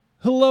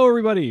Hello,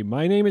 everybody.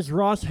 My name is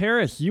Ross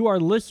Harris. You are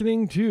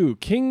listening to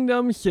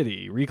Kingdom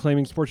City,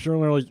 reclaiming sports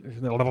journalism.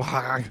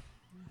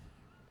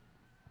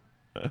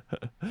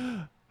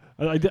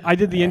 I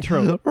did the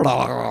intro.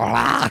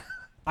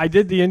 I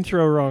did the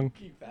intro wrong.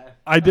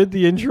 I did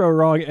the intro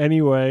wrong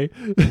anyway,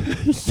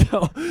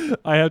 so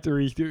I have to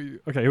redo.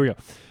 Okay, here we go.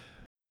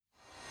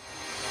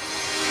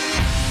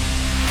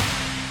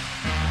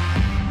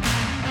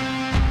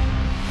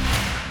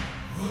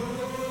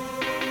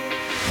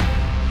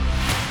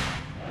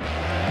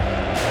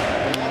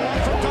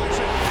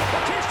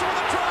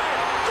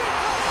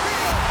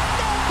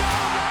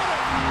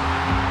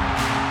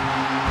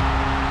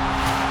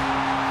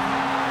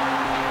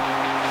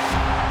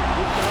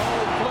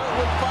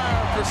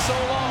 So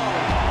long,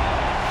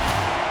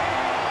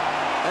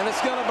 and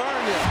it's gonna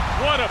burn you.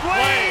 What a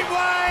play!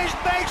 Wise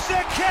makes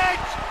the catch.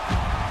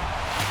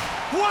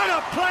 What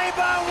a play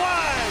by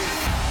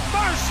Wise!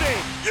 Mercy!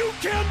 You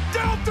can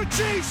doubt the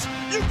Chiefs.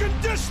 You can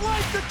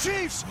dislike the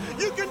Chiefs.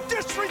 You can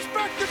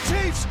disrespect the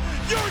Chiefs.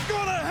 You're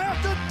gonna have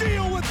to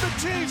deal with the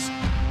Chiefs.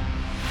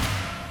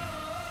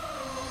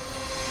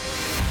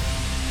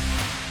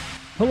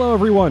 Hello,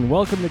 everyone.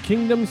 Welcome to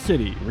Kingdom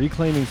City,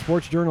 reclaiming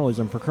sports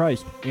journalism for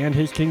Christ and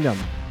His kingdom.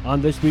 On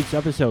this week's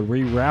episode,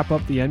 we wrap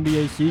up the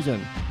NBA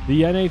season,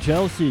 the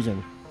NHL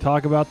season,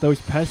 talk about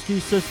those pesky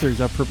sisters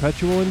of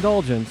perpetual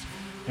indulgence,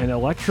 and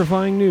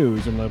electrifying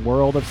news in the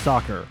world of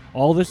soccer.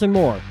 All this and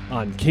more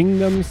on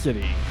Kingdom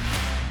City.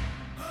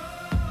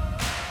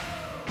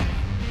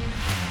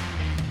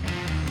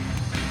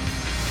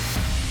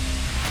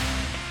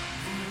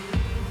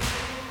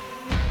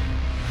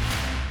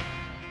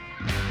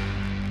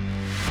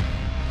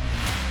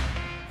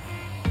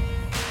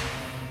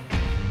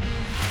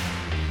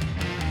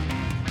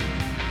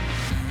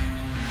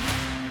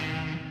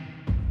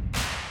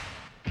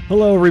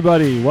 Hello,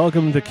 everybody.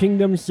 Welcome to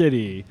Kingdom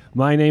City.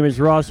 My name is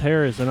Ross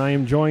Harris, and I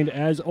am joined,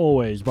 as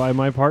always, by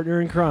my partner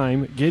in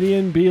crime,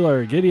 Gideon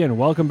Beeler. Gideon,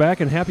 welcome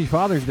back, and happy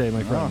Father's Day,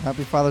 my friend. Oh,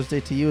 happy Father's Day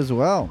to you as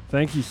well.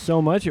 Thank you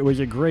so much. It was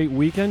a great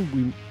weekend.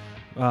 We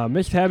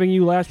missed having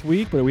you last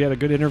week, but we had a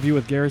good interview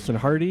with Garrison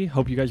Hardy.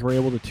 Hope you guys were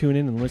able to tune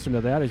in and listen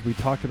to that as we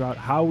talked about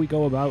how we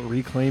go about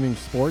reclaiming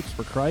sports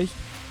for Christ.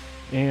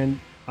 And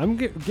I'm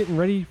getting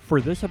ready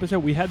for this episode.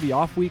 We had the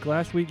off week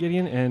last week,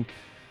 Gideon, and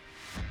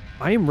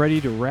I am ready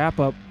to wrap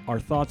up our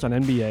thoughts on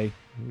NBA,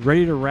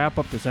 ready to wrap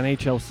up this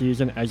NHL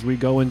season as we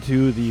go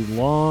into the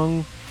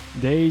long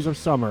days of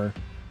summer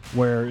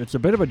where it's a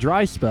bit of a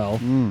dry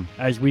spell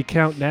as we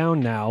count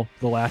down now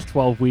the last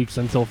 12 weeks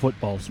until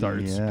football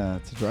starts. Yeah,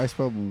 it's a dry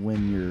spell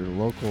when your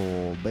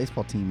local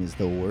baseball team is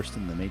the worst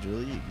in the major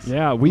leagues.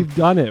 Yeah, we've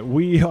done it.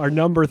 We are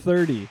number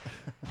 30.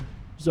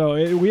 So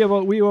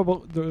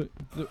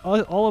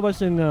all of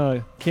us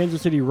in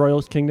Kansas City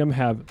Royals Kingdom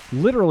have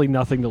literally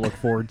nothing to look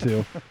forward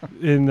to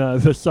in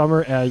the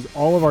summer, as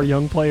all of our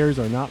young players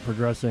are not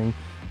progressing,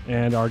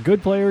 and our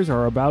good players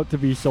are about to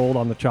be sold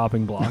on the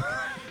chopping block.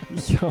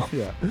 So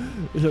yeah,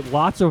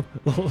 lots of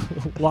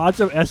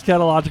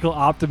eschatological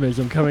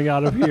optimism coming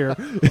out of here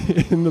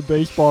in the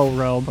baseball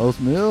realm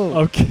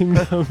of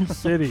Kingdom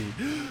City,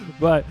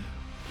 but.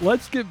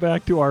 Let's get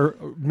back to our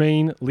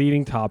main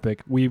leading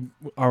topic. We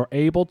are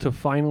able to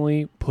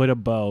finally put a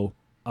bow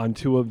on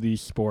two of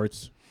these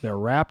sports. They're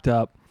wrapped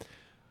up.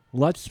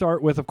 Let's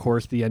start with, of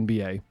course, the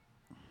NBA.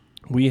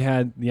 We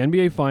had the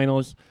NBA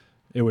Finals.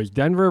 It was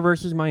Denver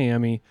versus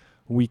Miami.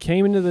 We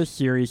came into this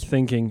series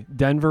thinking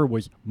Denver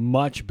was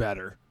much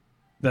better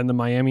than the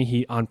Miami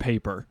Heat on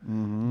paper.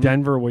 Mm-hmm.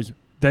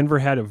 Denver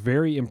had a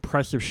very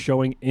impressive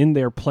showing in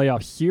their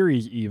playoff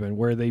series even,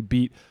 where they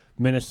beat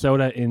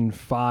Minnesota in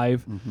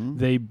 5. Mm-hmm.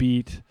 They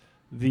beat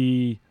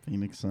the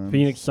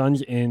Phoenix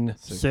Suns in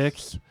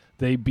 6.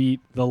 They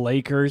beat the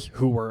Lakers,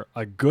 who were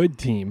a good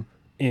team,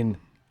 in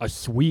a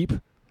sweep.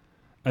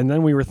 And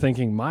then we were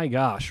thinking, my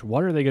gosh,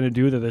 what are they going to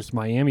do to this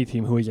Miami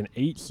team, who is an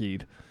 8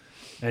 seed?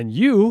 And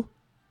you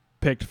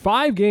picked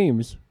 5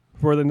 games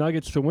for the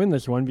Nuggets to win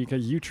this one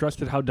because you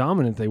trusted how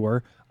dominant they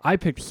were. I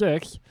picked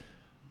 6.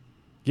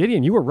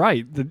 Gideon, you were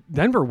right.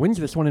 Denver wins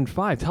this one in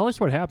 5. Tell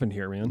us what happened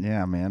here, man.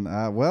 Yeah, man.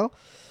 Well,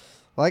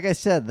 like I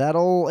said, that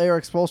old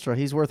Eric Spoelstra,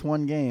 he's worth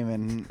one game,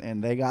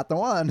 and they got the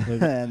one,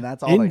 and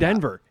that's all. In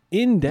Denver.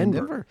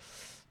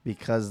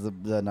 Because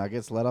the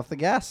Nuggets let off the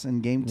gas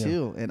in game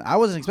 2, and I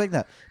wasn't expecting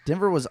that.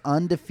 Denver was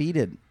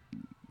undefeated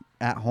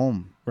at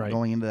home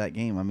going into that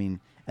game. I mean,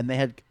 and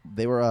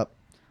they were up,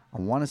 I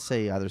want to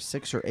say either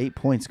 6 or 8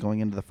 points going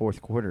into the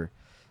fourth quarter.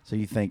 So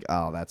you think,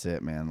 oh, that's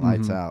it, man,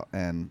 lights out,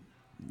 and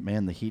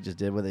man, the Heat just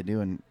did what they do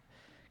and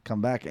come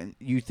back, and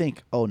you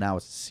think, oh, now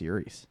it's a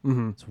series.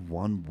 Mm-hmm. It's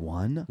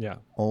 1-1. Yeah.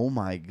 Oh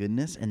my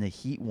goodness, and the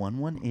Heat won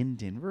one in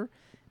Denver,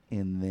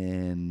 and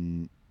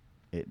then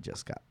it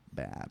just got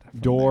bad.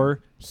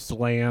 Door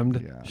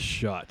slammed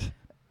shut.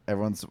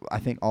 I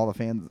think all the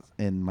fans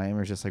in Miami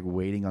are just like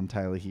waiting on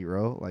Tyler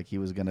Hero, like he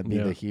was gonna be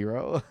the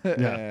hero,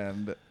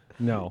 and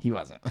no, he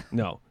wasn't.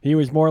 No, he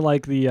was more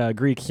like the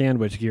Greek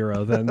sandwich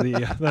hero than the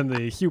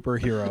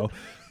superhero.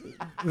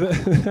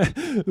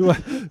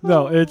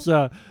 No, it's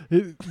the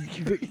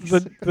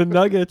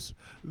Nuggets.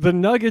 The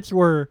Nuggets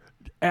were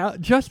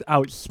just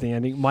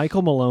outstanding.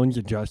 Michael Malone's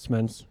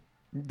adjustments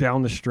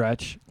down the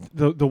stretch,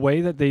 the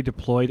way that they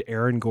deployed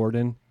Aaron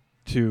Gordon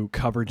to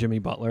cover Jimmy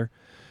Butler,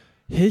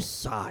 his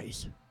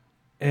size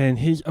and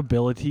his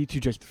ability to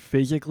just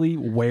physically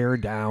wear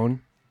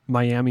down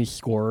Miami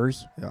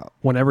scorers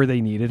whenever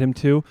they needed him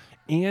to,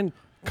 and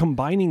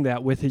combining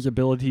that with his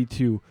ability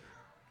to,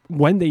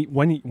 when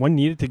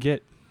needed to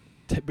get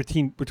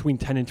between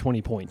 10 and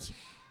 20 points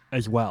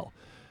as well.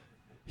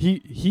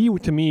 He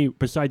to me,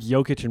 besides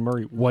Jokic and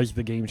Murray, was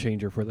the game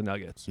changer for the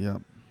Nuggets. Yeah.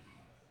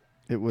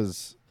 It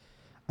was,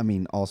 I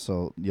mean,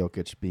 also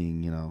Jokic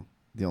being,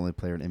 the only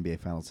player in NBA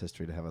Finals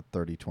history to have a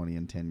 30, 20,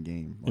 and 10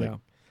 game.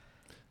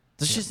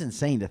 It's just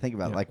insane to think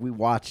about. Like, we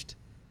watched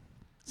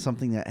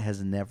something that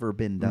has never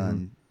been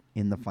done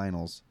in the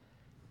finals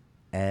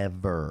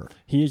ever.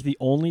 He is the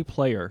only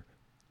player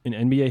in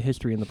NBA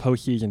history in the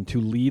postseason to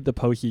lead the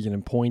postseason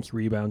in points,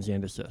 rebounds,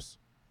 and assists.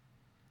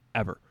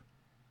 Ever.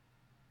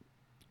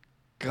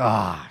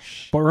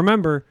 Gosh. But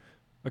remember,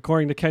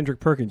 according to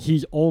Kendrick Perkins,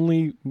 he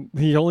only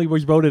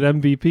was voted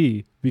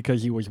MVP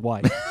because he was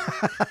white.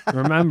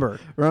 Remember,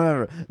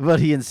 but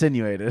he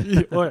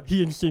insinuated.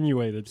 He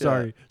insinuated.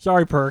 Sorry,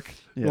 Perk.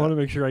 I want to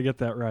make sure I get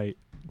that right.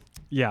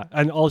 Yeah,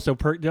 and also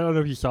Perk. I don't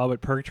know if you saw,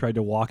 but Perk tried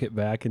to walk it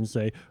back and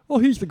say, "Oh,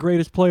 he's the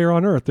greatest player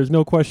on earth. There's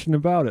no question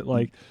about it."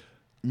 Like,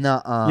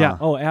 nuh-uh. Yeah.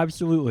 Oh,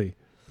 absolutely.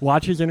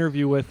 Watch his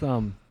interview with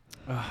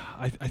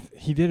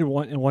he did in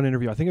one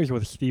interview. I think it was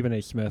with Stephen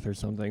A. Smith or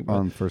something.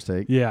 On First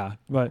Take. Yeah,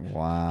 but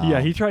wow. Yeah,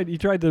 he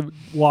tried to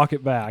walk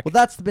it back. Well,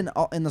 that's been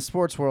in the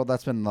sports world.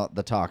 That's been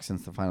the talk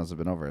since the finals have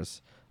been over.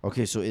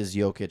 Okay, so is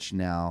Jokic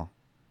now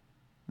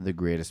the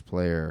greatest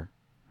player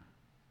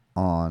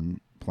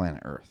on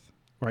planet Earth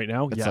right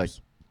now? It's yes. Like,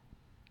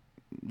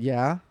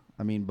 yeah.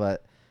 I mean,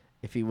 but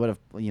if he would have,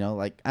 I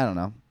don't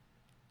know,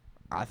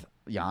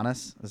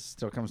 Giannis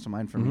still comes to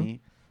mind for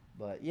me.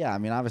 But, yeah, I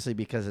mean, obviously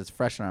because it's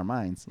fresh in our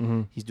minds,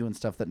 he's doing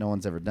stuff that no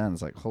one's ever done.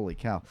 It's like, holy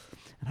cow.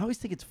 And I always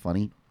think it's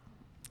funny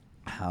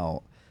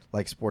how,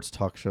 like sports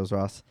talk shows,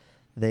 Ross,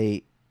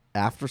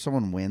 after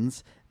someone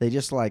wins, they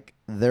just, like,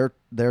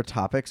 their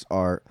topics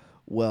are,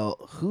 well,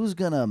 who's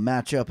going to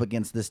match up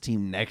against this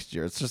team next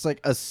year? It's just,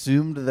 like,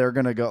 assumed they're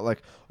going to go,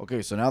 like,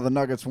 okay, so now the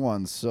Nuggets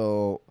won,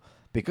 so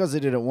because they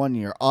did it 1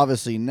 year,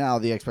 obviously now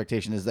the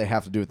expectation is they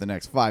have to do it the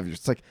next 5 years.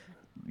 It's like,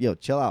 yo,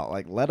 chill out.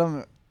 Like, let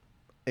them...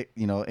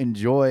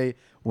 enjoy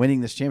winning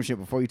this championship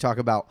before you talk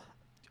about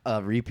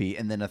a repeat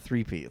and then a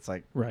three-peat. It's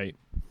like, right,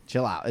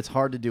 chill out. It's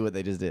hard to do what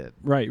they just did.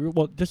 Right.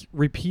 Well, just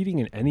repeating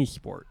in any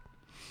sport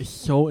is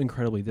so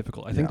incredibly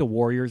difficult. I think the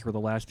Warriors were the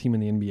last team in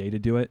the NBA to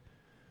do it.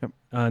 Yep.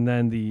 And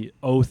then the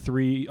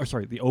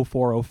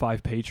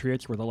 04-05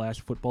 Patriots were the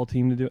last NFL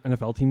team to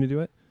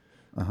do it.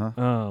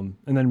 And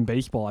then in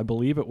baseball, I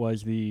believe it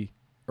was the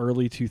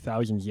early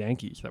 2000s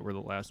Yankees that were the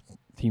last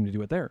team to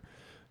do it there.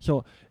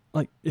 So,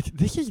 like,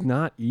 this is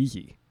not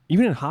easy.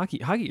 Even in hockey,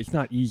 it's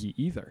not easy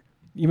either.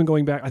 Even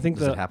going back, I think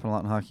does it happen a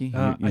lot in hockey?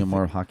 You know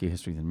more hockey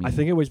history than me. I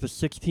think it was the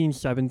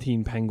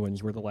 16-17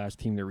 Penguins were the last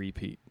team to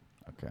repeat.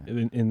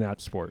 Okay. In that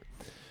sport,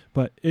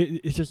 but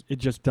it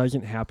just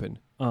doesn't happen.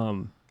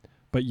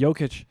 But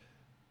Jokic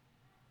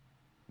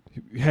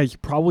has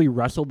probably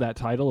wrestled that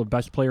title of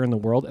best player in the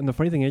world, and the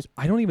funny thing is,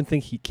 I don't even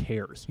think he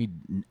cares. He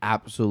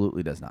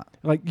absolutely does not.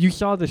 Like, you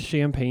saw the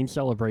champagne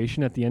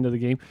celebration at the end of the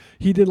game.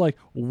 He did like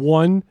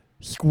one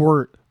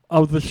squirt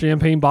of the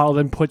champagne bottle,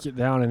 then puts it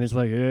down, and it's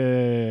like,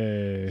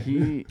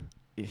 hey.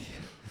 He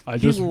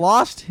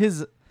lost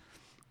his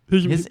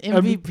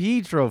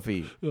MVP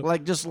trophy.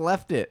 Like, just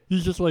left it.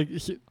 He's just like,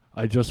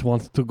 I just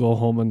want to go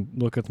home and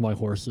look at my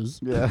horses.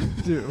 Yeah,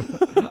 dude.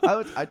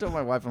 I told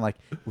my wife, I'm like,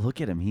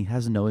 look at him. He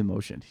has no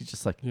emotion. He's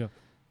just like,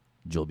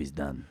 Job is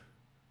done.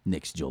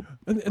 Next job.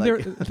 And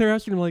they're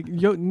asking him, like,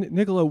 yo,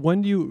 Nicola, what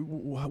are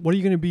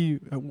you going to be,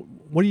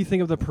 what do you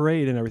think of the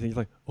parade and everything? He's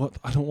like, well,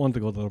 I don't want to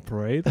go to the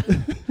parade.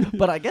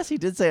 But I guess he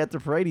did say at the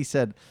parade, he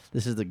said,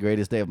 this is the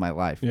greatest day of my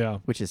life. Yeah.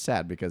 Which is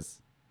sad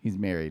because he's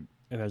married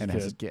and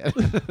has a kid.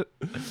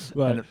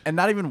 But, and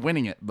not even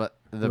winning it, but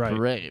the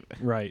parade.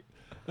 Right.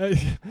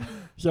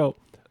 So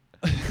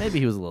maybe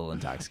he was a little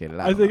intoxicated.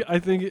 I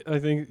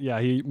think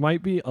he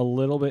might be a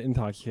little bit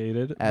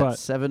intoxicated. At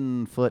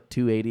 7 foot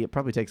 280, it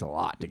probably takes a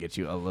lot to get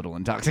you a little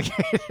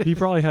intoxicated. He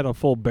probably had a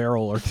full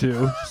barrel or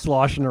two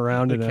sloshing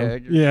around in him.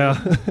 Keg. Yeah.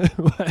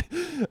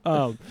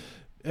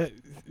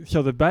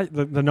 So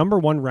the number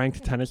one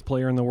ranked tennis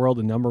player in the world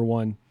and number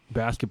one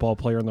basketball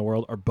player in the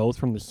world are both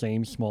from the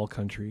same small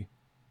country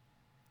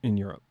in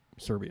Europe,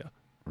 Serbia.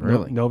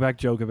 Really? Novak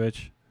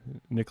Djokovic,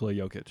 Nikola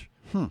Jokic.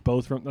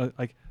 Both from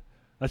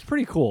that's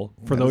pretty cool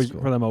for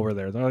for them over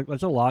there. Like,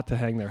 that's a lot to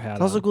hang their hat on.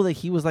 It's also cool that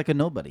he was like a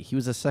nobody. He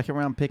was a second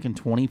round pick in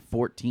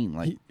 2014.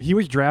 Like he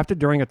was drafted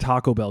during a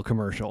Taco Bell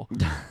commercial.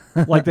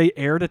 Like, they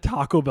aired a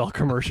Taco Bell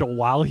commercial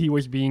while he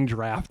was being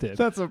drafted.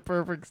 That's a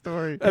perfect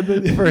story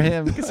for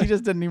him because he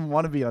just didn't even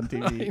want to be on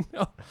TV. I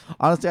know.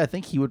 Honestly, I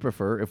think he would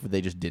prefer if they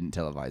just didn't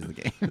televise the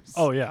games.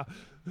 Oh yeah.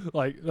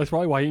 Like, that's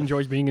probably why he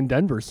enjoys being in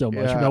Denver so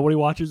much. Yeah. Nobody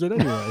watches it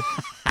anyway.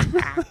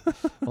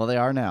 Well, they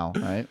are now,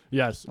 right?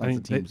 Yes. Once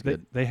the team's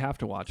good. They have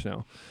to watch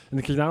now. And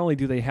because not only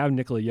do they have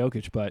Nikola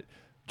Jokic, but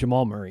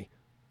Jamal Murray.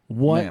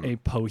 What a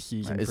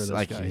postseason for this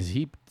guy.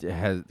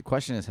 The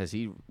question is, has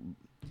he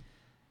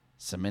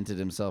cemented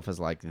himself as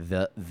like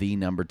the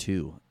number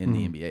 2 in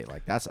the NBA?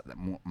 Like, that's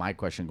my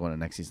question going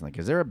into next season. Like,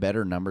 is there a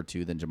better number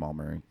 2 than Jamal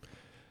Murray?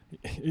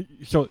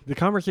 So the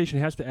conversation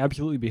has to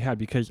absolutely be had,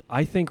 because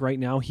I think right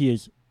now he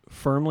is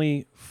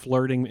firmly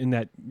flirting in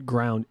that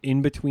ground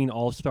in between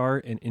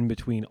All-Star and in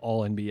between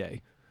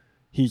All-NBA.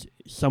 He's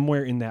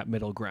somewhere in that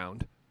middle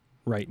ground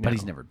right now. But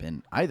he's never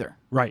been either.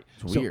 Right.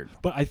 It's weird.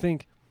 But I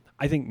think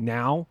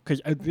now,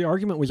 because the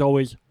argument was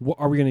always,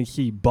 are we going to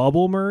see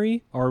bubble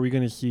Murray, or are we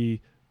going to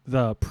see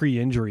the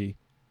pre-injury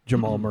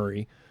Jamal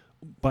Murray?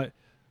 But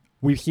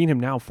we've seen him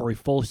now for a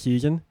full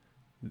season.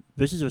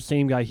 This is the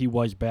same guy he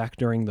was back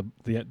during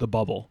the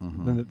bubble,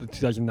 the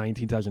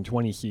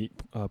 2019-2020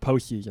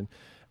 postseason.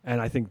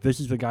 And I think this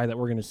is the guy that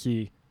we're going to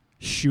see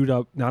shoot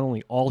up not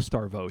only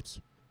all-star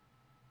votes,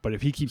 but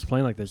if he keeps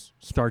playing like this,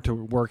 start to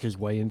work his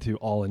way into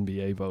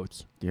all-NBA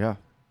votes. Yeah,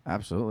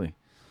 absolutely.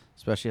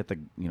 Especially at the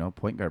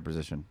point guard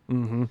position.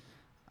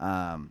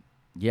 Mm-hmm.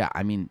 Yeah,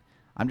 I mean,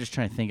 I'm just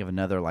trying to think of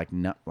another like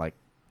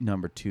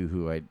number 2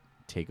 who I'd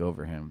take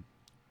over him.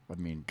 I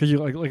mean, because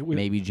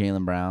maybe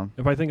Jaylen Brown.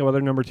 If I think of other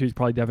number 2s,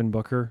 probably Devin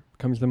Booker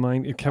comes to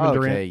mind. Kevin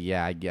Durant. Okay,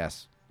 yeah, I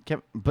guess.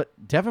 But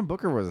Devin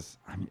Booker was.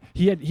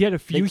 He had a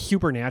few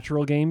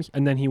supernatural games,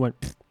 and then he went.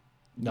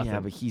 Nothing. Yeah,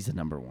 but he's a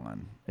number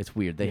 1. It's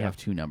weird. They have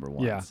 2 number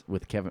 1s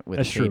with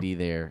that's KD true.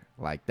 there.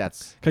 Like,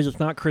 that's because it's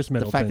not Chris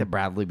Middleton. The fact that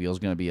Bradley Beal's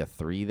going to be a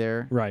 3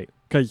 there, right?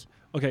 Because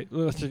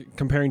let's just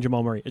comparing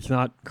Jamal Murray. It's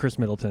not Chris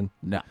Middleton.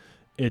 No,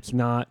 it's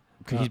not.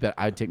 He's better.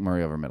 I'd take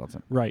Murray over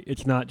Middleton. Right.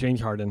 It's not James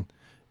Harden.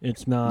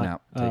 It's not.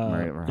 No, take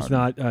Murray over Harden. It's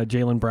not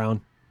Jaylen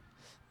Brown.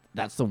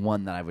 That's the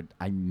one that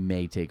I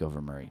may take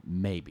over Murray.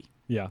 Maybe.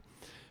 Yeah.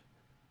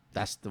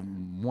 That's the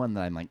one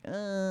that I'm like,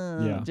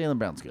 Jaylen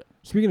Brown's good.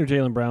 Speaking of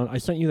Jaylen Brown, I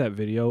sent you that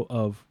video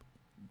of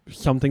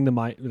something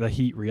the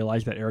Heat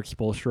realized that Eric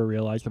Spoelstra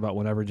realized about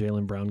whenever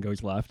Jaylen Brown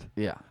goes left.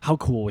 Yeah. How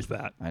cool was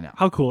that? I know.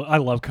 How cool. I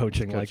love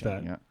coaching like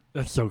that. Yeah.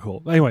 That's so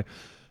cool. Anyway,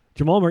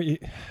 Jamal Murray,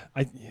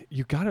 I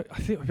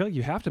feel like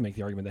you have to make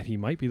the argument that he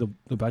might be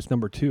the best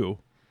number 2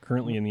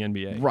 currently in the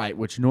NBA. Right,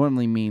 which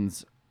normally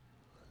means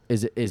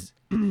is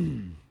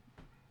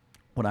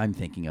what I'm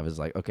thinking of is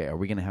like, okay, are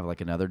we going to have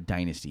like another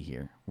dynasty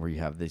here where you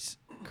have this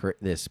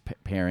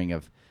pairing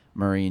of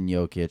Murray and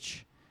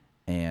Jokic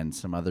and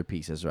some other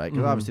pieces, right?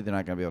 Because obviously they're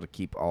not going to be able to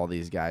keep all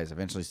these guys.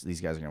 Eventually, these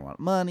guys are going to want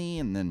money,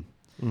 and then,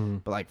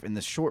 but like in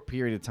this short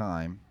period of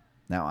time,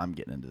 now I'm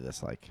getting into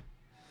this like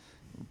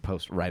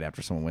post right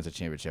after someone wins a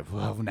championship.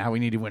 Well, now we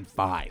need to win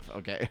 5,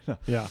 okay?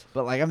 Yeah.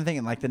 But like I'm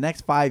thinking like the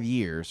next 5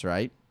 years,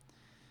 right?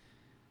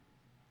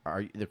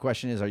 The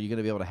question is, are you going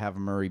to be able to have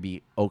Murray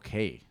be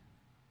okay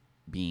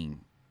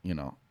being,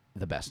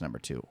 the best number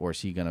 2? Or is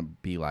he going to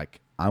be like,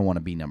 I want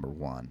to be number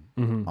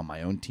 1 on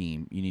my own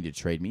team. You need to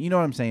trade me. You know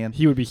what I'm saying?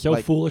 He would be so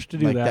foolish to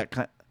do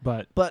that.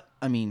 But,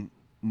 I mean,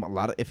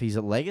 if he's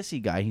a legacy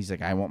guy, he's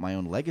like, I want my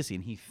own legacy.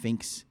 And he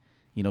thinks,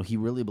 he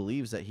really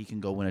believes that he can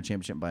go win a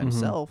championship by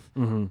himself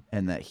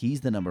and that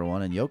he's the number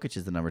 1 and Jokic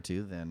is the number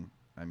 2. Then,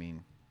 I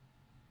mean,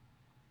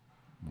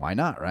 why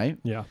not, right?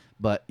 Yeah.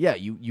 But, yeah,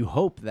 you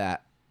hope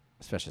that,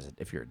 especially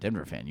if you're a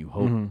Denver fan, you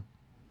hope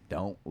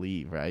don't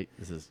leave, right?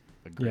 This is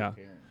a great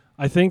pairing.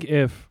 I think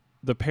if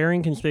the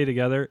pairing can stay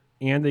together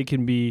and they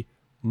can be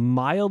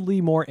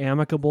mildly more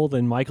amicable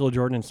than Michael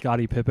Jordan and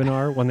Scottie Pippen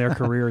are when their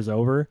career is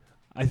over,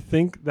 I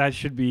think that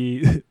should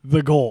be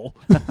the goal.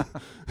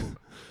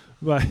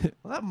 But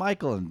that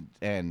Michael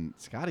and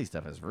Scottie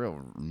stuff is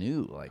real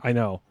new. Like I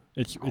know.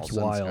 It's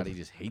wild. Scottie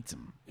just hates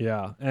him.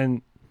 Yeah,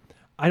 and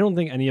I don't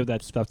think any of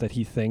that stuff that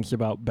he thinks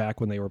about back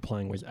when they were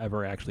playing was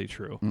ever actually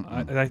true.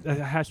 It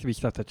has to be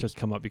stuff that's just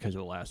come up because of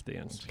The Last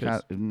Dance.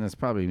 And that's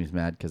probably he's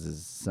mad because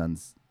his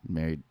son's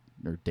married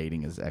or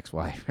dating his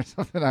ex-wife or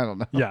something. I don't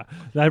know. Yeah,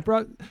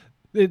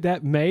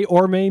 that may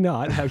or may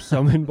not have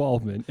some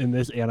involvement in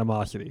this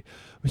animosity.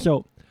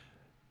 So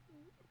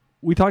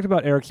we talked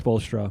about Eric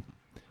Spoelstra.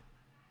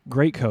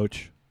 Great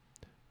coach.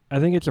 I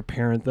think it's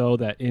apparent, though,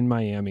 that in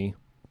Miami,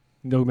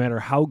 no matter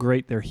how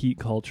great their Heat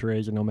culture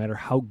is and no matter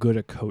how good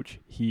a coach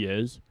he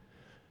is,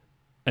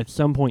 at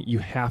some point you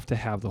have to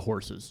have the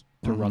horses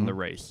to run the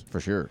race. For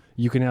sure.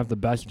 You can have the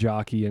best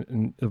jockey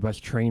and the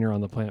best trainer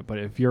on the planet, but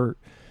if your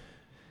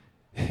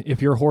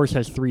horse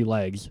has 3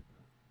 legs,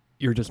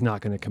 you're just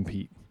not going to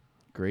compete.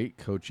 Great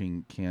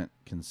coaching can't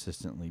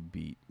consistently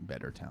beat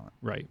better talent.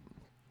 Right,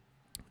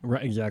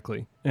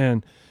 exactly.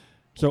 And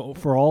so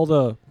for all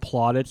the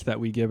plaudits that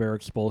we give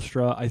Eric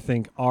Spoelstra, I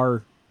think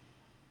our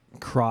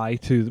cry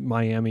to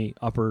Miami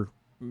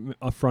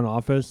front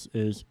office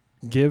is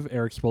give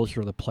Eric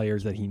Spoelstra the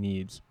players that he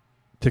needs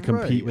to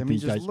compete with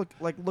these guys.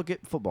 Look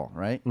at football,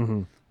 right?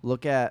 Mm-hmm.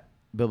 Look at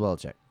Bill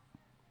Belichick,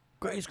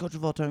 greatest coach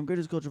of all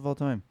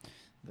time.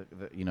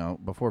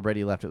 Before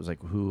Brady left, it was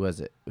like, who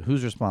was it?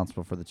 Who's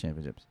responsible for the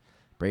championships?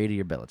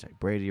 Brady or Belichick?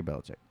 Brady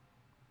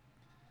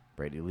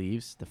Brady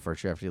leaves. The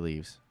first year after he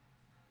leaves,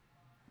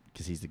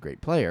 because he's the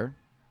great player,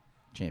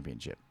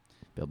 championship.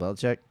 Bill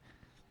Belichick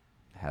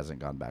hasn't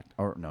gone back.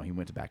 Or, no, he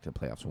went back to the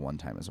playoffs one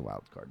time as a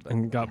wild card.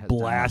 And got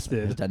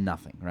blasted. Has done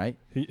nothing, right?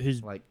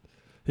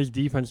 His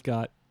defense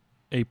got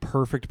a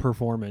perfect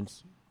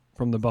performance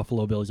from the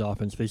Buffalo Bills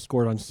offense. They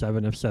scored on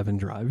 7 of 7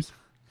 drives.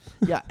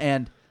 Yeah,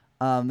 and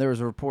there was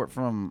a report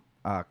from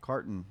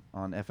Carton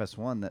on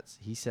FS1 that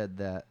he said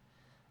that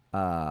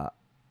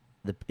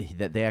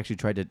that they actually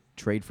tried to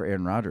trade for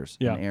Aaron Rodgers,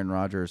 and Aaron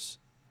Rodgers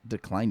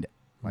declined it.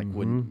 Like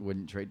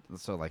wouldn't trade.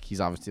 So like he's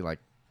obviously like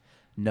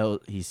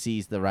he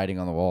sees the writing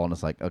on the wall, and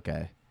it's like,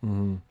 okay,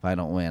 if I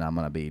don't win, I'm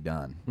gonna be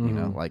done. You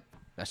know, like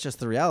that's just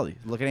the reality.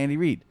 Look at Andy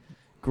Reid,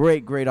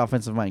 great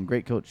offensive mind,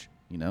 great coach.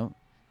 You know,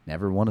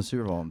 never won a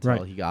Super Bowl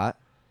until he got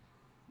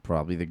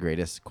probably the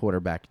greatest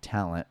quarterback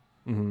talent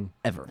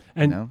ever.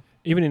 And you know?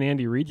 Even in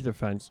Andy Reid's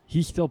defense,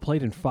 he still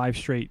played in 5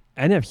 straight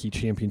NFC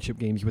championship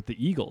games with the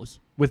Eagles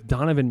with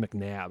Donovan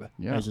McNabb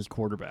as his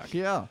quarterback.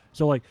 Yeah.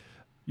 So like,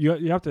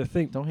 you have to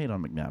think. Don't hate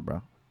on McNabb,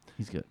 bro.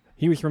 He's good.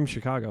 He was from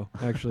Chicago,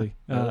 actually.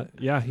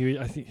 Yeah,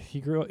 I think he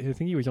grew up. I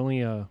think he was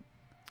only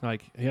I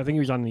think he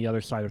was on the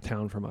other side of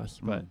town from us.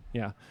 But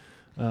yeah.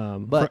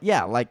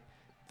 Like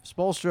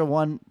Spoelstra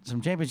won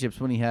some championships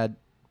when he had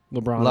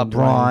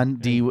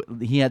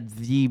LeBron. He had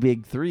the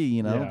big three.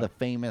 You know, the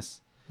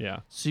famous.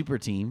 Yeah. Super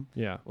team.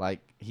 Yeah. Like,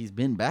 he's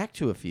been back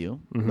to a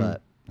few,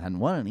 but hadn't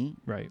won any.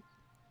 Right.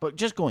 But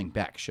just going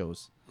back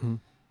shows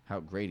how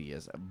great he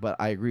is. But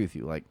I agree with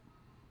you. Like,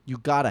 you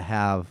got to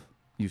have,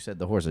 you said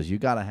the horses, you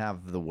got to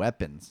have the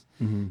weapons.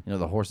 You know,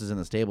 the horses in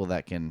the stable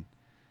that can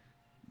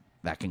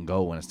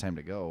go when it's time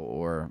to go.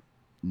 Or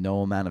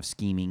no amount of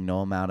scheming,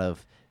 no amount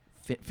of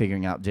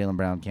figuring out Jaylen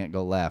Brown can't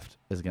go left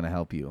is going to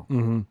help you.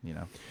 You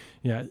know?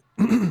 Yeah.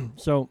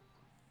 So...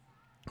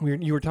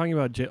 You were talking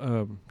about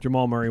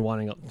Jamal Murray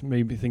wanting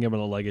maybe thinking about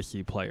a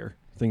legacy player,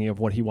 thinking of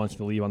what he wants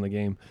to leave on the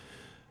game.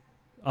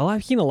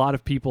 I've seen a lot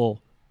of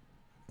people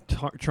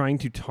trying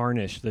to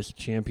tarnish this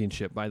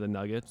championship by the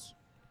Nuggets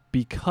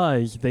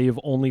because they have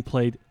only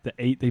played the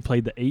 8. They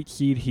played the 8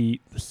 seed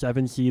Heat, the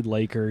 7 seed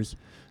Lakers,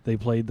 they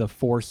played the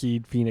 4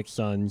 seed Phoenix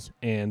Suns,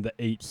 and the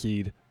 8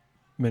 seed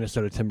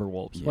Minnesota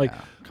Timberwolves. Yeah, like,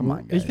 come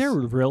on, guys. Is there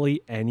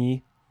really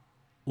any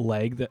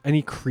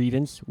any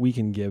credence we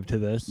can give to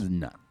this?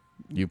 None.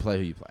 You play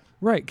who you play.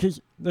 Right,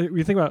 because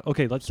you think about,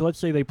 okay, let's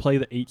say they play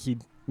the 8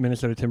 seed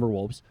Minnesota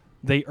Timberwolves.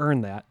 They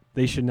earn that.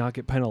 They should not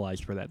get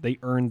penalized for that. They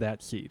earned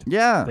that seed.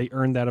 Yeah. They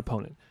earned that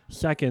opponent.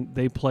 Second,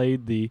 they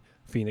played the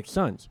Phoenix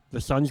Suns. The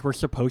Suns were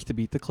supposed to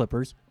beat the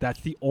Clippers. That's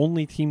the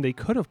only team they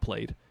could have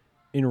played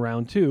in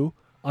round 2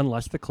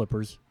 unless the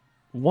Clippers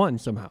won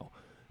somehow.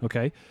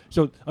 Okay?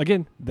 So,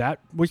 again, that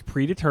was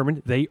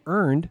predetermined. They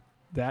earned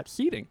that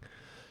seeding.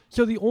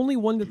 So the only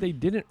one that they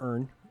didn't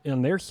earn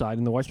on their side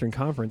in the Western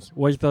Conference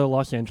was the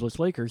Los Angeles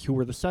Lakers, who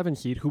were the 7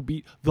 seed, who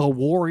beat the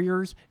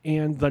Warriors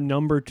and the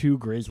number 2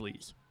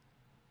 Grizzlies.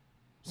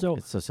 So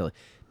it's so silly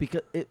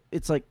because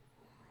it's like,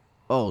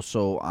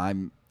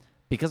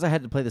 because I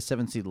had to play the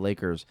 7 seed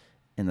Lakers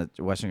in the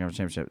Western Conference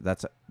Championship.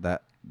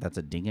 That's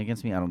a ding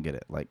against me. I don't get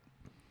it. Like,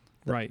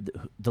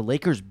 the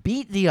Lakers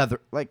beat the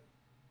other. Like,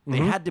 they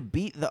had to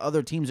beat the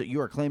other teams that you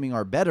are claiming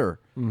are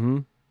better,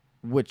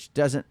 which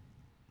doesn't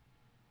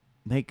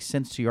makes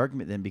sense to your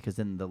argument then, because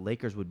then the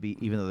Lakers would be,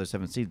 even though they're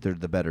 7th seed, they're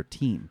the better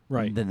team.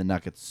 Right. And then the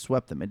Nuggets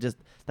swept them.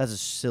 That's a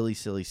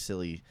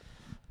silly.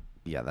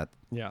 Yeah,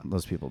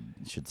 those people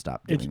should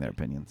stop giving their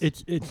opinions.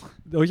 It's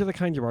those are the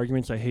kinds of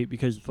arguments I hate,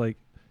 because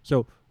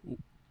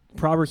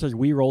Proverbs says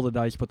we roll the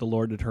dice, but the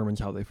Lord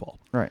determines how they fall.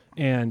 Right.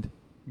 And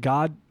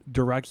God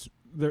directs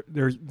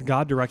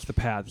the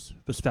paths,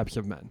 the steps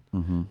of men.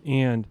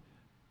 And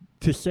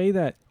to say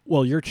that,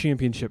 well, your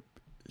championship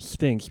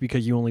stinks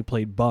because you only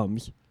played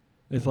bums.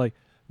 It's like,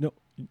 no,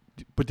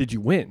 but did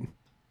you win?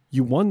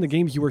 You won the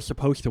games you were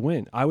supposed to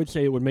win. I would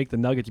say it would make the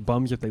Nuggets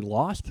bums if they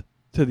lost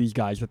to these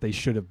guys that they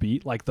should have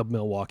beat, like the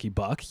Milwaukee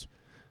Bucks.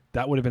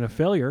 That would have been a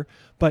failure.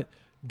 But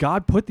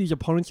God put these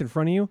opponents in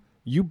front of you.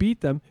 You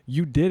beat them.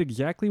 You did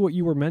exactly what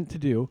you were meant to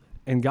do.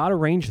 And God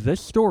arranged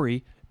this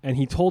story, and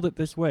he told it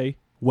this way.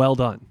 Well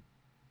done.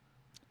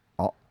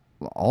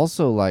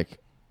 Also, like,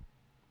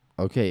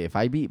 okay, if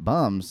I beat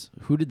bums,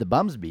 who did the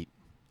bums beat?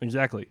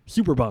 Exactly.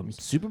 Super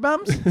bums. Super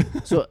bums?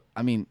 So,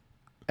 I mean,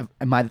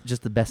 am I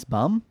just the best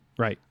bum?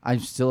 Right. I'm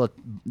still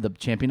the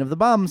champion of the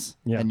bums,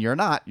 and you're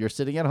not. You're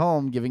sitting at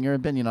home giving your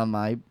opinion on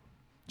my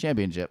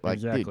championship. Like,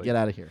 exactly. Dude, get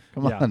out of here.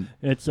 Come on.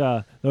 It's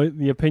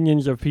the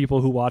opinions of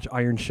people who watch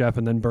Iron Chef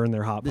and then burn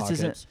their hot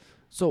pockets.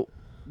 So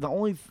the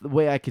only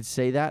way I could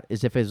say that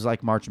is if it's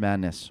like March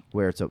Madness,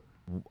 where it's a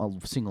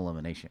single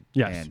elimination.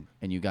 Yes.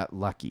 And you got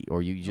lucky,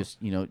 or you just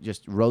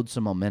rode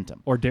some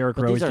momentum. Or Derrick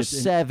Rose.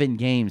 These are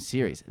 7-game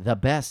series. The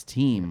best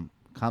team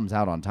comes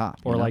out on top.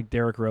 Or like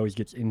Derrick Rose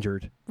gets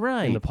injured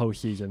in the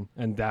postseason,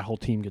 and that whole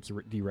team gets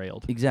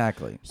derailed.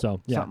 Exactly.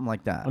 So something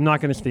like that. I'm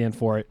not going to stand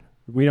for it.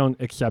 We don't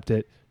accept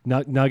it.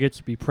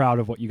 Nuggets, be proud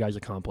of what you guys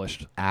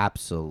accomplished.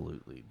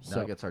 Absolutely.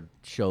 Nuggets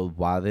showed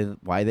why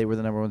they were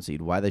the number 1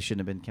 seed, why they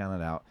shouldn't have been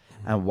counted out,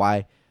 and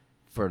why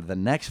for the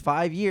next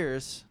 5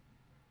 years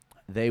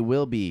they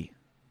will be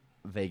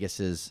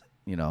Vegas's,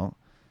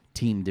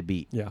 team to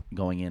beat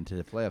going into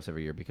the playoffs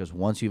every year, because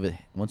once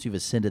you've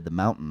ascended the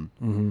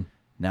mountain,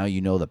 now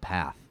you know the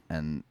path,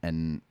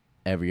 and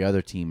every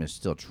other team is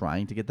still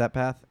trying to get that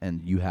path,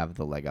 and you have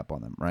the leg up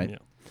on them, right? Yeah.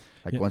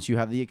 Once you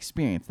have the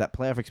experience, that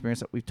playoff experience,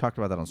 that we've talked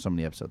about that on so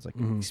many episodes,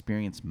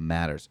 experience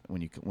matters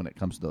when it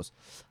comes to those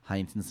high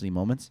intensity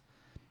moments.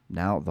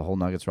 Now the whole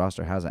Nuggets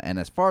roster has it, and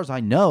as far as I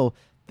know,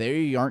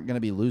 they aren't going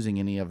to be losing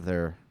any of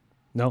their.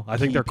 No, I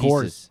think their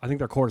core is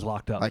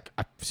locked up.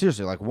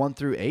 Seriously, 1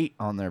 through 8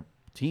 on their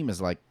team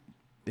is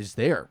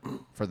there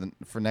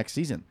for next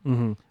season.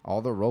 Mm-hmm.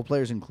 All the role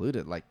players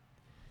included.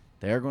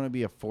 They're going to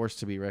be a force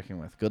to be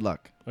reckoned with. Good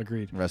luck.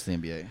 Agreed. The rest of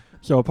the NBA.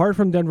 So apart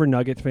from Denver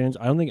Nuggets fans,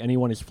 I don't think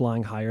anyone is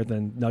flying higher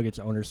than Nuggets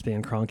owner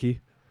Stan Kroenke.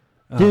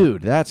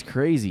 Dude, that's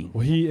crazy.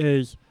 Well, he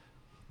is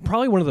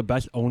probably one of the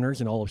best owners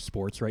in all of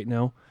sports right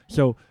now.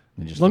 So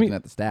looking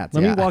at the stats.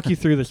 Let me walk you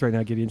through this right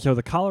now, Gideon. So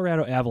the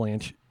Colorado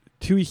Avalanche,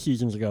 2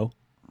 seasons ago,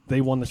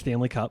 they won the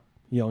Stanley Cup.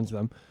 He owns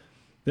them.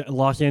 The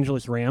Los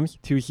Angeles Rams,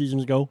 2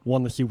 seasons ago,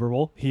 won the Super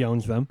Bowl. He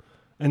owns them.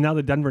 And now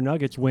the Denver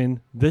Nuggets win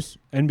this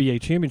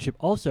NBA championship.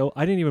 Also,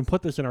 I didn't even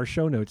put this in our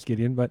show notes,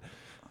 Gideon, but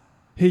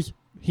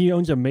he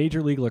owns a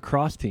Major League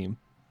Lacrosse team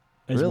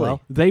as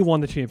well. They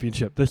won the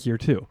championship this year,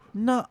 too.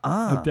 Nuh-uh.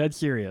 I'm dead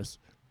serious.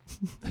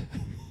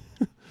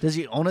 Does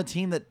he own a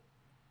team that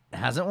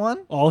hasn't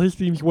won? All his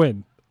teams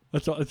win.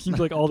 That's all. It seems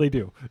like all they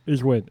do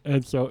is win.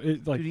 And so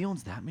dude, he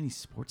owns that many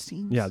sports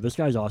teams? Yeah, this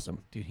guy's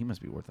awesome. Dude, he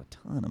must be worth a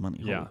ton of money.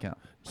 Yeah. Holy cow.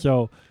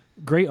 So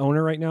great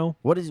owner right now.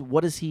 What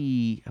is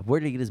he? Where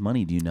did he get his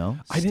money? Do you know?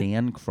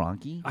 Stan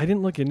Kroenke? I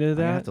didn't look into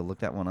that. I have to look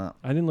that one up.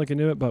 I didn't look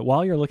into it, but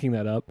while you're looking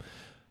that up,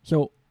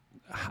 so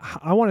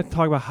I want to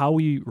talk about how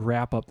we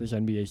wrap up this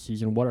NBA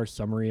season. What our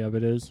summary of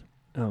it is.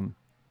 When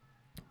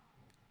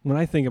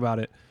I think about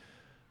it,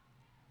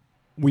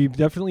 we've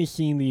definitely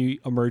seen the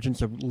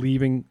emergence of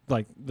leaving,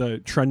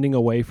 the trending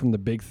away from the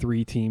big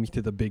 3 teams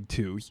to the big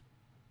 2s,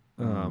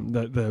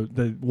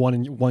 the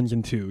ones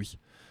and twos.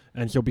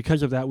 And so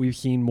because of that, we've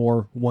seen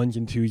more 1s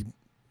and 2s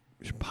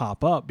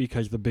pop up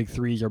because the big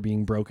 3s are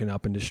being broken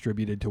up and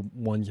distributed to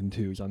 1s and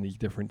 2s on these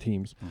different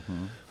teams.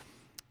 Mm-hmm.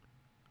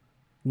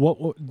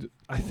 What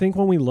I think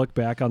when we look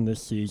back on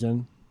this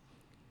season,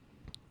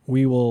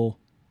 we will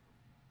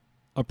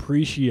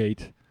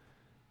appreciate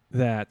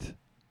that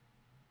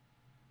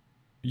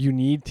you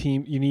need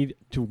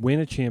to win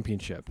a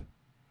championship.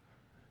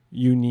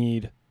 You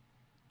need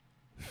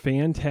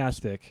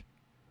fantastic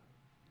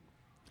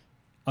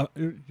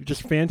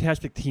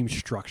team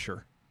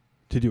structure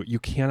to do it. You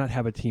cannot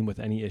have a team with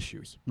any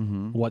issues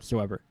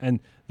whatsoever. And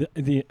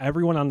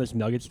everyone on this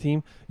Nuggets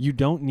team, you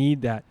don't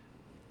need that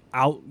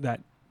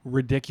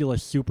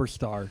ridiculous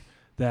superstar,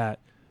 that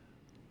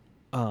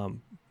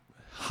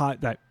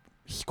that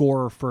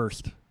scorer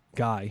first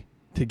guy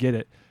to get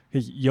it.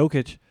 Because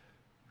Jokic,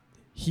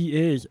 he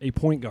is a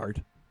point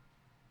guard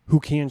who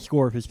can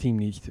score if his team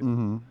needs to.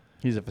 Mm-hmm.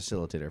 He's a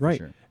facilitator, right?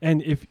 For sure.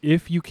 And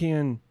if you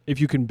can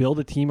build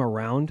a team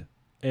around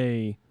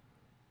a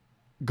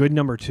good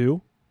number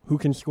 2 who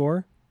can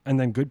score, and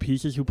then good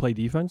pieces who play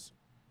defense,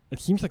 it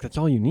seems like that's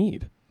all you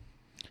need.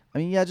 I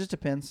mean, yeah, it just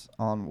depends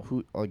on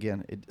who.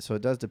 Again, so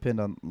it does depend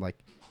on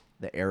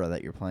the era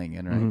that you're playing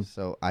in, right? Mm-hmm.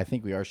 So I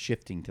think we are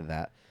shifting to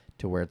that,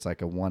 to where it's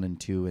a 1 and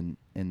 2,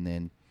 and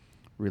then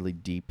really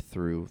deep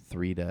through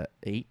 3 to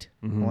 8.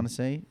 Mm-hmm. I want to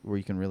say, where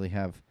you can really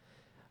have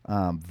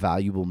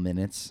valuable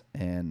minutes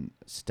and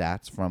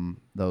stats from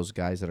those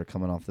guys that are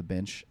coming off the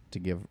bench to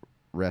give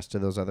rest to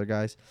those other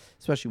guys,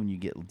 especially when you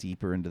get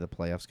deeper into the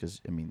playoffs. Because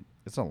I mean,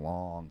 it's a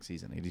long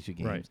season, 82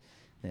 games, right.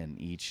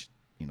 And each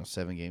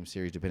 7-game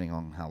series, depending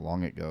on how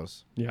long it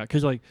goes. Yeah,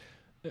 because at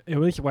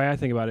least the way I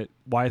think about it,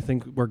 why I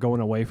think we're going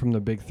away from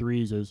the big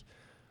 3s is,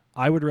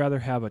 I would rather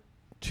have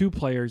 2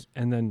 players,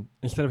 and then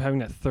instead of having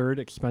that third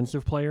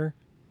expensive player,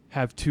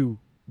 have 2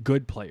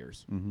 good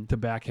players to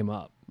back him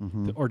up,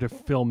 or to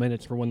fill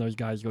minutes for when those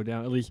guys go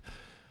down. At least,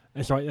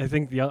 and so I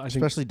think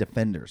especially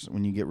defenders,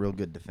 when you get real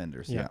good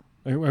defenders. Yeah.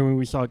 I mean,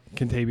 we saw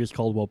Kentavious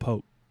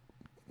Caldwell-Pope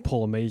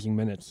pull amazing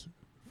minutes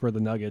for the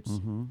Nuggets,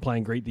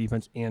 playing great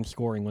defense and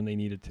scoring when they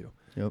needed to.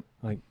 Yep.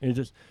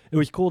 It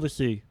was cool to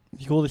see.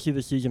 It's cool to see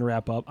the season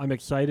wrap up. I'm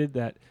excited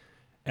that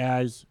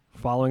as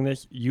following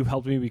this, you've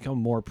helped me become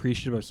more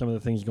appreciative of some of the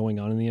things going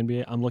on in the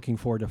NBA. I'm looking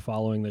forward to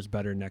following this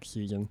better next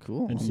season.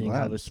 Cool. And seeing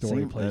how the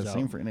story plays out.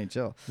 Same for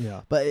NHL.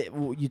 Yeah. But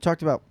you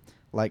talked about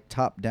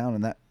top down,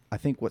 and that I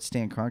think what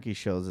Stan Kroenke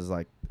shows is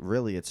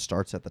really it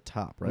starts at the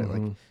top, right?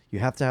 Mm-hmm. You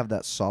have to have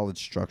that solid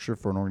structure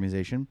for an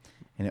organization,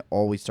 and it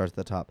always starts at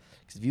the top.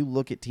 Because if you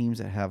look at teams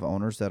that have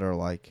owners that are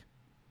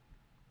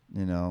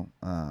kind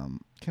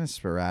of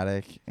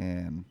sporadic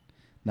and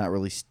not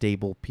really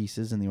stable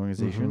pieces in the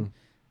organization,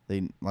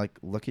 they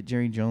look at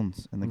Jerry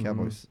Jones and the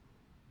Cowboys.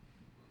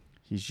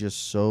 He's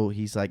just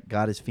he's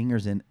got his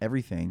fingers in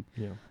everything.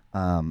 Yeah.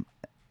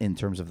 In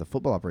terms of the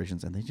football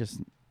operations, and they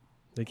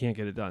can't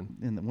get it done.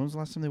 And when was the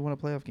last time they won a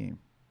playoff game?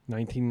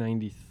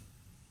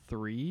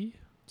 1993.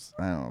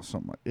 I don't know,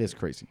 something. It's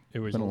crazy.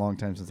 It's been a long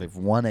time since they've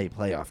won a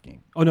playoff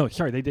game. Oh no,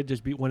 sorry, they did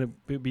just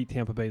beat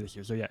Tampa Bay this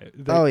year. So yeah.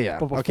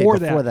 But before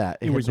that,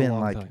 it was been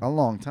like a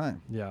long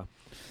time. Yeah.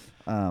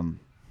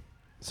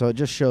 So it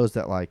just shows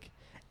that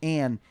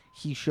and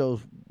he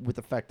shows with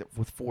the fact that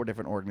with 4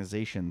 different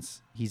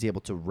organizations, he's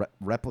able to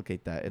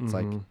replicate that. It's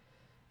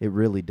it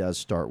really does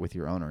start with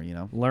your owner,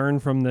 Learn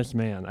from this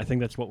man. I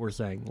think that's what we're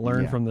saying.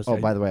 Learn from this. Oh,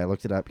 by the way, I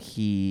looked it up.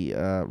 He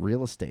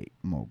real estate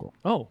mogul.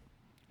 Oh.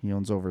 He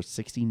owns over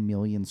 60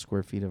 million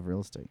square feet of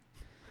real estate,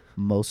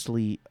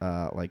 mostly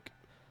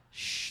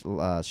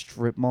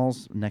strip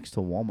malls next to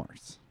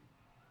Walmarts.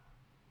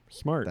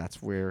 Smart.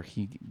 That's where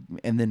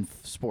and then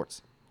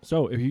sports.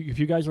 So if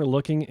you guys are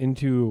looking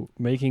into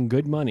making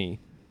good money,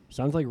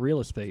 sounds like real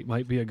estate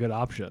might be a good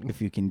option.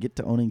 If you can get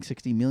to owning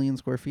 60 million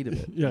square feet of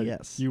it,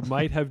 yes. You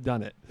might have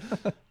done it.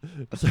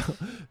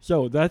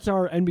 So that's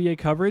our NBA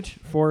coverage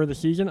for the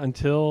season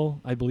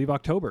until, I believe,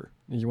 October.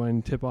 Is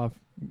when tip-off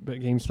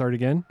games start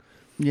again.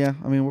 Yeah,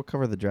 I mean, we'll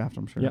cover the draft,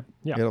 I'm sure.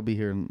 Yeah. It'll be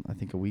here in, I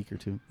think, a week or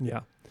 2.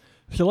 Yeah.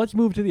 So let's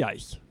move to the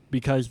ice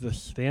because the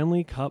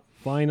Stanley Cup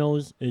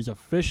Finals is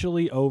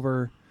officially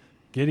over.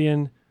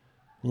 Gideon,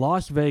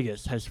 Las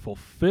Vegas has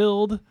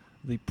fulfilled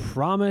the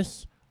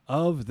promise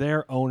of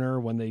their owner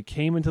when they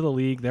came into the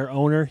league. Their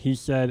owner, he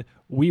said,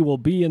 we will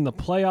be in the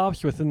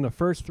playoffs within the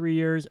first 3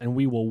 years and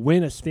we will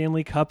win a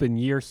Stanley Cup in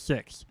year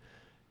 6.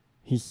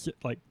 He's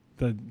like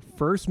the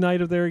first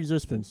night of their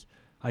existence.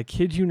 I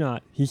kid you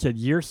not. He said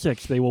year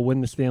 6, they will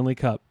win the Stanley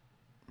Cup.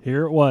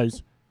 Here it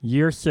was,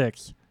 year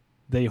 6,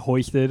 they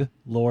hoisted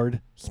Lord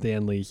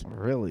Stanley's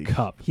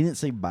cup. He didn't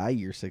say by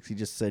year 6. He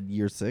just said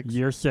year 6.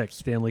 Year 6,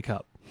 Stanley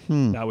Cup.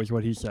 That was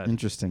what he said.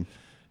 Interesting.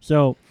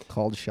 So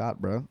called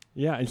shot, bro.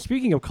 Yeah, and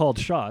speaking of called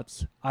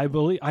shots, I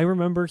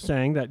remember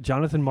saying that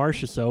Jonathan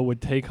Marchessault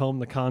would take home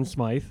the Conn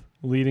Smythe,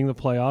 leading the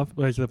playoff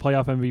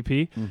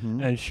MVP,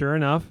 and sure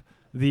enough,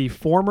 the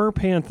former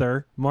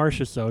Panther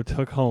Marchessault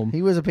took home.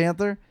 He was a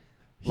Panther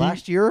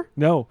last year.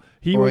 No,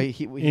 he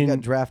got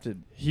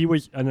drafted. He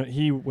was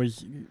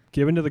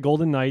given to the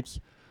Golden Knights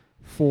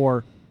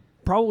for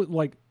probably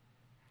like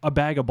a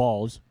bag of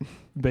balls,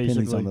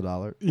 basically. Pennies on the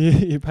dollar.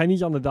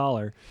 Pennies on the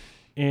dollar.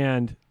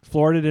 And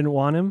Florida didn't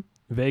want him.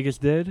 Vegas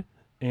did.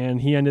 And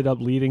he ended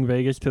up leading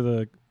Vegas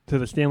to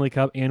the Stanley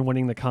Cup and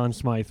winning the Conn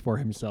Smythe for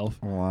himself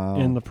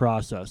in the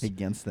process.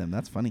 Against them.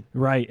 That's funny.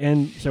 Right.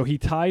 And so he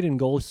tied in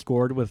goals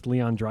scored with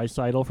Leon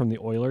Draisaitl from the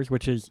Oilers,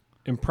 which is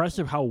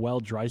impressive how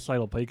well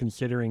Draisaitl played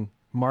considering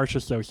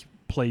Marchessault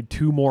played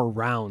 2 more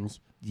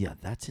rounds. Yeah,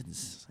 that's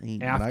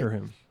insane. After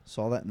him.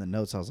 Saw that in the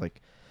notes. I was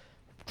like,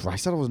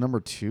 Draisaitl was number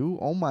 2?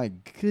 Oh, my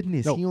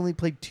goodness. No. He only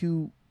played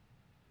 2.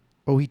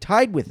 Oh, he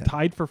tied with him.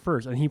 Tied for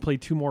first, and he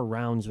played 2 more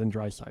rounds than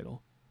Draisaitl.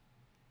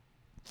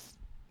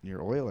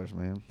 Your Oilers,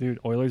 man. Dude,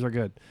 Oilers are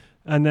good.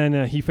 And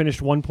then he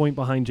finished 1 point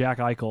behind Jack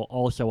Eichel,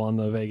 also on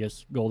the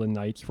Vegas Golden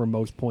Knights for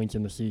most points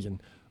in the season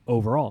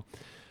overall.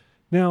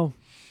 Now,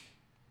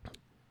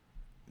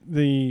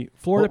 the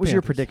Florida What was Panthers,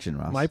 your prediction,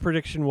 Ross? My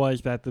prediction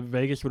was that the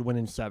Vegas would win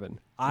in 7.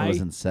 It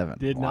was in 7.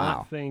 Did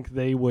not think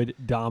they would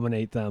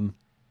dominate them.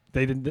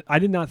 I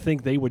did not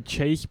think they would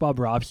chase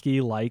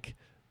Bobrovsky like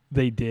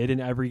they did in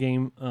every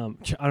game. I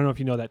don't know if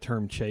you know that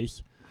term,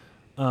 chase.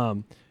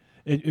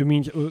 It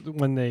means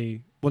when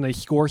they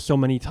score so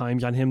many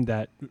times on him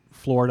that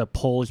Florida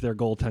pulls their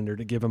goaltender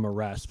to give him a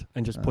rest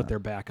and just put their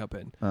backup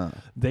in.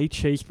 They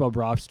chased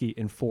Bobrovsky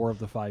in 4 of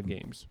the 5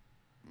 games.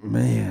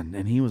 Man,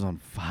 and he was on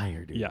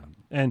fire, dude. Yeah,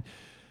 and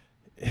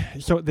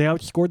so they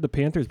outscored the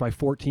Panthers by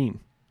 14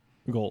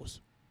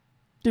 goals.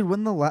 Dude,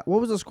 what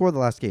was the score of the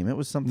last game? It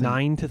was something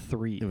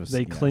 9-3.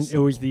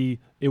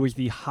 It was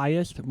the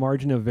highest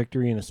margin of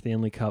victory in a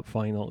Stanley Cup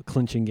final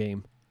clinching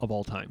game of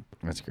all time.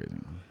 That's crazy.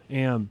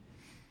 And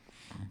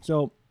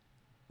so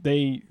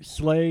they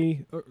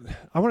slay.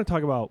 I want to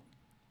talk about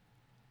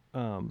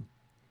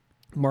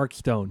Mark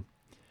Stone.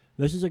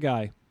 This is a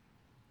guy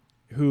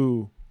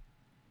who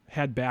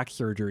had back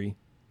surgery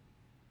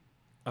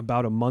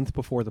about a month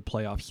before the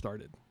playoffs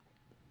started.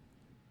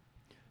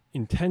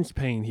 Intense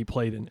pain he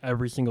played in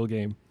every single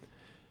game.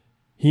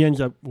 He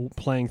ends up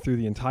playing through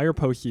the entire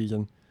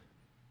postseason.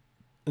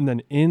 And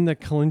then in the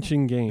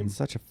clinching game. It's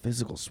such a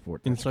physical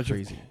sport. That's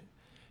crazy.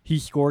 He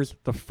scores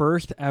the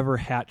first ever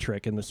hat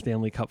trick in the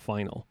Stanley Cup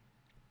final.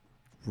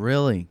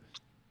 Really?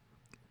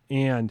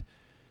 And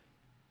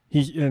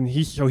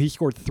he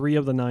scored 3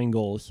 of the 9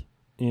 goals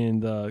in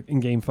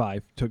game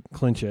 5 to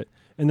clinch it.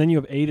 And then you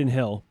have Adin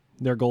Hill,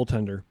 their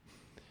goaltender.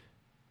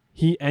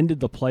 He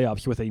ended the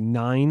playoffs with a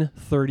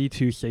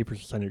 .932 save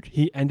percentage.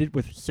 He ended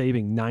with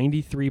saving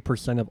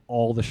 93% of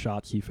all the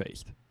shots he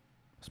faced.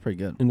 That's pretty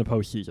good. In the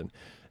postseason.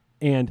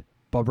 And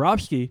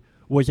Bobrovsky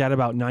was at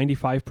about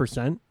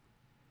 95%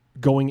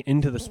 going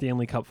into the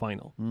Stanley Cup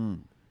final.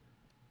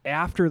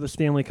 After the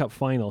Stanley Cup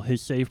final,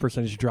 his save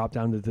percentage dropped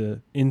down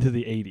into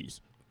the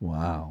 80s.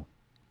 Wow.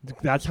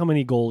 That's how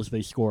many goals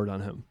they scored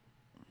on him.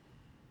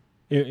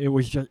 It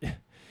was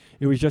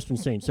just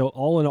insane. So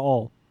all in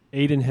all,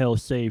 Adin Hill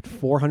saved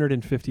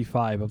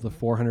 455 of the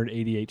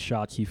 488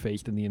 shots he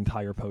faced in the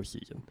entire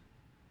postseason.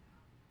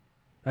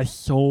 That's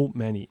so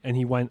many. And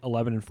he went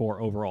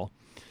 11-4 overall.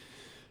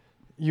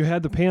 You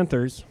had the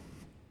Panthers.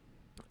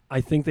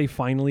 I think they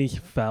finally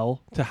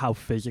fell to how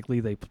physically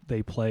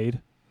they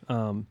played.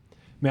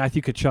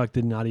 Matthew Tkachuk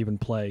did not even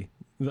play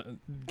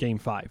Game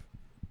 5.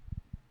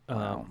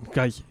 Wow.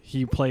 Guys,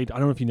 he played, I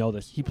don't know if you know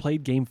this, he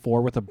played Game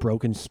 4 with a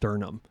broken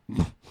sternum.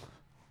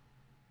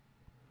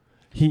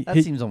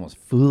 That seems almost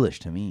foolish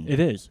to me. It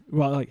is.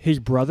 Well, like his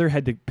brother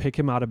had to pick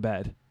him out of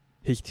bed.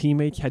 His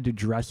teammates had to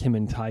dress him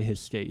and tie his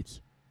skates.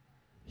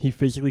 He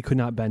physically could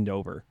not bend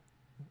over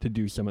to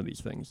do some of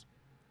these things.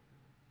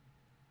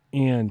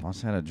 And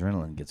once that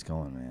adrenaline gets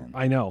going, man.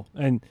 I know.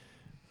 And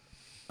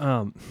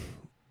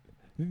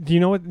do you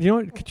know what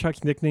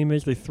Tkachuk's nickname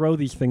is? They throw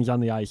these things on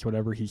the ice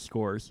whenever he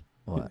scores.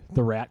 What?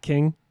 The Rat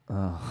King.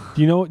 Oh.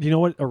 Do you know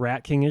what a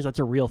Rat King is? That's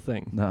a real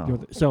thing. No. You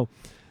know so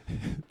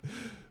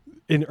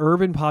in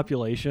urban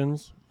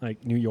populations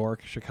like New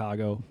York,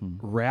 Chicago,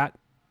 the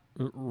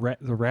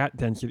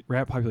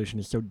rat population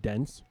is so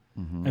dense,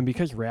 and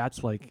because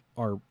rats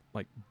are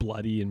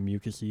bloody and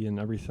mucousy and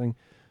everything,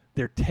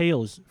 their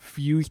tails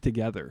fuse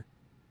together,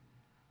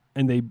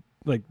 and they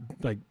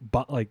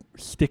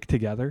stick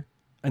together,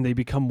 and they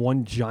become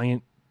one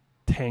giant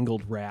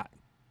tangled rat.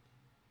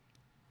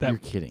 You're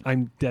kidding.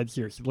 I'm dead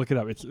serious. Look it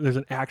up. There's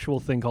an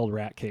actual thing called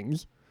Rat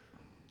Kings.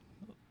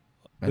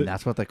 And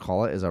that's what they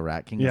call it, is a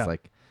Rat King? Yeah. It's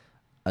like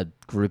a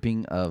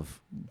grouping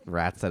of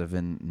rats that have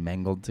been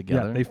mangled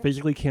together? Yeah, they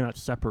physically cannot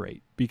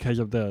separate because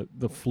of the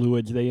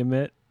fluids they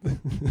emit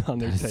on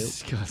their tails.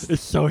 Disgusting.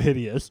 It's so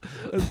hideous.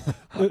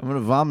 I'm going to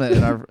vomit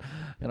in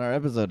our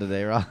episode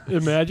today, Rob.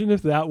 Imagine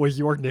if that was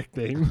your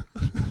nickname.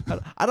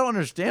 I don't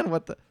understand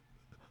what the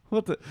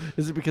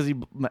is it because he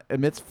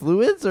emits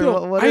fluids or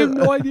No, what? I have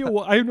no idea.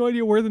 I have no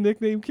idea where the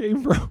nickname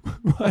came from.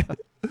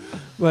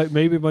 But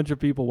maybe a bunch of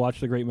people watched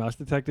The Great Mouse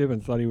Detective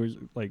and thought he was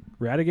like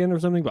Ratigan or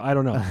something. But I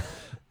don't know.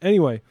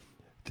 Anyway,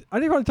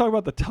 I didn't want to talk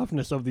about the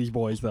toughness of these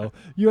boys, though.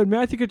 You had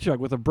Matthew Tkachuk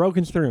with a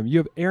broken sternum. You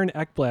have Aaron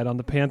Ekblad on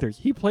the Panthers.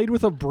 He played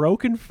with a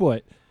broken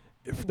foot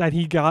that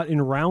he got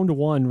in round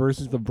 1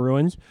 versus the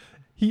Bruins.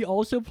 He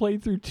also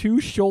played through 2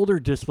 shoulder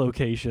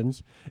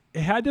dislocations,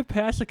 had to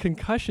pass a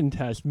concussion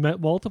test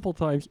multiple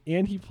times,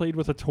 and he played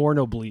with a torn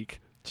oblique.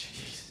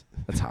 Jeez,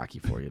 that's hockey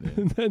for you,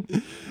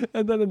 dude.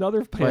 and then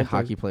another Panther.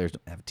 Hockey players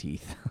don't have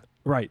teeth.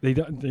 Right,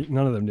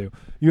 none of them do.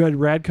 You had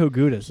Radko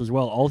Gudas as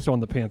well, also on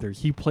the Panthers.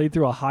 He played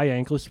through a high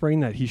ankle sprain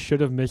that he should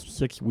have missed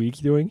 6 weeks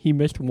doing. He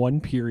missed 1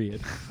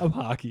 period of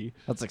hockey.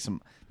 That's like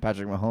some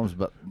Patrick Mahomes,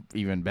 but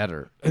even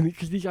better. And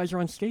because these guys are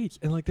on skates,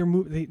 and like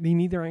they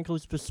need their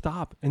ankles to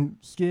stop and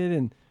skid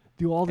and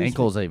do all these.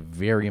 Ankle is a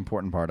very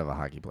important part of a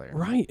hockey player.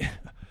 Right.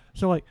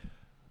 So like,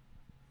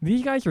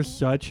 these guys are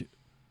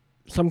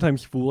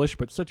sometimes foolish,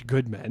 but such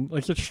good men,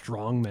 like such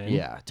strong men.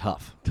 Yeah,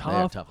 tough,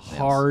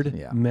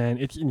 hard men.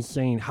 It's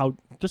insane how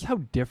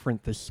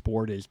different this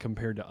sport is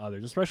compared to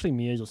others, especially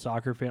me as a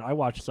soccer fan. I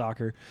watch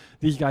soccer.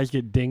 These guys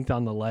get dinked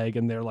on the leg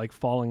and they're like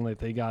falling like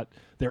they got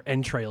their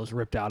entrails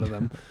ripped out of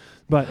them.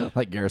 But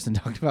like Garrison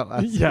talked about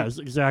last week. Yes,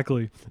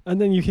 exactly. And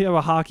then you have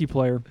a hockey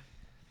player.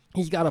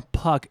 He's got a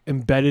puck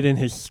embedded in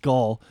his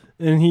skull,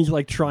 and he's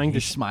like trying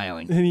to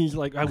smiling. And he's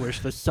like, "I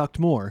wish this sucked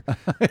more."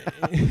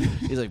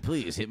 He's like,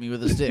 "Please hit me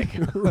with a stick.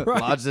 Right.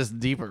 Lodge this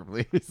deeper,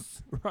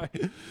 please."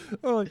 Right.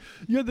 Or like,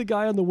 you had the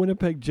guy on the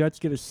Winnipeg Jets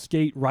get a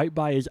skate right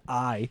by his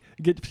eye,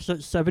 get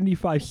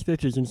 75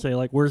 stitches, and say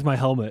like, "Where's my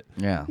helmet?"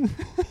 Yeah.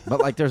 But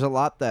like, there's a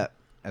lot that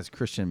as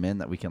Christian men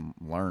that we can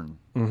learn,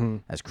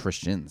 as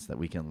Christians that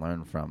we can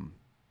learn from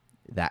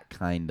that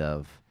kind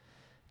of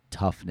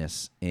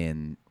toughness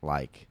in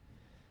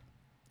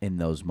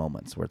those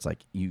moments where it's like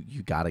you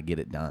got to get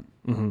it done,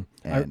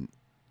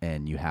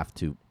 and you have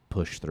to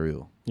push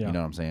through. Yeah. You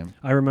know what I'm saying?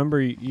 I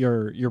remember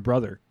your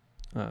brother,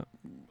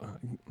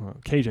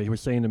 KJ, he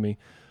was saying to me,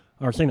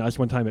 or saying to us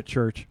one time at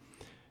church.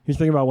 He was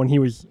thinking about when he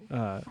was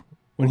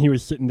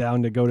sitting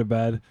down to go to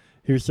bed.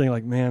 He was saying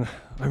like, "Man,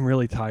 I'm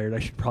really tired. I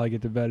should probably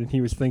get to bed." And he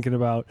was thinking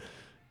about,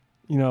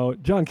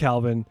 John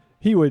Calvin.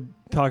 He would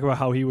talk about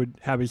how he would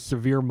have his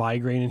severe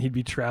migraine and he'd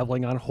be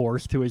traveling on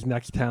horse to his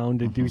next town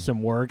to do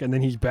some work, and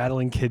then he's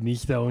battling kidney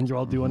stones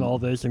while doing all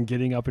this and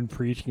getting up and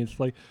preaching. It's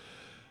like,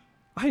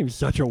 I am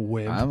such a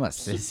wimp. I'm a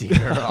sissy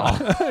girl.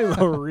 I'm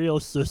a real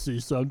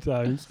sissy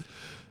sometimes.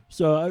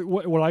 So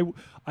when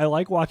I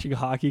like watching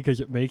hockey because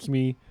it makes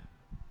me,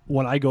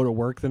 when I go to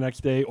work the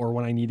next day or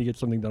when I need to get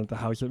something done at the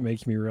house, it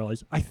makes me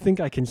realize I think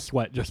I can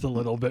sweat just a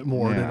little bit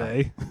more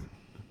today.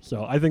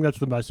 So I think that's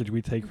the message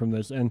we take from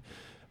this. And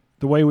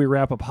the way we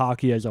wrap up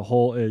hockey as a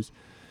whole is,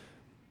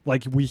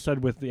 like we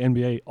said with the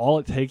NBA, all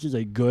it takes is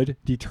a good,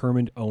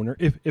 determined owner.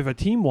 If a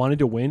team wanted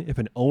to win, if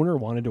an owner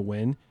wanted to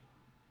win,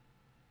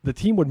 the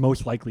team would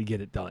most likely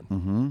get it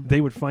done. They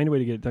would find a way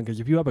to get it done,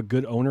 because if you have a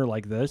good owner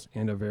like this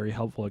and a very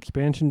helpful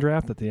expansion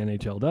draft that the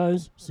NHL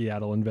does,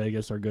 Seattle and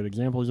Vegas are good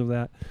examples of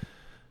that.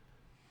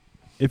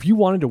 If you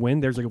wanted to win,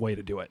 there's a way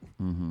to do it.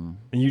 And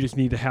you just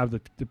need to have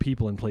the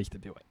people in place to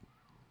do it.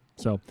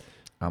 So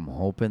I'm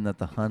hoping that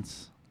the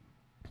Hunts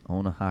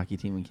own a hockey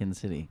team in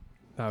Kansas City.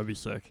 That would be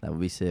sick. That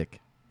would be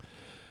sick.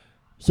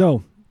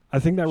 So I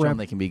think that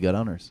they can be good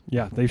owners.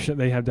 Yeah,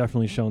 they have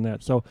definitely shown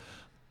that. So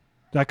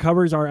that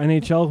covers our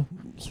NHL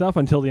stuff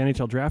until the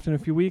NHL draft in a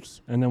few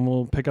weeks, and then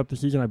we'll pick up the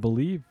season, I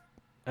believe,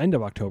 end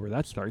of October.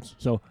 That starts.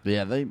 So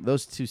yeah,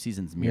 those two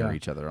seasons mirror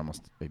each other,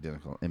 almost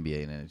identical.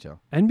 NBA and NHL.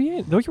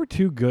 NBA, those were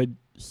two good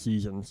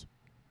seasons.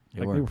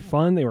 They were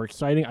fun. They were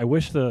exciting. I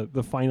wish the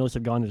finalists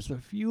had gone to just a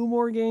few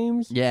more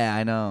games. Yeah,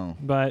 I know.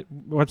 But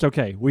it's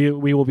okay. We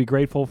will be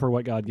grateful for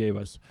what God gave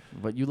us.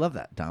 But you love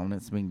that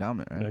dominance being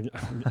dominant,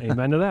 right?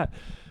 Amen to that.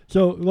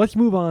 So let's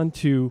move on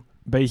to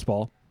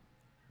baseball.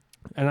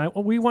 And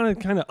we want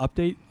to kind of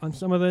update on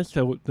some of this.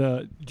 So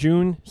the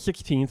June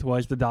 16th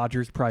was the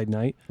Dodgers Pride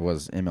Night. It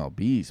was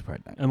MLB's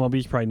Pride Night.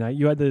 MLB's Pride Night.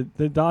 You had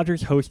the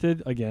Dodgers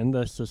hosted, again,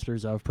 the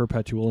Sisters of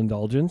Perpetual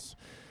Indulgence.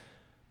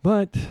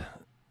 But,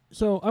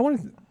 so I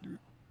wanted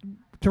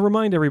to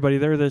remind everybody,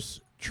 they're this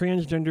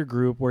transgender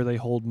group where they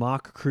hold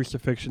mock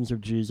crucifixions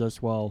of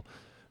Jesus while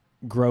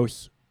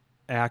gross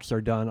acts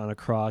are done on a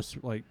cross,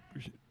 like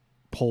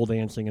pole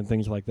dancing and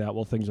things like that,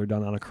 while things are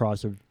done on a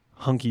cross of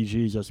hunky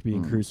Jesus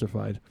being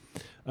crucified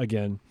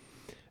again.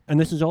 And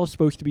this is all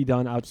supposed to be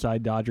done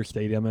outside Dodger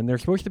Stadium, and they're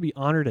supposed to be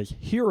honored as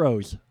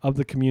heroes of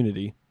the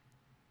community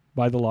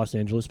by the Los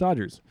Angeles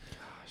Dodgers.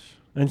 Gosh.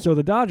 And so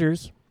the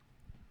Dodgers,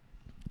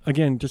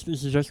 again, this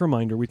is just a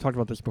reminder, we talked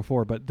about this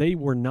before, but they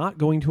were not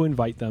going to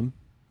invite them.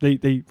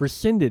 They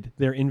rescinded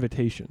their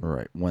invitation.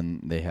 Right,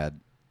 when they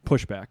had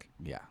pushback.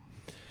 Yeah.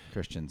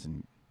 Christians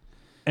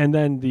and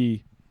then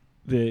the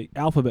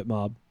alphabet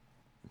mob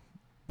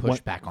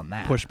pushed back on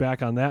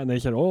that. And they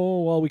said,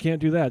 "Oh, well, we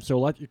can't do that.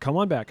 So come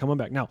on back.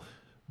 Now,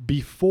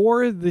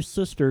 before the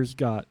Sisters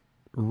got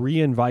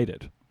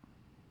re-invited,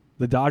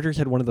 the Dodgers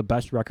had one of the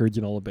best records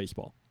in all of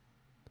baseball.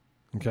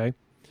 Okay?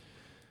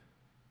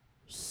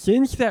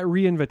 Since that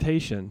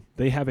re-invitation,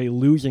 they have a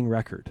losing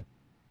record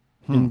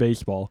in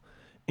baseball.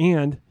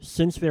 And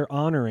since they're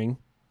honoring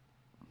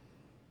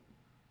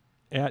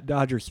at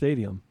Dodger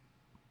Stadium,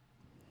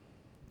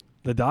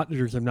 the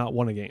Dodgers have not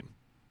won a game.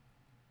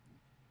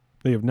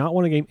 They have not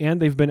won a game, and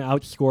they've been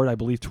outscored, I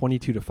believe,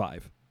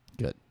 22-5.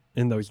 Good.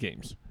 In those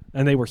games.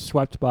 And they were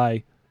swept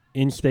by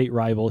in-state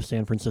rival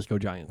San Francisco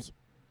Giants.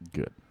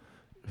 Good.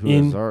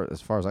 Who, as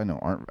far as I know,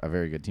 aren't a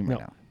very good team right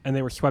now. And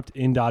they were swept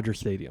in Dodger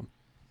Stadium.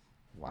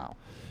 Wow.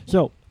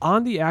 So,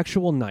 on the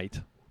actual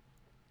night,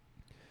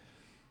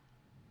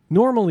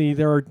 normally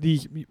there are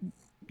these...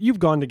 You've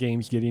gone to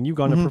games, Gideon. You've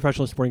gone to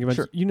professional sporting events.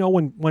 Sure. You know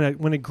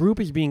when a group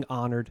is being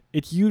honored,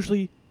 it's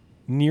usually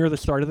near the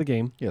start of the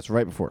game. Yeah, it's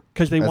right before.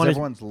 Because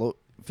everyone's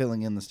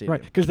filling in the stadium.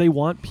 Right, because they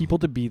want people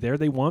to be there.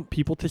 They want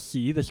people to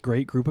see this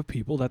great group of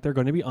people that they're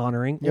going to be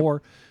honoring. Yep.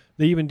 Or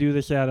they even do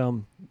this at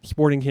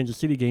Sporting Kansas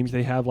City games.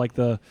 They have like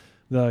the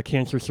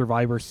cancer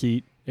survivor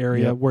seat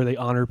area where they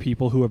honor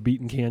people who have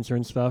beaten cancer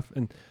and stuff.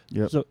 And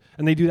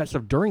and they do that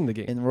stuff during the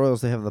game. In the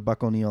Royals, they have the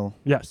Buck O'Neil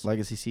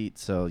legacy seat.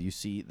 So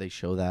they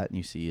show that and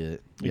you see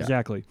it. Yeah.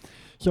 Exactly.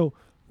 So,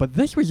 but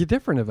this was a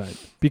different event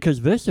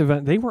because this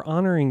event, they were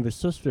honoring the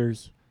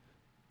Sisters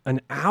an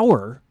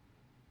hour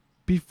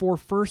before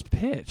first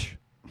pitch.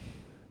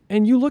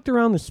 And you looked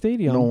around the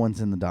stadium. No one's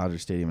in the Dodger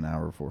Stadium an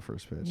hour before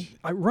first pitch.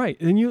 Right.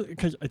 And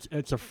because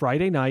it's a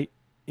Friday night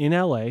in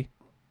L.A.,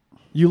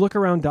 you look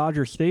around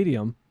Dodger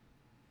Stadium.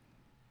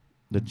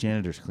 The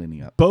janitor's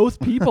cleaning up. Both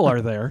people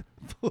are there.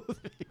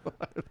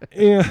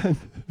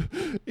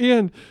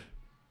 And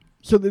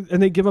so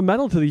and they give a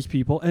medal to these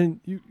people, and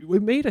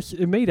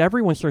it made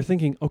everyone start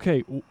thinking,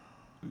 okay,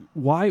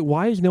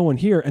 why is no one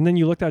here? And then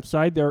you looked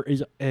outside, there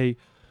is a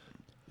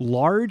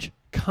large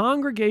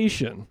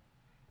congregation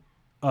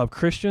of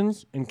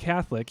Christians and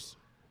Catholics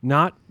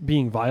not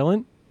being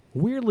violent.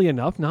 Weirdly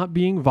enough, not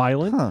being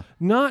violent,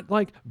 not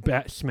like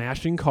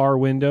smashing car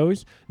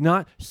windows,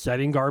 not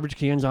setting garbage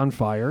cans on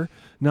fire,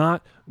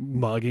 not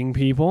mugging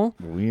people.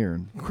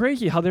 Weird.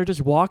 Crazy how they're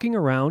just walking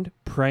around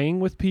praying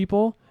with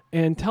people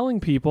and telling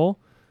people,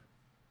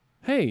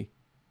 hey,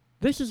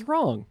 this is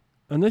wrong.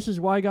 And this is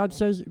why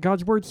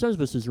God's word says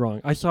this is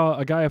wrong. I saw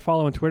a guy I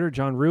follow on Twitter,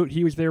 John Root.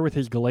 He was there with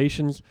his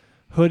Galatians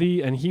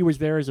hoodie, and he was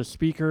there as a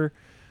speaker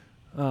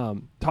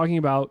talking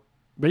about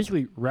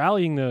basically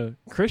rallying the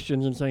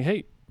Christians and saying,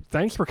 hey,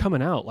 thanks for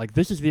coming out. Like,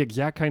 this is the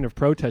exact kind of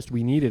protest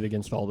we needed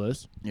against all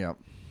this. Yeah.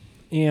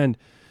 And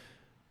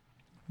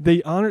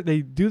they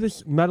do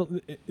this medal.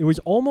 It was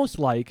almost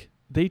like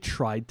they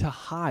tried to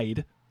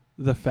hide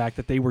the fact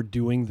that they were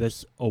doing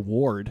this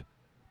award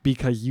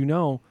because,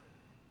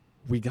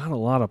 we got a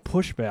lot of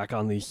pushback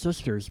on these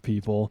Sisters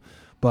people,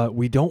 but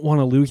we don't want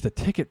to lose the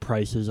ticket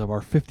prices of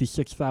our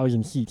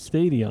 56,000 seat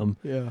stadium.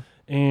 Yeah.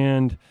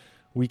 And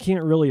we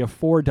can't really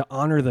afford to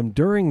honor them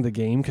during the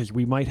game because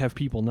we might have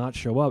people not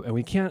show up, and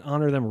we can't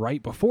honor them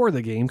right before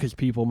the game because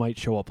people might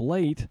show up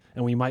late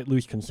and we might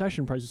lose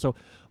concession prices. So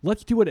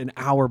let's do it an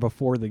hour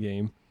before the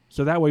game,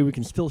 so that way we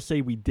can still say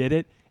we did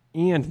it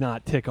and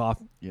not tick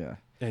off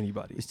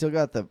anybody. We still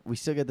get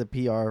the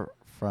PR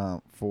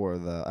for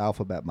the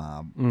alphabet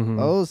mob. Mm-hmm.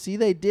 Oh, see,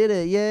 they did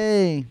it!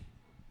 Yay!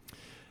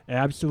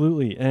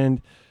 Absolutely,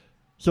 and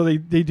so they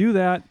do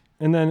that,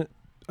 and then.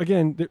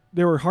 Again,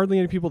 there were hardly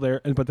any people there,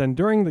 but then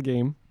during the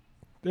game,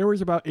 there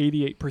was about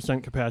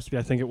 88% capacity.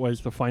 I think it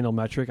was the final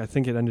metric. I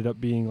think it ended up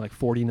being like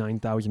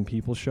 49,000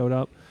 people showed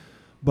up.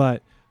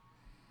 But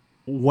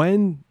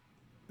when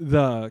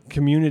the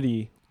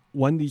community,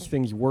 when these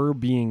things were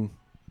being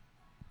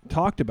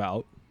talked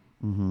about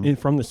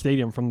from the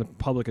stadium, from the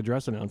public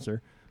address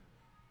announcer,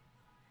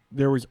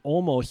 there was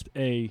almost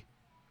a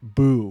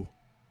boo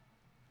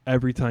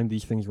every time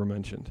these things were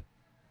mentioned.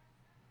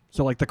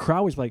 So, like, the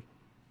crowd was like,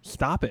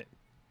 stop it.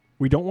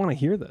 We don't want to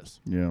hear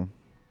this. Yeah.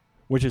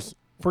 Which is,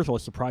 first of all,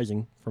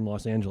 surprising from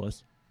Los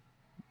Angeles.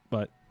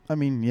 But I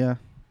mean, yeah,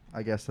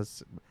 I guess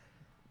that's,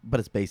 but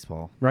it's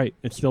baseball. Right.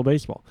 It's still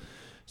baseball.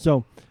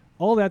 So,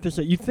 all that to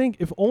say, you think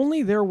if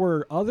only there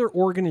were other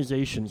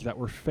organizations that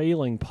were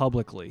failing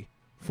publicly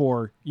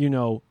for,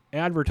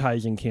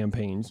 advertising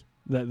campaigns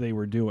that they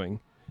were doing.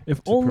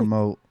 If to only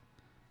promote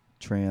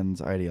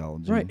trans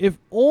ideology. Right. If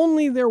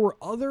only there were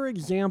other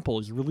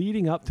examples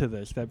leading up to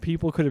this that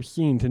people could have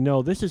seen to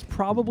know this is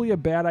probably a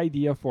bad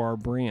idea for our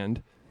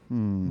brand.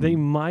 They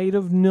might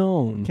have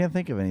known. Can't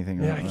think of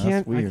anything. Yeah, Right I now. can't.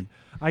 That's weird.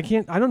 I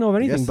can't. I don't know of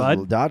anything,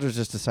 bud. The Dodgers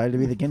just decided to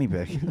be the guinea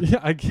pig. Yeah,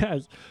 I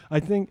guess. I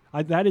think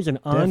that is an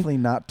Definitely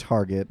not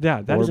Target.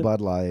 Yeah, that or is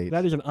Bud Light.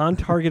 That is an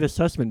on-target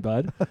assessment,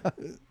 bud.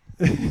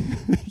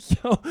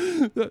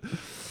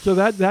 So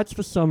that's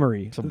the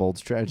summary. It's a bold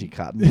strategy,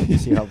 Cotton.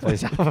 See how it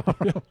plays out.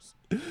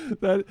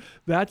 Yes.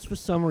 That's the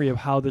summary of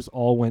how this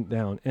all went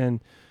down, and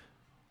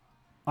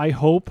I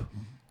hope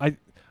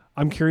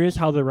I'm curious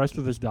how the rest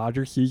of this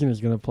Dodgers season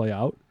is going to play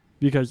out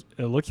because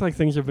it looks like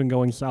things have been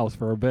going south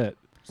for a bit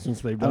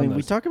since they've done this.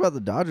 We talk about the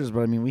Dodgers,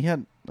 but we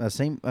had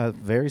a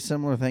very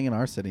similar thing in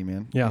our city,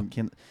 man. Yeah.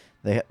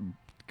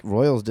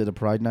 Royals did a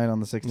Pride Night on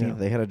the 16th. Yeah.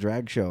 They had a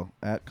drag show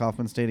at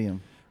Kauffman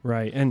Stadium.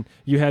 Right, and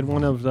you had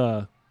one of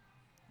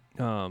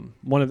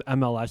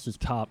MLS's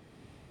top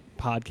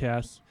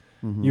podcasts.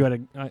 You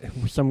had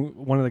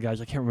one of the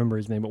guys, I can't remember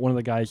his name, but one of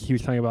the guys, he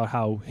was talking about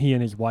how he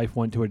and his wife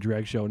went to a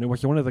drag show, and it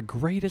was one of the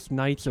greatest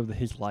nights of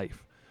his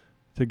life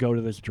to go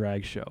to this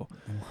drag show.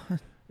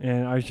 What?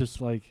 And I was just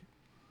like,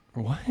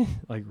 what?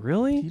 Like,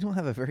 really? You don't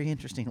have a very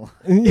interesting life.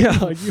 Yeah,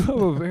 like you have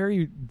a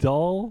very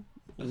dull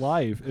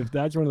life if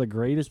that's one of the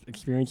greatest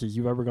experiences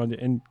you've ever gone to.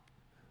 And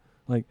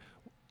like,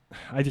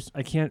 I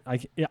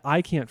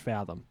can't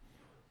fathom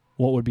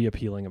what would be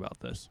appealing about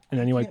this. And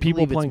anyway,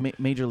 people playing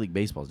Major League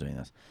Baseball is doing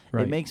this.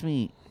 Right. It makes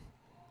me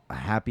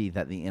happy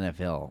that the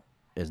NFL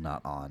is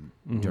not on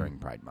during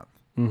Pride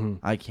Month.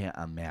 I can't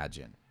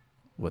imagine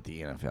what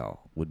the NFL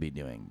would be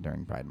doing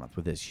during Pride Month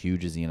with as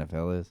huge as the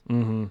NFL is.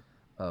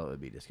 Oh, it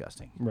would be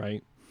disgusting.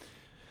 Right.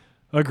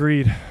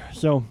 Agreed.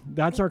 So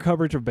that's our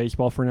coverage of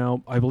baseball for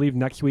now. I believe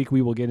next week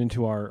we will get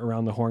into our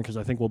Around the Horn because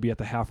I think we'll be at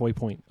the halfway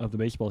point of the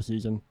baseball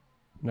season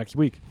next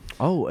week.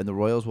 Oh, and the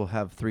Royals will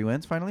have 3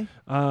 wins finally?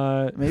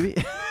 Maybe?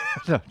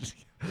 No, just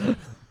kidding.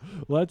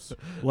 Let's.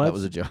 That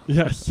was a joke.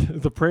 Yes.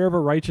 The prayer of a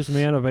righteous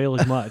man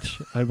availeth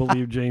much, I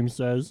believe James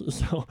says.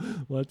 So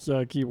let's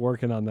keep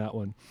working on that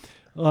one.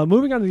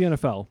 Moving on to the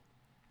NFL.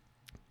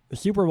 The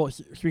Super Bowl,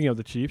 speaking of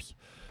the Chiefs,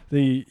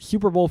 the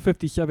Super Bowl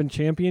 57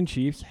 champion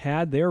Chiefs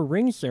had their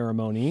ring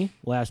ceremony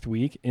last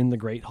week in the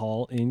Great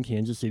Hall in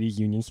Kansas City's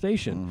Union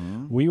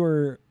Station.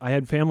 I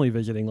had family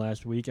visiting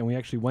last week, and we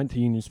actually went to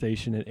Union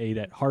Station and ate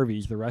at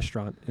Harvey's, the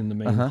restaurant in the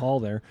main hall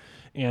there,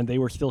 and they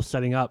were still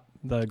setting up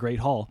the Great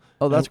Hall.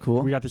 Oh, that's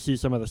cool. We got to see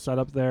some of the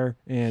setup there,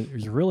 and it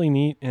was really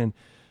neat, and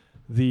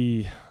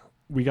we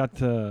got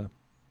to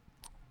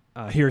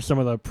hear some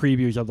of the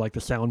previews of like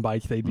the sound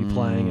bites they'd be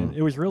playing, and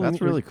it was really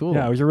really cool.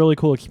 Yeah, it was a really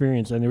cool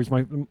experience, and it was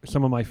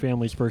some of my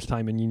family's first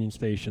time in Union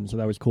Station, so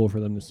that was cool for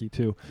them to see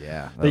too.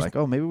 Yeah, they're like,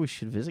 oh, maybe we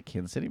should visit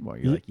Kansas City more.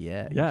 You're like,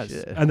 yeah, yes, you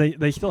should. And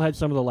they still had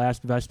some of the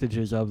last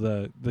vestiges of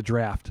the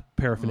draft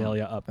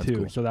paraphernalia up too,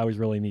 cool. So that was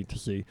really neat to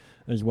see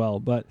as well.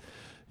 But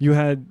you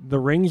had the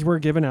rings were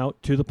given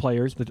out to the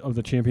players of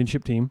the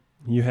championship team.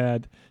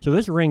 So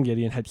this ring,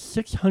 Gideon, had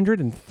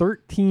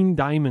 613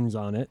 diamonds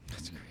on it.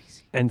 That's crazy.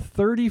 And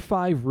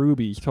 35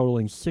 rubies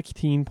totaling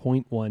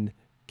 16.1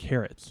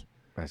 carats.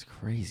 That's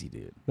crazy,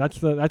 dude.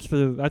 That's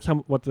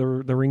what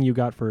the ring you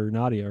got for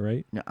Nadia,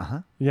 right?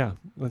 Yeah. Yeah.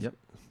 Yep.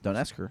 Don't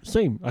ask her.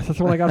 Same. That's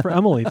what I got for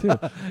Emily too.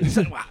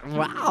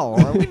 Wow.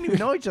 We didn't even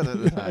know each other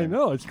at the time. I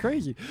know, it's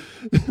crazy.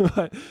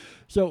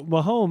 So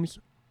Mahomes,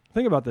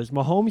 think about this.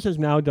 Mahomes has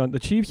now done. The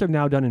Chiefs have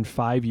now done in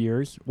 5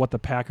 years what the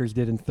Packers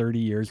did in 30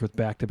 years with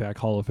back-to-back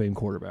Hall of Fame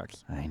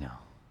quarterbacks. I know.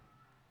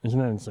 Isn't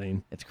that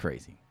insane? It's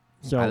crazy.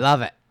 So I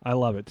love it. I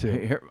love it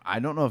too. I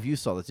don't know if you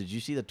saw this. Did you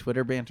see the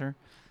Twitter banter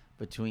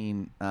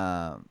between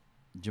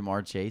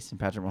Jamar Chase and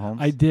Patrick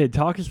Mahomes? I did.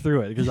 Talk us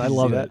through it because I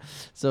love it.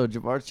 So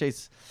Jamar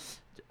Chase,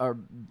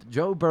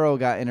 Joe Burrow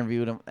got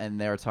interviewed him,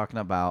 and they were talking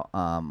about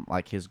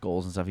like his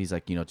goals and stuff. He's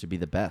like, to be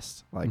the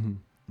best, like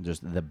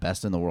just the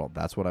best in the world.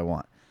 That's what I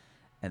want.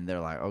 And they're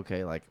like,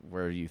 okay, like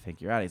where do you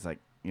think you're at? He's like,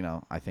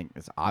 I think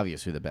it's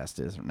obvious who the best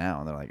is now.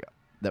 And they're like,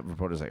 that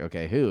reporter's like,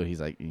 okay, who? He's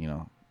like,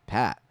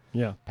 Pat.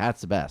 Yeah,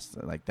 Pat's the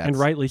best. Like that's and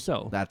rightly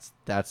so. That's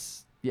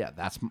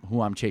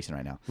who I'm chasing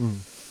right now.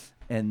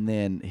 And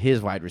then his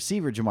wide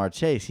receiver, Jamar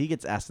Chase, he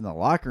gets asked in the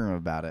locker room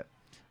about it.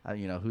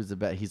 who's the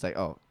best? He's like,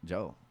 oh,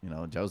 Joe.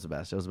 Joe's the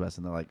best. Joe's the best.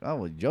 And they're like, oh,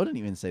 well, Joe didn't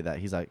even say that.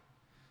 He's like,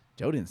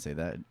 Joe didn't say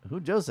that.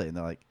 Who'd Joe say? And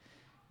they're like,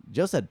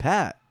 Joe said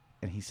Pat.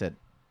 And he said,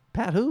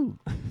 Pat who?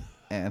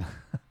 And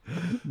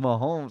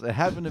Mahomes, it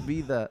happened to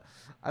be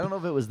I don't know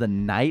if it was the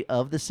night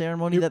of the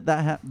ceremony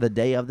the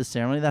day of the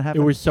ceremony that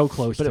happened. It was so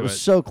close but to it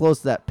was so close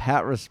that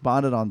Pat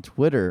responded on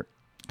Twitter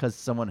because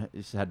someone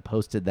had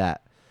posted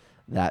that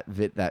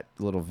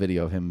little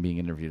video of him being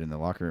interviewed in the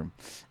locker room.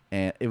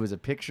 And it was a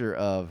picture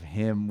of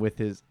him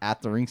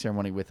at the ring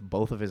ceremony with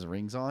both of his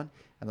rings on,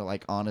 and they're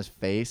like on his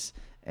face.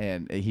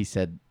 And he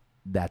said,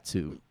 "That's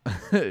who."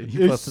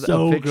 He it's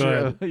so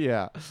good.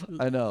 Yeah,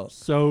 I know.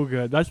 So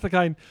good. That's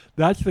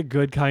the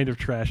good kind of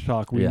trash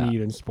talk we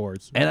need in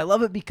sports. And I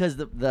love it because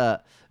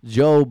the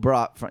Joe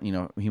brought from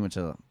he went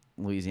to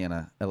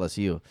Louisiana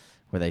LSU,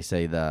 where they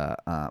say the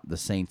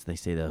Saints, they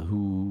say the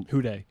who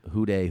day,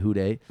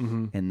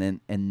 mm-hmm.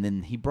 and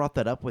then he brought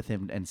that up with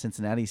him, and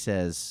Cincinnati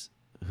says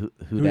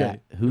who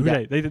day.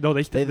 They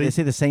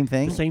say the same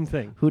thing. The same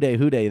thing. Who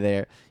day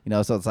there.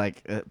 So it's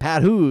like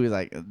Pat who is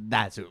like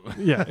that's who.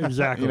 Yeah,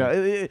 exactly.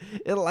 It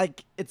had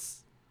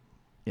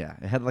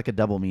like a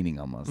double meaning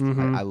almost.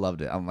 Mm-hmm. I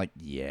loved it. I'm like,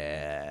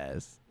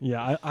 yes.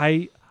 Yeah,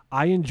 I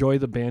enjoy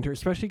the banter,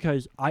 especially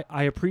because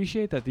I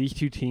appreciate that these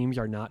two teams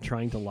are not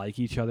trying to like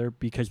each other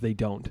because they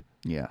don't.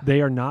 Yeah.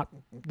 They are not.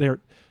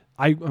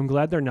 I'm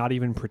glad they're not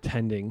even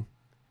pretending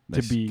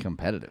to be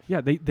competitive.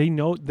 Yeah, they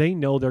know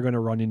they're going to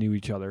run into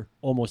each other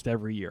almost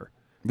every year.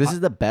 This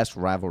is the best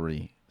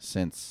rivalry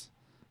since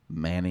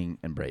Manning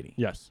and Brady.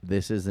 Yes.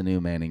 This is the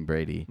new Manning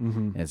Brady, mm-hmm.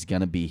 and it's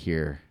going to be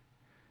here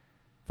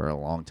for a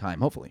long time,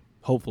 hopefully.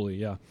 Hopefully,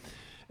 yeah.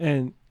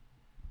 And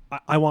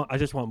I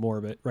just want more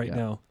of it right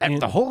now. And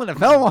the whole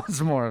NFL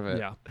wants more of it.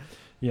 Yeah.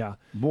 Yeah.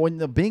 When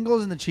the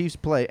Bengals and the Chiefs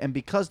play, and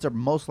because they're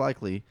most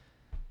likely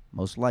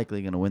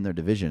going to win their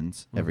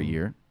divisions every mm-hmm.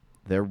 year,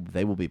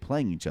 they will be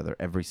playing each other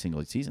every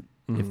single season.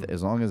 Mm-hmm.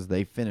 As long as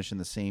they finish in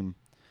the same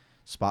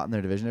spot in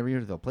their division every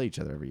year, they'll play each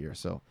other every year.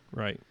 So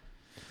right.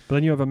 But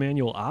then you have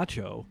Emmanuel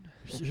Acho.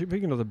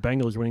 Speaking of the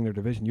Bengals winning their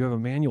division, you have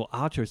Emmanuel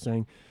Acho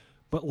saying,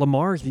 but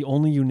Lamar is the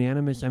only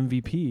unanimous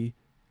MVP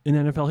in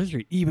NFL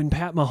history. Even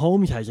Pat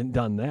Mahomes hasn't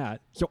done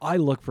that. So I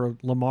look for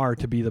Lamar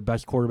to be the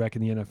best quarterback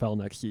in the NFL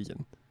next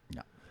season.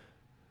 Yeah.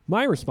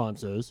 My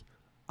response is,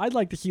 I'd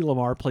like to see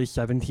Lamar play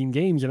 17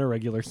 games in a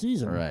regular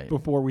season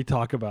before we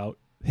talk about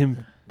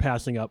him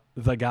passing up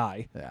the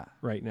guy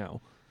right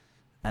now.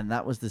 And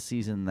that was the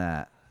season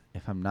that,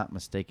 if I'm not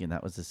mistaken,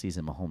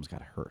 Mahomes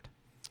got hurt.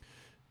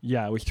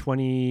 Yeah, it was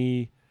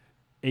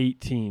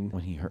 2018.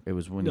 When he hurt, it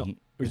was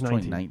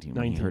 2019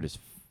 when he hurt his.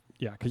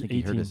 Yeah, because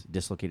he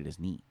dislocated his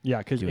knee. Yeah,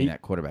 because doing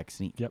that quarterback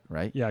sneak. Yep.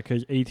 Right. Yeah,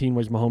 because 18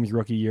 was Mahomes'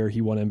 rookie year.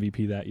 He won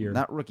MVP that year.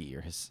 Not rookie year,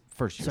 his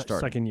first year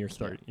started. Second year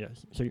started. Yeah.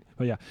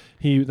 But yeah,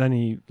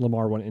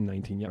 Lamar won it in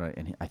 19. Yeah. Right,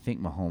 and I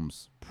think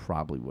Mahomes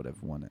probably would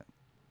have won it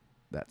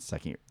that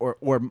second year,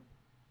 or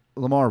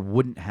Lamar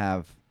wouldn't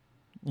have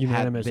been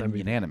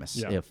unanimous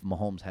if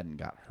Mahomes hadn't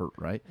got hurt.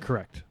 Right.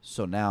 Correct.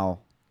 So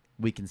now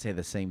we can say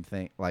the same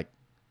thing. Like,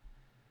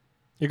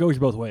 it goes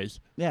both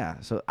ways. Yeah.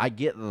 So I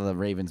get the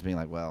Ravens being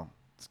like, well,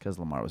 it's because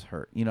Lamar was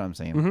hurt. You know what I'm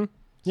saying? Mm-hmm.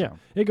 Yeah,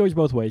 it goes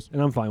both ways,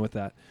 and I'm fine with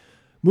that.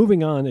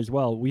 Moving on as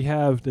well, we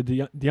have the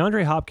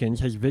DeAndre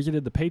Hopkins has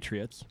visited the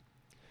Patriots.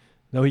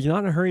 Though he's not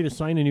in a hurry to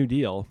sign a new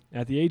deal.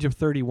 At the age of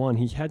 31,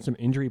 he's had some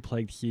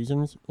injury-plagued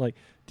seasons. Like,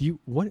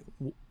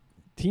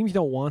 teams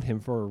don't want him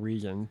for a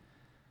reason.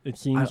 It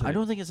seems. I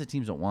don't think it's the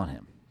teams don't want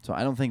him. So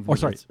I don't think.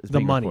 It's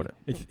the money.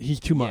 He's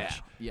too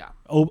much. Yeah.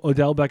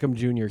 Odell Beckham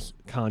Jr.'s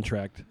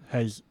contract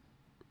has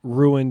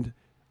ruined,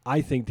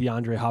 I think,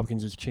 DeAndre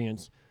Hopkins'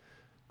 chance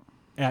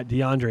at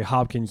DeAndre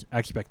Hopkins'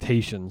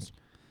 expectations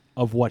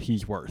of what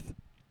he's worth.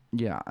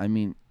 Yeah, I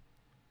mean,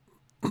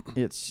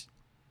 it's...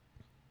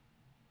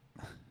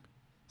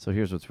 So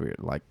here's what's weird.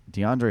 Like,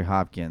 DeAndre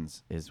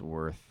Hopkins is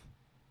worth...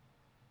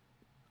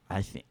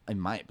 I think, in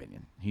my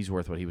opinion, he's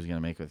worth what he was going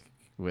to make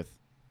with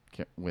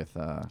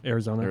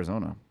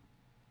Arizona.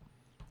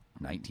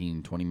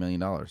 $19-20 million.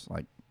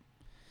 Like,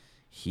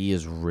 he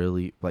is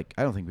really... Like,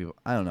 I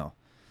don't know.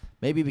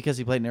 Maybe because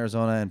he played in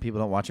Arizona and people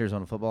don't watch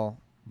Arizona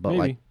football. But, maybe.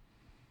 Like,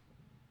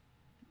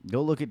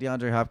 go look at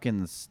DeAndre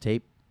Hopkins'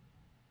 tape.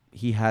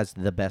 He has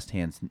the best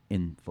hands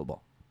in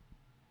football.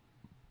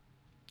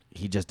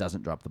 He just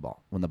doesn't drop the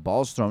ball. When the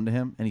ball's thrown to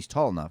him, and he's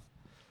tall enough,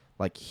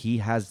 like,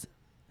 his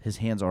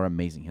hands are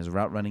amazing. His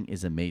route running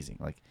is amazing.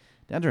 Like,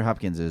 DeAndre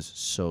Hopkins is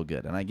so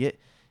good. And I get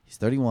he's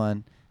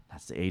 31.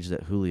 That's the age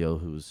that Julio,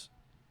 who's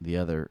the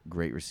other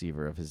great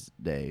receiver of his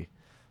day,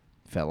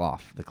 fell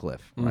off the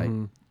cliff, right?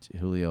 Mm-hmm.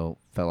 Julio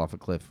fell off a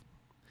cliff.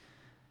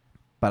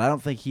 But I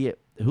don't think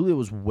Julio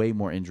was way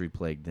more injury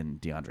plagued than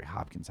DeAndre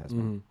Hopkins has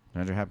been.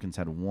 DeAndre Hopkins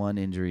had one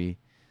injury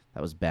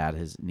that was bad,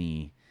 his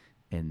knee,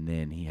 and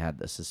then he had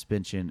the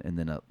suspension, and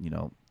then a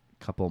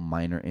couple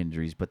minor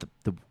injuries. But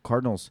the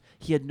Cardinals,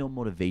 he had no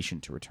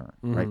motivation to return.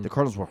 Right, the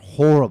Cardinals were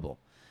horrible,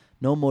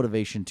 no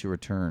motivation to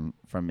return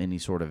from any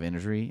sort of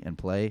injury and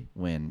play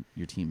when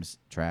your team's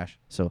trash.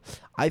 So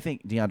I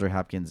think DeAndre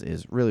Hopkins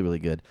is really, really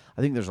good.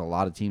 I think there's a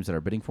lot of teams that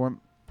are bidding for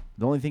him.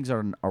 The only things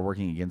that are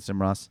working against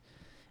him, Russ,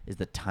 is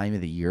the time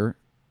of the year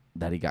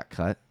that he got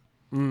cut.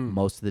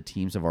 Most of the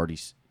teams have already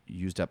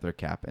used up their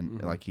cap,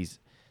 and like he's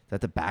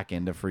at the back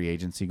end of free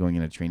agency going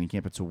into training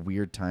camp. It's a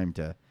weird time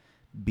to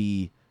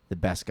be the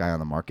best guy on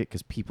the market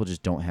because people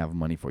just don't have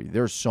money for you.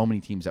 There are so many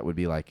teams that would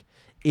be like,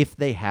 if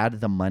they had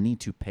the money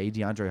to pay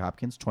DeAndre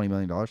Hopkins $20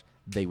 million,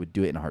 they would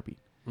do it in a heartbeat.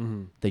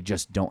 They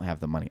just don't have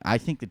the money. I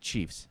think the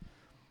Chiefs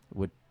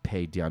would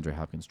pay DeAndre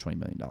Hopkins $20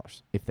 million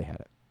if they had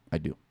it. I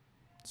do.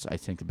 So I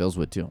think the Bills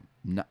would too.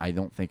 No, I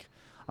don't think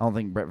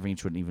Brett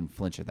Veach would even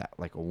flinch at that.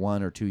 Like a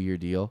 1 or 2 year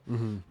deal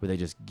where they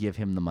just give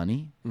him the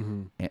money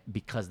and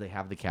because they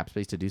have the cap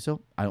space to do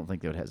so. I don't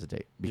think they would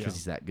hesitate because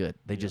he's that good.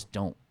 They just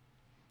don't.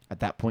 At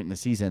that point in the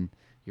season,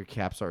 your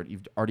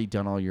you've already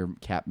done all your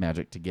cap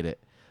magic to get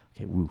it.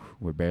 Okay,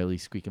 we're barely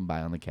squeaking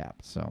by on the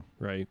cap. So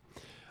right.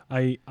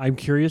 I'm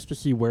curious to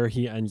see where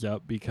he ends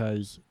up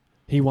because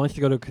he wants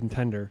to go to a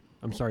contender.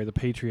 I'm sorry, the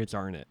Patriots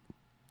aren't it.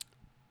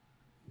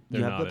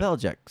 You have the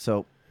Belichick,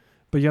 so.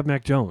 But you have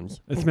Mac Jones.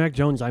 It's Mac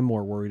Jones I'm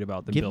more worried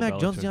about than Give Bill Mac Belichick.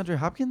 Jones DeAndre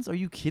Hopkins? Are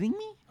you kidding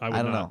me?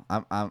 I don't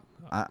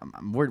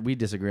know. We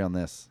disagree on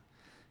this.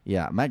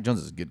 Yeah, Mac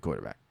Jones is a good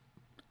quarterback,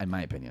 in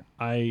my opinion.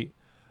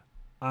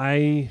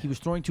 He was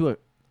throwing to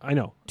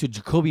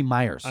Jacoby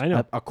Myers. I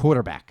know. A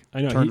quarterback.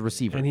 I know. Turned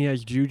receiver. And he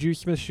has Juju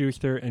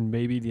Smith-Schuster and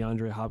maybe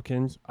DeAndre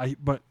Hopkins.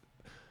 But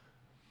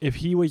if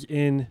he was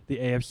in the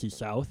AFC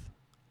South,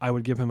 I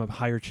would give him a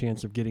higher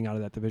chance of getting out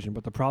of that division.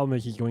 But the problem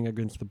is he's going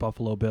against the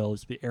Buffalo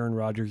Bills, the Aaron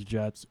Rodgers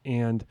Jets,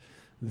 and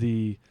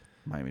the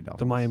Miami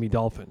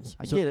Dolphins.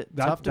 I get it.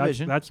 Tough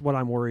division. That's what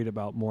I'm worried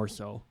about more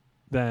so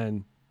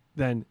than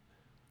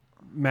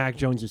Mac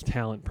Jones'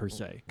 talent per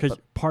se, because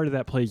part of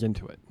that plays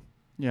into it.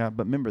 Yeah,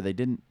 but remember they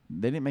didn't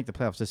make the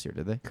playoffs this year,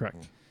 did they?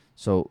 Correct.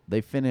 So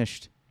they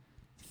finished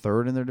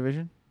third in their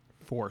division.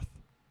 Fourth.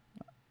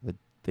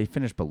 They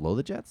finished below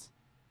the Jets.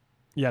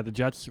 Yeah, the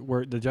Jets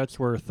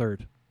were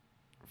third.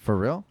 For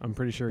real? I'm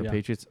pretty sure. The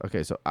Patriots.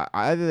 Okay, so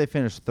either they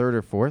finished third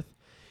or fourth,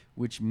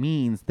 which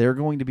means they're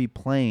going to be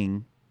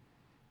playing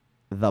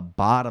the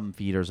bottom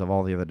feeders of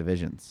all the other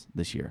divisions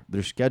this year.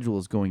 Their schedule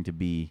is going to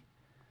be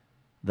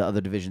the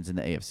other divisions in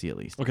the AFC at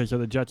least. Okay, so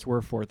the Jets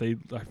were fourth. I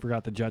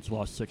forgot the Jets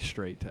lost 6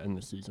 straight to end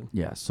the season.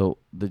 Yeah, so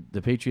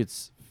the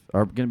Patriots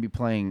are going to be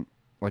playing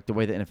like the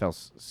way the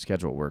NFL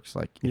schedule works.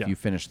 Like if you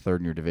finish third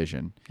in your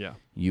division,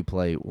 you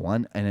play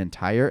an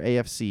entire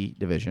AFC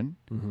division,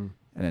 an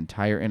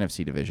entire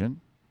NFC division.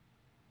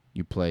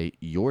 You play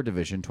your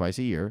division twice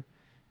a year,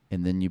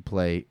 and then you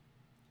play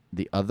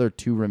the other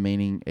 2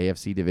 remaining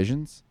AFC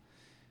divisions.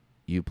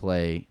 You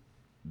play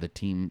the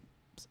teams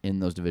in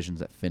those divisions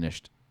that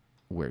finished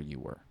where you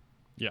were.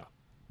 Yeah.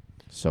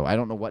 So I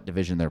don't know what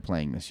division they're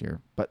playing this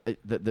year, but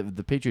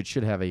the Patriots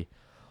should have a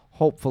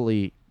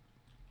hopefully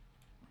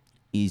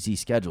easy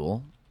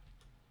schedule.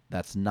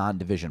 That's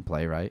non-division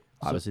play, right?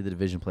 So obviously, the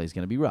division play is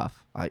going to be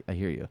rough. I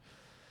hear you.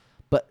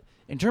 But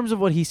in terms of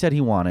what he said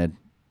he wanted,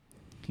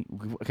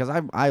 because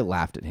I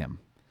laughed at him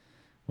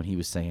when he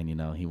was saying,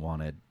 he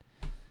wanted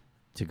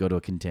to go to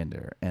a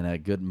contender and a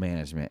good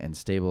management and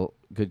stable,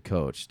 good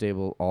coach,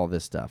 stable, all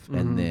this stuff.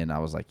 And then I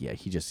was like, yeah,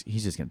 he's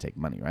just going to take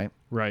money, right?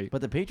 Right.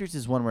 But the Patriots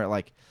is one where,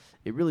 like,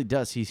 it really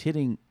does. He's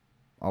hitting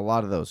a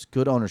lot of those.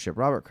 Good ownership.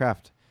 Robert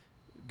Kraft,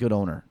 good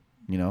owner,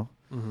 Bill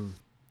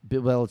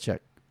Belichick,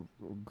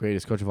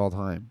 greatest coach of all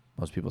time,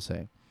 most people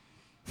say.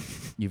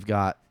 You've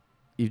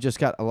just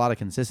got a lot of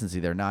consistency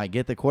there. Now, I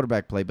get the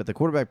quarterback play, but the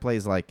quarterback play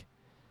is like,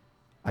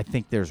 I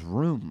think there's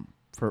room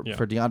for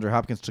DeAndre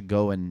Hopkins to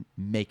go and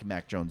make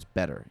Mac Jones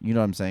better. You know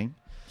what I'm saying?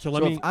 So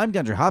if I'm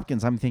DeAndre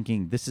Hopkins, I'm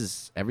thinking this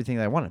is everything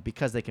that I wanted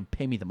because they can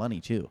pay me the money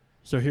too.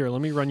 So here,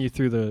 let me run you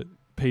through the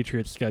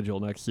Patriots schedule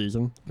next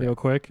season real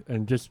quick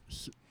and just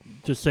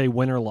say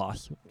win or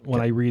loss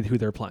when I read who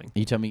they're playing.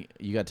 You got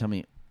to tell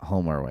me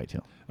home or away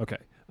too. Okay.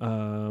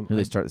 Who do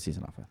they start the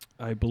season off with?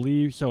 I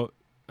believe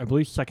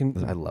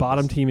second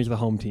bottom team is the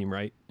home team,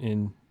 right?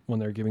 When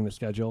they're giving the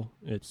schedule,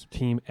 it's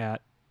team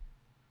at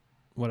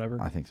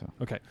whatever. I think so.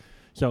 Okay.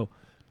 So,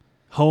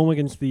 home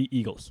against the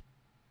Eagles.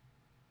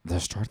 They'll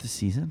start the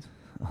season?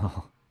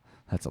 Oh,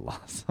 that's a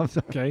loss.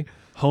 Okay.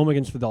 Home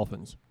against the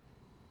Dolphins.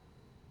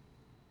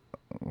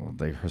 Well,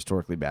 they're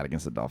historically bad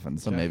against the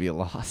Dolphins, so maybe a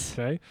loss.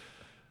 Okay.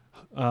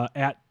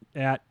 At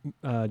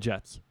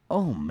Jets.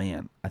 Oh,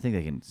 man. I think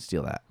they can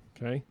steal that.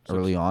 Okay.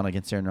 Early on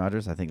against Aaron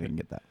Rodgers, I think they can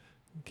get that.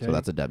 Okay. So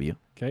that's a W.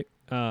 Okay.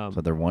 So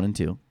they're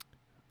 1-2.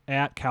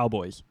 At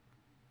Cowboys.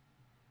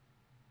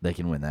 They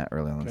can win that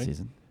early on in the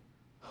season.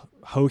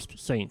 Host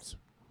Saints.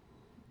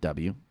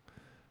 W.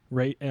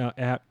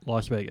 At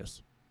Las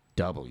Vegas.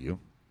 W.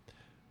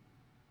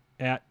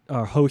 At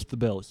host the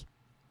Bills.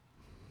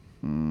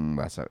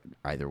 That's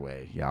either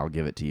way. Yeah, I'll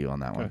give it to you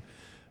on that one.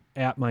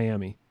 At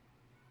Miami.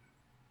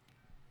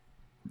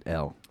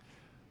 L.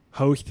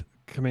 Host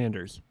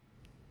Commanders.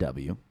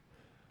 W.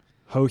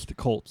 Host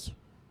Colts.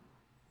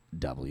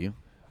 W.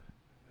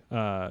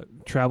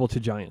 Travel to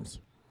Giants.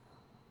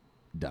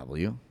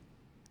 W.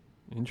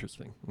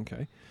 Interesting.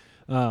 Okay.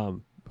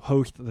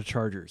 Host the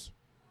Chargers.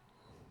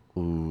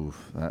 Ooh,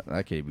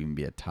 that could even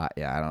be a tie.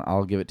 Yeah,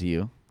 I'll give it to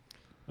you.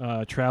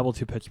 Travel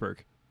to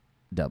Pittsburgh.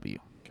 W.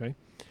 Okay.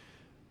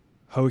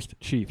 Host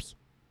Chiefs.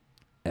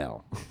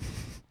 L.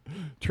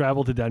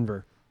 Travel to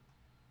Denver.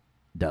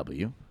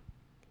 W.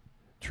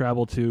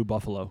 Travel to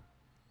Buffalo.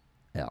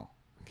 L.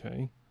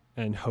 Okay.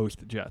 And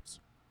host Jets.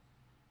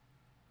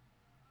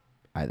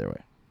 Either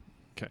way.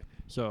 Okay.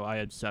 So I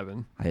had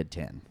 7. I had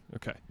 10.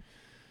 Okay.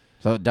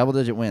 So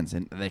double-digit wins,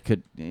 and they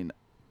could, Which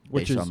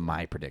based is, on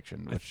my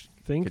prediction, which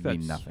think could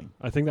mean nothing.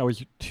 I think that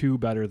was 2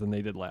 better than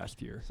they did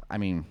last year. I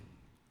mean,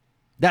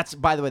 that's,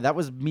 by the way, that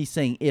was me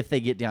saying if they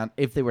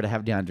were to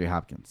have DeAndre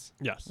Hopkins.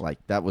 Yes. Like,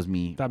 that was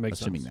me that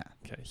makes assuming sense.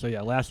 that. Okay. So,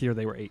 yeah, last year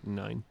they were 8 and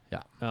 9.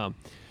 Yeah.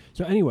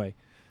 So, anyway,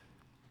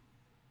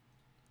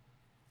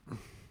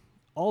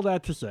 all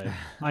that to say,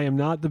 I am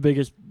not the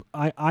biggest –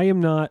 I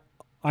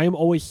am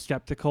always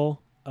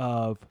skeptical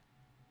of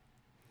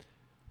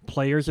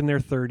players in their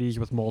 30s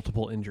with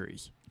multiple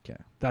injuries. Okay.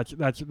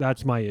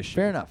 That's my issue.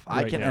 Fair enough.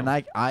 Right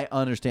now. I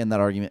understand that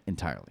argument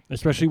entirely.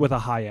 Especially with a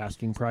high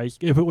asking price.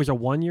 If it was a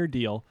 1-year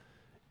deal,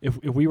 if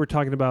we were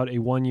talking about a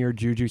 1-year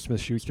Juju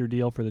Smith-Schuster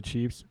deal for the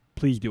Chiefs,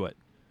 please do it.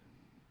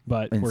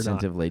 But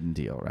incentive-laden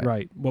deal, right?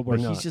 Right. But we're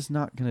not. He's just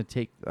not going to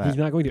take that. He's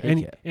not going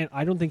to. And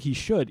I don't think he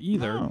should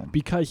either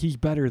because he's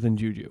better than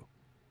Juju.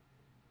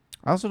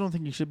 I also don't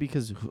think he should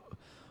because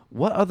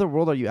what other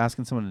world are you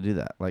asking someone to do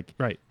that? Like,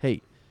 right.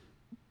 Hey,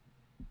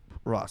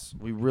 Ross,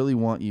 we really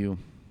want you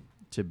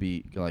to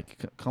be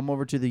like, come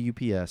over to the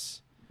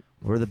UPS.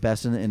 We're the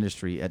best in the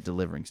industry at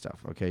delivering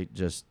stuff. Okay,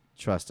 just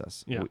trust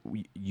us. Yeah.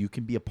 You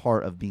can be a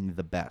part of being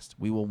the best.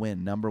 We will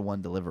win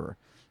 #1 deliverer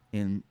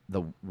in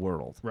the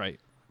world. Right.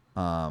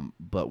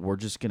 But we're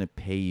just gonna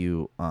pay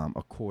you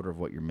a quarter of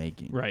what you're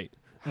making. Right.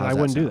 And I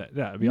wouldn't do that.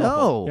 Yeah, it'd be no.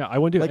 awful. Yeah, I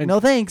wouldn't do like, it. No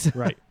thanks.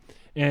 Right.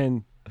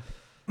 And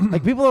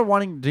like people are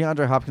wanting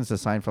DeAndre Hopkins to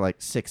sign for like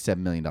 $6-7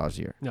 million a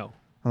year. No.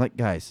 I'm like,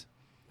 guys.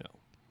 No.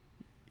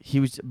 He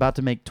was about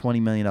to make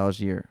 $20 million a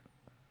year.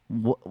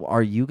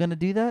 Are you going to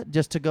do that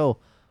just to go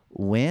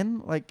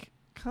win? Like,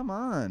 come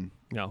on.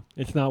 No,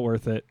 it's not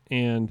worth it.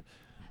 And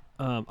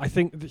I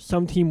think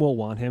some team will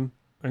want him.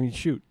 I mean,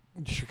 shoot,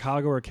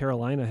 Chicago or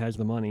Carolina has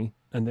the money,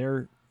 and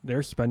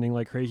they're spending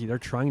like crazy. They're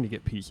trying to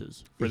get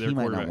pieces for their quarterbacks. He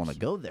might not want to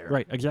go there.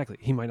 Right, exactly.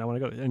 He might not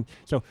want to go there. And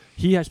so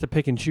he has to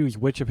pick and choose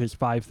which of his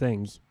 5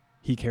 things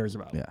he cares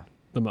about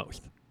the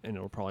most, and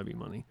it'll probably be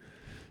money.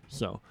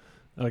 So,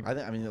 I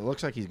mean, it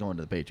looks like he's going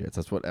to the Patriots.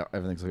 That's what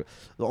everything's like.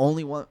 The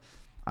only one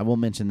I will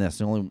mention this.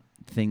 The only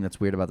thing that's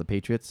weird about the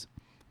Patriots,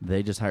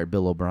 they just hired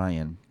Bill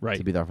O'Brien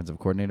to be the offensive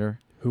coordinator,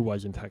 who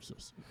was in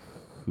Texas,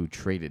 who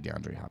traded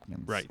DeAndre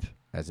Hopkins, right,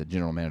 as a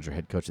general manager,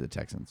 head coach of the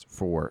Texans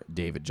for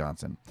David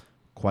Johnson.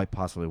 Quite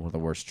possibly one of the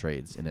worst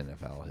trades in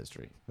NFL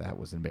history. That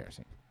was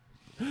embarrassing.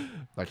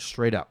 Like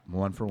straight up,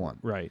 1 for 1.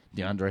 Right.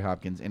 DeAndre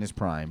Hopkins in his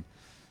prime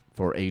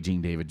for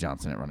aging David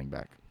Johnson at running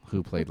back,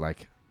 who played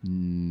like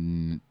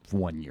 1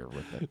 year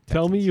with it.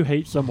 Tell me you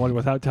hate someone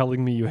without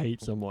telling me you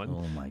hate someone.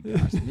 Oh my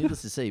gosh!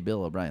 Needless to say,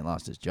 Bill O'Brien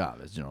lost his job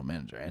as general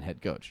manager and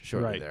head coach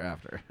shortly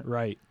thereafter.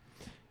 Right.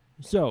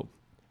 So,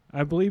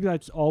 I believe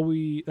that's all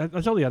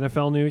that's all the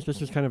NFL news.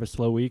 This is kind of a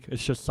slow week.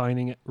 It's just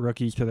signing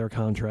rookies to their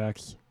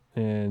contracts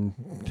and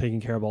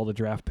taking care of all the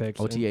draft picks.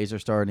 OTAs are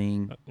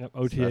starting. Yep,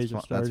 OTAs are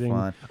starting. That's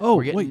fun. Oh,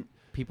 we're getting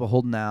people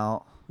holding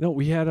out. No,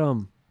 we had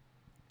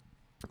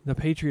the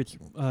Patriots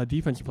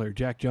defensive player,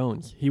 Jack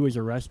Jones. He was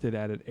arrested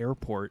at an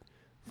airport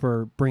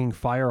for bringing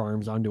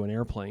firearms onto an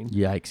airplane.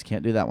 Yikes,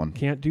 can't do that one.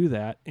 Can't do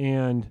that.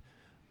 And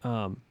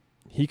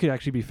he could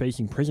actually be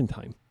facing prison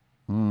time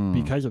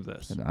because of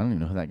this. I don't even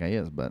know who that guy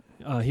is, but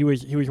he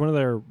was one of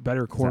their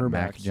better cornerbacks. Is that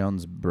Mac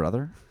Jones'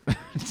 brother?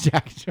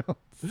 Jack Jones.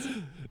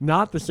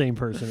 Not the same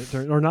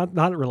person, or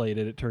not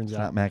related, it turns out.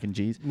 Not Mac and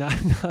Cheese? Not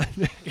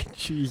Mac and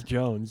Cheese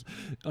Jones.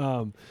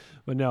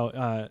 But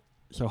no,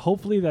 so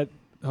hopefully that...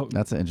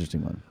 That's an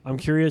interesting one. I'm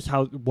curious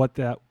how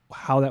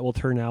that will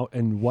turn out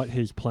and what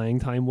his playing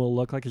time will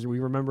look like. Because we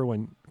remember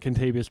when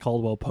Kentavious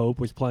Caldwell-Pope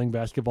was playing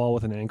basketball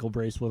with an ankle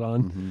bracelet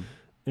on,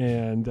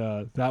 and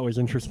that was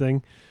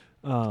interesting.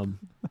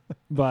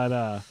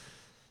 But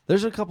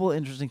there's a couple of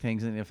interesting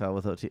things in the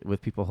NFL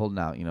with people holding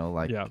out. You know,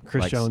 like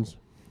Chris Jones.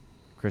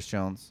 Chris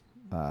Jones.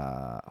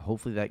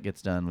 Hopefully that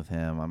gets done with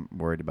him. I'm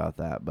worried about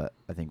that, but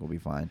I think we'll be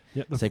fine.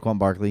 Yeah, Saquon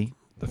Barkley.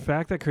 The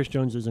fact that Chris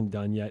Jones isn't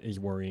done yet is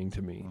worrying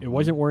to me. It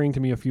wasn't worrying to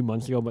me a few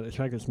months ago, but the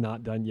fact that it's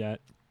not done yet,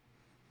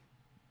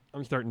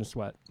 I'm starting to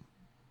sweat.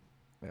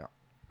 Yeah.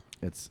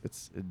 It's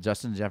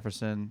Justin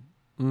Jefferson,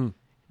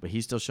 but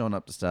he's still showing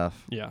up to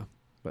stuff. Yeah.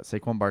 But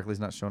Saquon Barkley's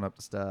not showing up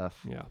to stuff.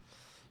 Yeah. I'm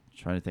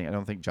trying to think. I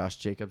don't think Josh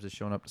Jacobs is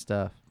showing up to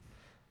stuff.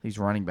 These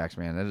running backs,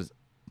 man,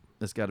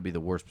 that's got to be the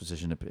worst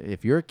position to play.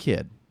 If you're a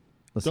kid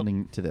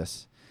listening to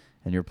this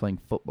and you're playing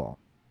football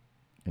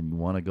and you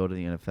want to go to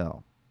the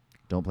NFL,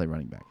 don't play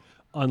running back.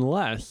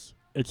 Unless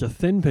it's a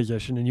thin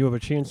position and you have a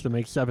chance to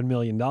make $7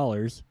 million.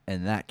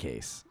 In that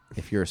case,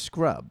 if you're a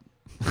scrub,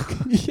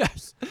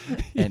 yes,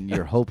 and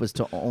your hope is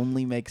to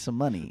only make some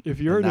money, if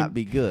you're not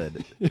be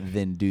good,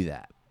 then do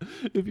that.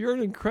 If you're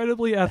an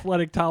incredibly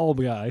athletic towel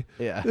guy,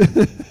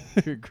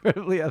 if you're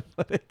incredibly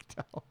athletic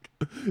towel,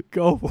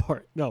 go for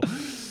it. No,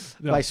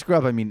 By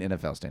scrub, I mean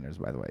NFL standards,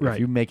 by the way. Right. If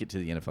you make it to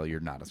the NFL, you're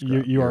not a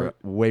scrub. You are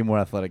way more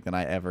athletic than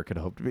I ever could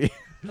hope to be.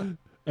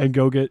 And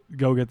go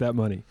get that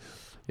money.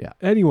 Yeah.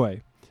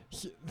 Anyway,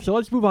 so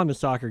let's move on to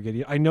soccer,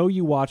 Gideon. I know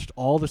you watched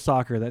all the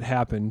soccer that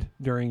happened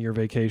during your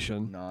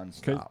vacation.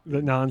 Nonstop.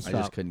 Nonstop. I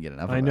just couldn't get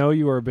enough of it. I know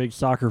you were a big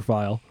soccer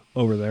file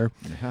over there.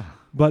 Yeah.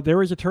 But there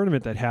was a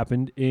tournament that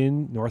happened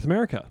in North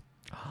America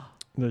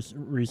this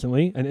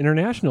recently, an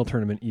international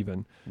tournament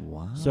even.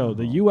 Wow. So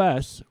the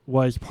U.S.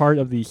 was part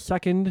of the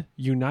second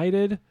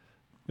the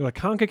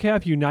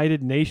CONCACAF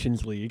United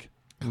Nations League.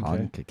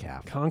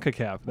 CONCACAF.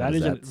 CONCACAF. What That does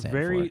is that stand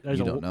for? You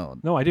don't know.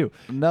 No, I do.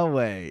 No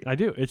way. I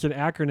do. It's an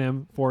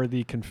acronym for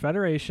the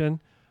Confederation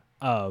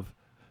of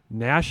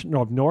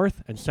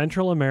North and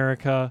Central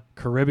America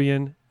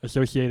Caribbean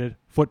Associated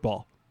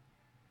Football.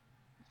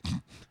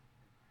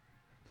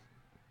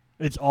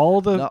 It's all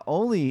the... Not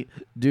only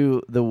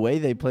do the way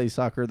they play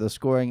soccer, the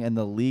scoring, and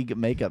the league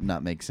makeup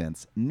not make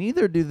sense,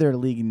 neither do their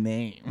league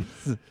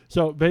names.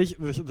 So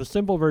basically, the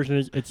simple version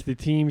is it's the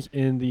teams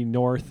in the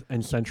North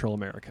and Central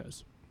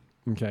Americas.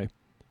 Okay.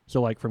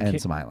 So like from... And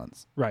some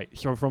islands. Right.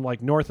 So from like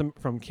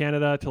from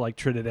Canada to like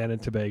Trinidad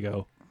and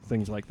Tobago,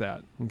 things like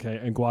that. Okay.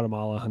 And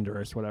Guatemala,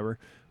 Honduras, what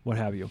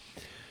have you.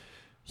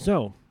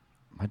 So...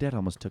 My dad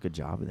almost took a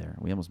job there.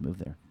 We almost moved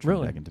there.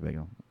 Really? Back in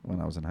Tobago when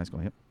I was in high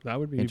school. Yep. That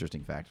would be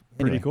interesting fact.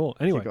 Pretty cool.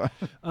 Anyway,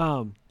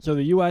 so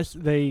the U.S.,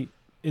 in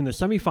the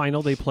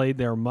semifinal, they played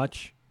their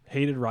much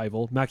hated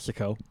rival,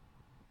 Mexico.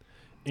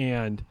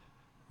 And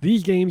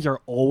these games are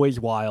always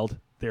wild.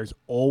 There's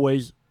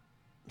always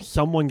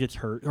someone gets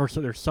hurt, or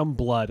so there's some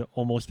blood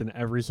almost in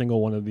every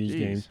single one of these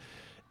games.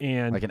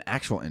 And like an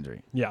actual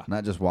injury. Yeah.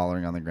 Not just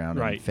wallowing on the ground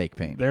right. and fake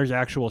pain. There's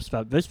actual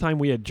stuff. This time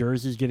we had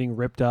jerseys getting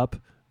ripped up.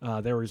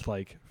 There was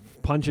like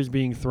punches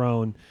being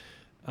thrown.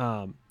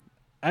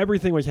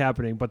 Everything was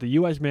happening, but the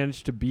U.S.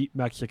 managed to beat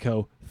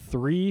Mexico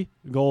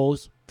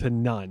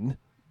 3-0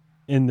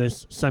 in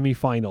this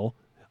semifinal.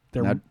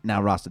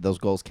 Now, Ross, did those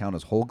goals count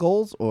as whole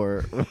goals,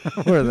 or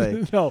were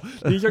they? No,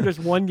 these are just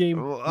one game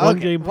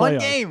playoffs. One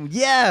game,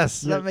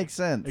 yes, yeah, that makes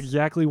sense.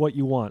 Exactly what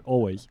you want,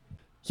 always.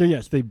 So,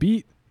 yes, they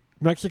beat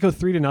Mexico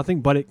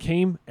 3-0, but it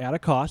came at a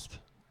cost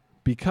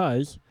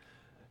because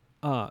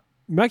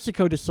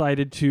Mexico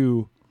decided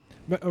to...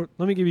 Let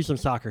me give you some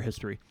soccer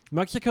history.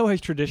 Mexico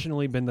has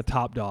traditionally been the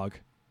top dog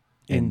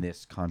in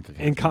this CONCACAF.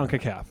 In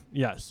CONCACAF,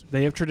 yes.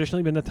 They have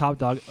traditionally been the top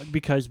dog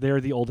because they're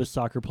the oldest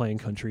soccer playing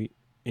country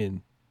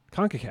in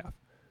CONCACAF.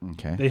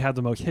 Okay. They have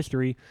the most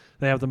history.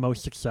 They have the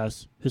most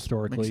success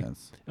historically.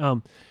 Makes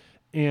sense.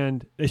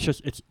 And it's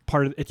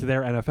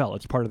their NFL.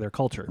 It's part of their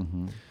culture.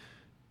 Mm-hmm.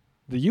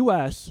 The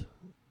U.S.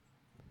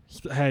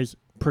 has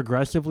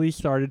progressively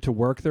started to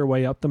work their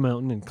way up the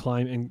mountain and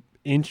climb and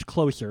inch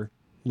closer,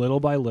 little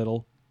by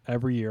little,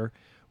 every year.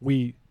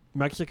 The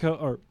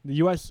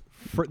U.S.,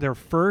 their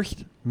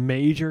first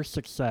major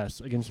success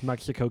against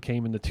Mexico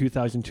came in the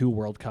 2002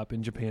 World Cup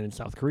in Japan and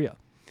South Korea,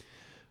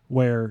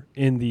 where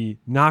in the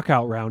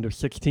knockout round of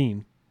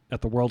 16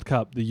 at the World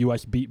Cup, the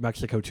U.S. beat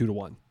Mexico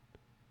 2-1.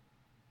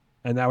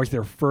 And that was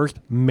their first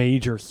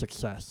major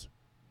success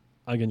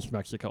against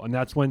Mexico. And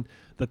that's when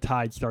the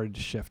tide started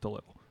to shift a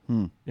little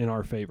in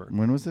our favor.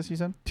 When was this, you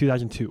said?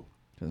 2002.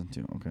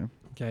 2002, okay.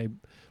 Okay,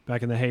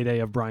 back in the heyday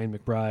of Brian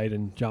McBride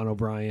and John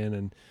O'Brien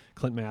and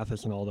Clint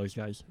Mathis and all those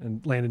guys,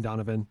 and Landon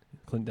Donovan,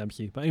 Clint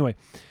Dempsey. But anyway,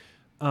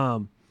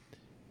 the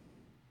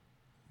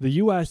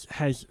U.S.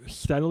 has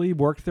steadily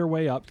worked their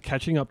way up,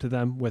 catching up to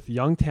them with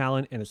young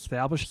talent and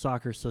established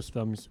soccer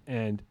systems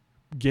and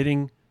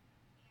getting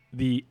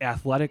the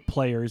athletic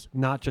players,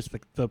 not just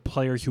the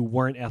players who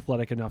weren't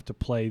athletic enough to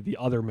play the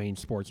other main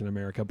sports in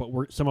America,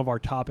 but some of our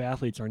top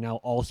athletes are now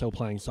also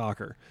playing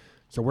soccer.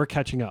 So we're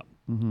catching up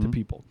to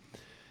people.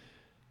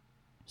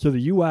 So the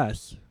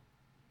U.S.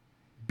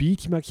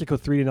 beats Mexico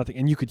 3-0,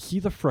 and you could see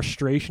the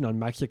frustration on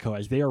Mexico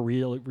as they are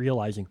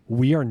realizing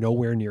we are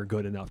nowhere near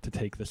good enough to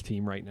take this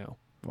team right now.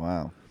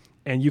 Wow.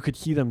 And you could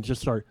see them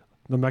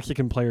the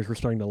Mexican players were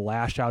starting to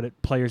lash out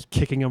at players,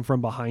 kicking them from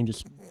behind,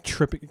 just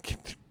tripping,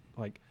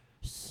 like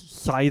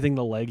scything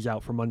the legs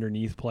out from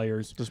underneath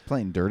players. Just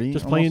playing dirty?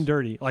 Just playing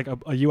dirty. Like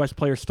a U.S.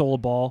 player stole a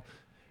ball,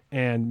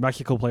 and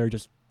Mexico player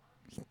just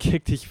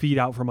kicked his feet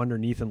out from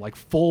underneath him, like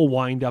full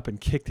wind up and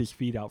kicked his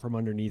feet out from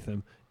underneath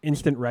him.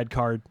 Instant red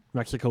card.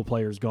 Mexico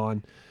player's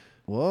gone.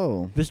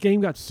 Whoa. This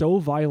game got so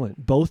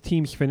violent, both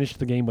teams finished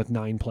the game with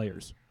 9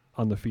 players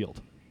on the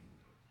field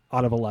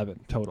out of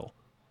 11 total.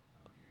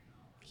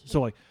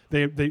 So like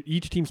they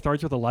each team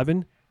starts with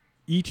 11.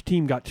 Each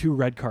team got 2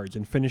 red cards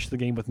and finished the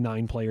game with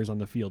 9 players on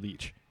the field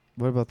each.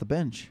 What about the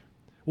bench?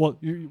 Well,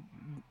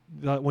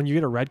 when you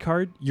get a red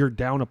card, you're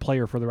down a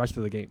player for the rest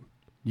of the game.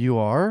 You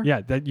are?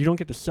 Yeah, that you don't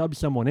get to sub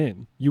someone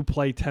in. You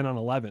play 10 on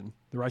 11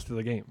 the rest of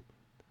the game.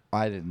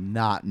 I did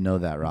not know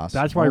that, Ross.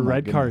 That's why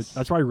red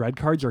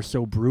cards are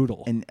so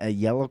brutal. And a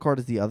yellow card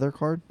is the other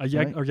card? A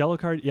yellow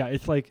card, yeah,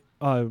 it's like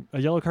a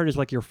yellow card is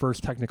like your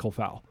first technical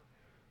foul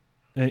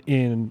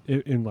in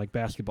like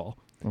basketball.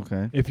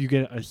 Okay. If you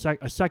get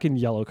a second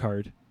yellow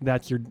card,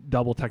 that's your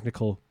double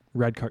technical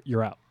red card.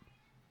 You're out.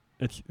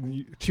 It's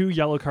 2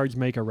 yellow cards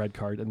make a red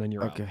card, and then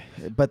you're out. Okay,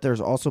 but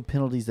there's also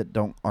penalties that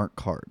aren't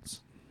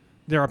cards.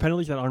 There are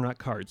penalties that are not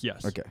cards,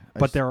 yes. Okay.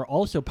 But there are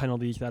also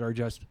penalties that are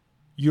just,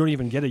 you don't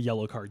even get a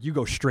yellow card. You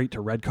go straight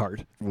to red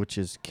card. Which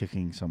is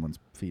kicking someone's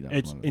feet up.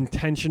 It's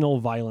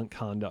intentional violent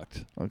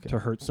conduct to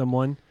hurt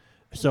someone.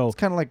 So it's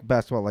kind of like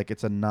basketball, like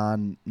it's a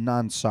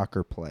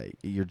non-soccer play.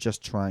 You're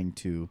just trying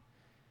to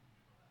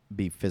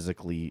be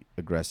physically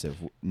aggressive,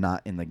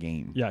 not in the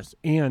game. Yes,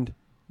 and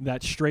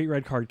that straight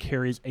red card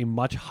carries a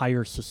much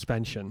higher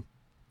suspension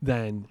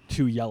than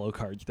 2 yellow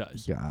cards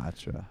does.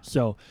 Gotcha.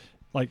 So,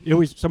 like, it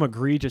was some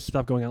egregious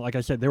stuff going on. Like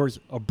I said, there was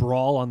a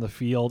brawl on the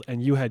field,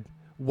 and you had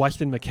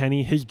Weston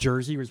McKennie. His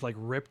jersey was, like,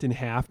 ripped in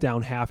half,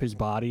 down half his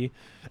body.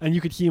 And you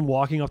could see him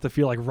walking off the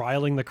field, like,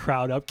 riling the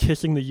crowd up,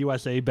 kissing the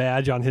USA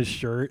badge on his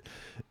shirt.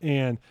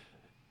 And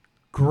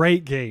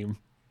great game.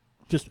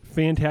 Just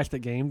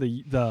fantastic game.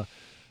 The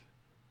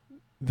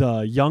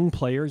young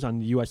players on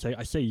the USA,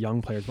 I say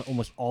young players, but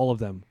almost all of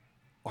them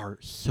are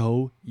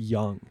so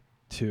young,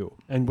 too.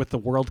 And with the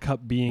World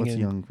Cup being What's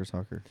young for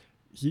soccer?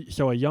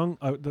 So a young,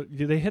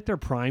 they hit their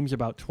primes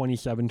about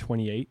 27,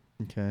 28.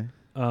 Okay.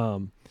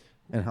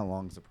 And how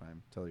long is the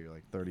prime? Till you're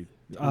like 30?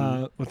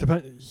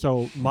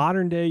 So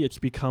modern day, it's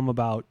become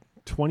about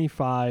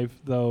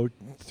 25, though,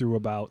 through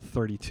about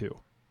 32.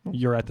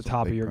 You're at the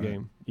top of your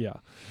game. Yeah.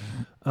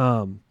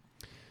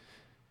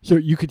 So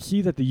you could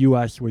see that the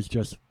U.S. was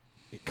just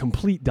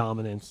complete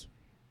dominance,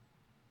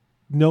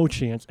 no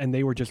chance, and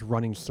they were just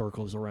running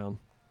circles around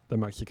the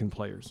Mexican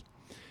players.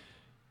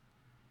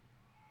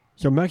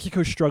 So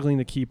Mexico's struggling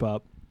to keep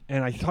up,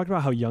 and I talked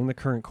about how young the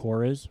current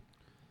core is.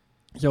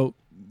 So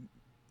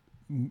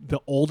the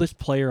oldest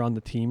player on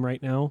the team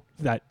right now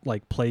that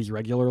like plays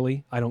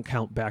regularly, I don't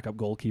count backup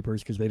goalkeepers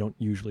because they don't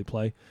usually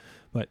play,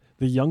 but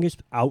the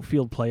youngest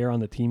outfield player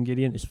on the team,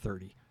 Gideon, is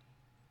 30.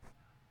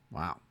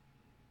 Wow.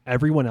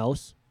 Everyone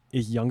else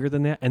is younger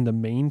than that, and the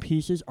main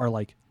pieces are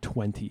like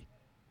 20.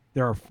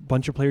 There are a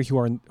bunch of players who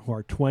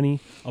are 20,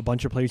 a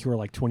bunch of players who are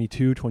like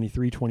 22,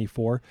 23,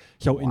 24.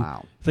 So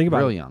think about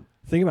really it. Young.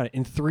 Think about it.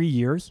 In 3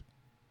 years,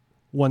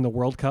 when the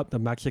World Cup, the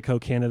Mexico,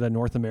 Canada,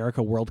 North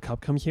America World Cup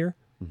comes here,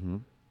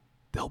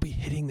 they'll be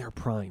hitting their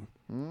prime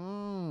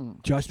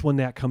just when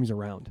that comes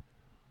around.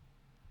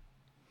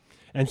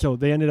 And so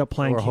they ended up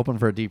playing. We're hoping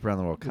for a deep run in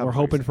the World Cup. We're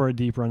hoping for a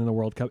deep run in the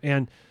World Cup.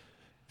 And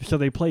so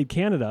they played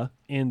Canada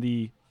in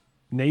the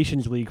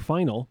Nations League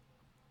final.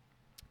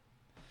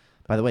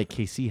 By the way,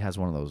 KC has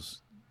one of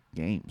those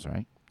games,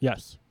 right?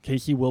 Yes.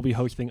 KC will be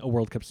hosting a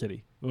World Cup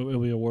city. It will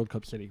be a World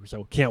Cup city,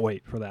 so can't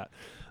wait for that.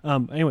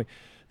 Anyway,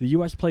 the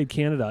U.S. played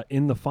Canada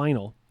in the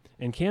final,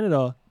 and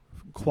Canada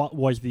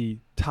was the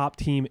top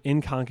team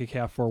in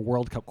CONCACAF for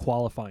World Cup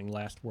qualifying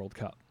last World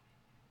Cup.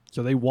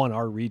 So they won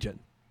our region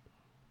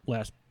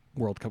last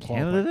World Cup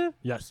qualifying. Canada did?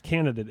 Yes,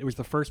 Canada did. It was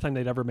the first time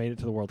they'd ever made it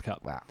to the World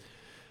Cup. Wow.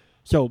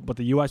 So, but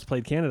the U.S.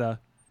 played Canada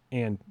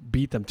and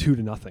beat them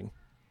 2-0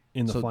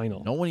 in the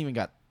final. No one even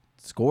got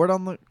scored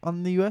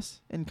on the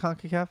U.S. in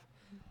CONCACAF?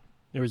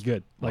 It was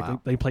good. Like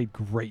wow. they played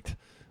great.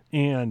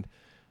 And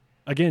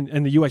again,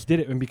 and the U.S. did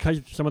it. And because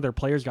some of their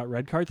players got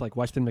red cards, like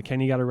Weston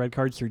McKennie got a red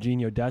card,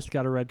 Serginho Dest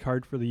got a red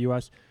card for the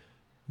U.S.,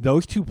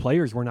 those 2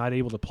 players were not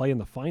able to play in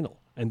the final.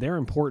 And they're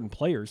important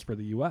players for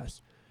the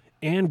U.S.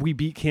 And we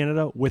beat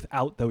Canada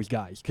without those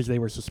guys because they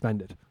were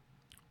suspended.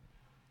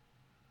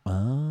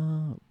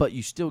 But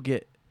you still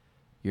get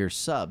your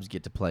subs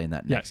get to play in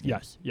that next game.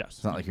 Yes.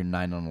 It's not like you're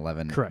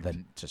 9-11 Correct.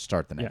 then to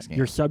start the next game.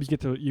 Your subs get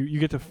to you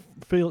get to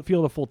feel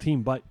the full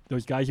team, but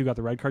those guys who got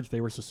the red cards,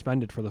 they were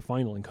suspended for the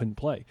final and couldn't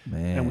play.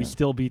 Man. And we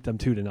still beat them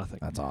 2-0.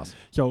 That's awesome.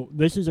 So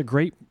this is a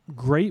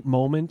great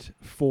moment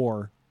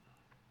for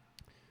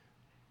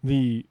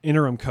the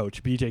interim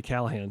coach, BJ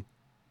Callahan,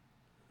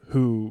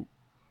 who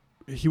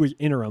he was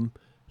interim.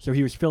 So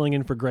he was filling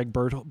in for Greg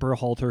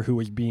Berhalter, who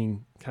was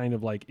being kind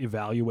of like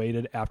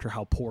evaluated after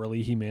how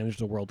poorly he managed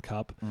the World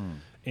Cup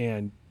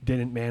and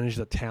didn't manage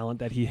the talent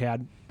that he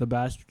had the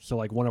best. So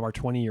like one of our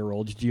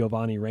 20-year-olds,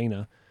 Giovanni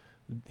Reyna,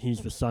 he's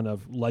the son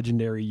of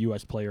legendary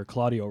U.S. player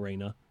Claudio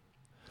Reyna.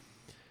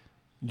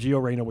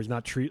 Gio Reyna was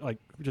not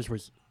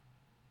was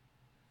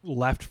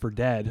left for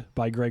dead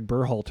by Greg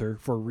Berhalter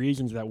for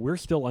reasons that we're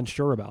still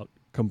unsure about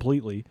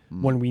completely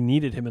when we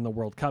needed him in the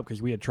World Cup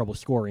because we had trouble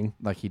scoring.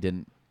 Like he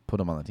didn't put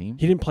him on the team?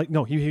 He didn't play.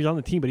 No, he was on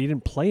the team, but he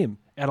didn't play him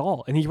at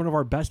all. And he's one of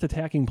our best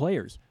attacking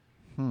players.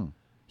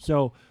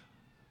 So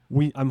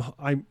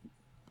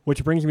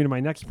which brings me to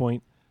my next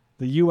point.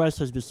 The U.S.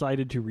 has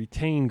decided to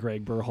retain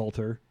Greg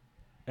Berhalter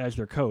as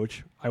their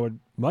coach. I would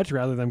much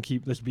rather them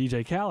keep this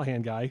B.J.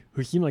 Callahan guy,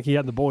 who seemed like he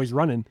had the boys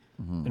running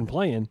and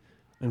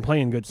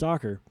playing good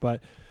soccer.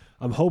 But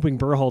I'm hoping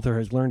Berhalter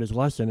has learned his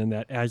lesson, and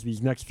that as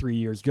these next 3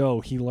 years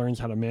go, he learns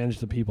how to manage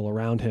the people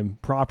around him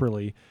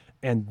properly.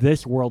 And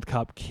this World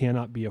Cup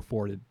cannot be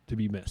afforded to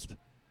be missed.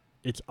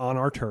 It's on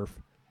our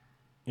turf.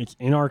 It's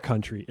in our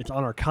country. It's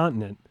on our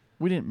continent.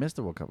 We didn't miss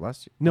the World Cup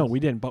last year. No, we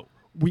didn't. But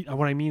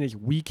what I mean is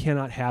we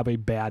cannot have a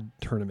bad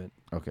tournament.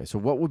 Okay, so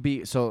what would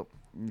be – so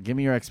give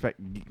me your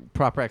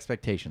proper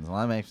expectations. A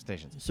lot of my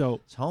expectations.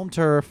 So it's home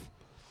turf.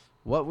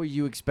 What would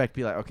you expect to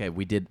be like, okay,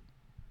 we did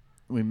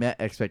we met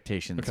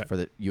expectations for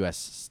the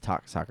U.S.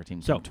 soccer team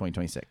in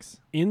 2026.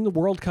 In the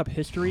World Cup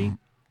history,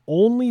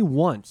 only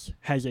once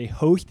has a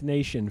host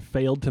nation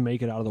failed to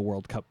make it out of the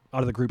World Cup,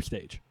 out of the group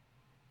stage,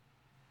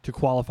 to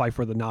qualify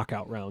for the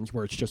knockout rounds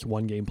where it's just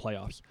one-game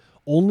playoffs.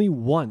 Only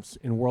once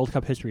in World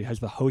Cup history has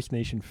the host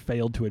nation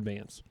failed to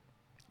advance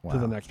to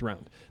the next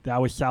round.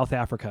 That was South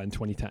Africa in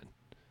 2010.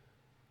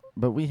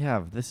 But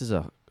this is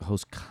a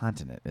host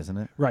continent, isn't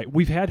it? Right.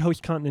 We've had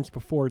host continents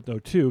before, though,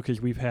 too,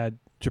 because we've had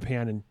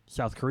Japan and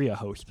South Korea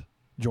host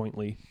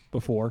jointly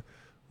before.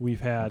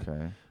 We've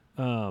had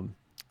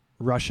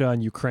Russia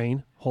and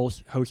Ukraine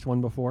host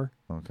one before,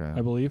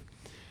 I believe.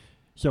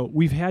 So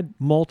we've had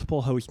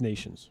multiple host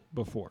nations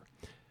before.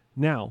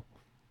 Now,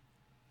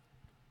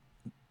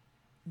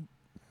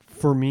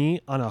 for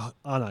me, on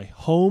a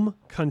home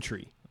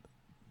country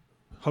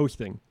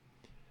hosting,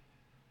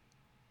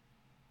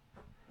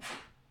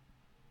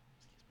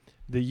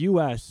 the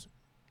U.S.,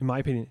 in my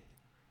opinion,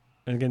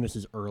 and again, this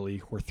is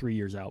early, we're 3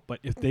 years out, but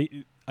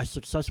a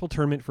successful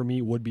tournament for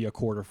me would be a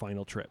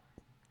quarterfinal trip.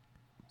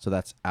 So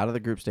that's out of the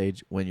group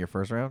stage, win your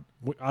first round?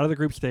 Out of the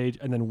group stage,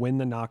 and then win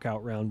the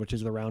knockout round, which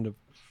is the round of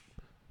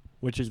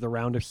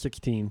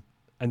 16,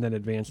 and then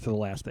advance to the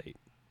last 8.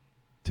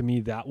 To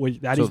me, that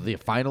is the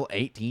final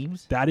 8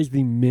 teams? That is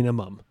the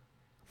minimum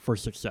for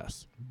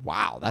success.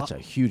 Wow, that's a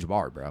huge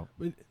bar, bro.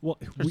 Well,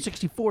 there's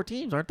 64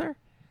 teams, aren't there?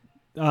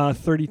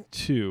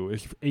 32.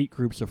 It's 8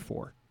 groups of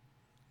 4.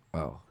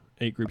 Oh.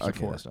 8 groups of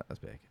 4. That's not as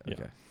big. Okay.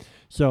 Yeah.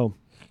 So,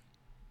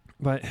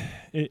 but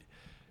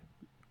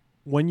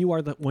when you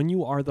are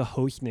the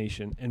host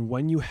nation, and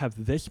when you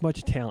have this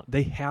much talent,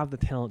 they have the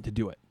talent to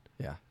do it.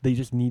 Yeah. They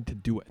just need to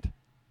do it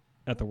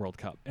at the World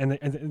Cup,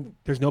 and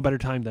there's no better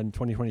time than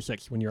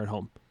 2026 when you're at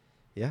home.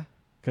 Yeah.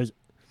 Because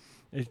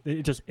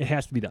it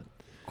has to be done.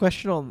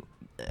 Question on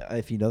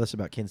if you know this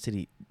about Kansas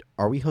City,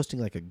 are we hosting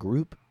like a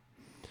group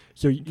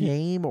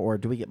game, or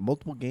do we get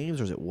multiple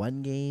games, or is it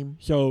one game?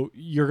 So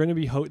you're going to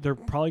be they're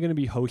probably going to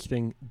be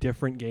hosting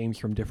different games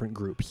from different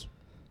groups.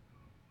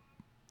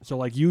 So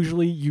like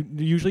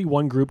usually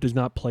one group does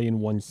not play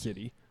in one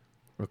city.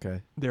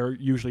 Okay. They're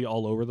usually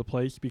all over the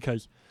place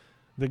because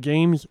the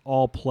games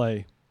all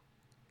play.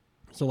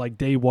 So like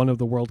day 1 of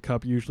the World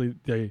Cup, usually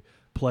they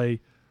play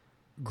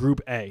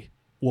Group A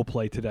will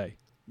play today.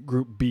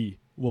 Group B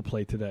will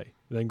play today.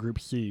 Then Group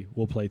C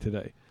will play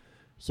today.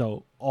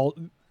 So they'll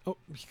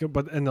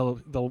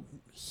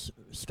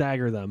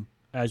stagger them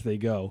as they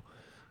go.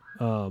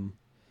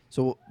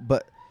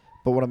 But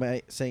what am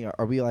I saying?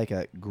 Are we like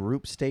a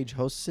group stage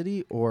host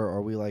city, or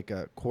are we like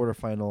a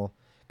quarterfinal?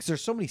 Because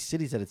there's so many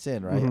cities that it's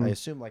in, right? Mm-hmm. I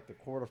assume like the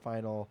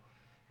quarterfinal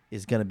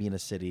is going to be in a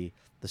city,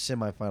 the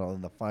semifinal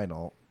and the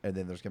final, and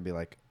then there's going to be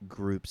like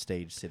group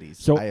stage cities.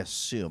 So I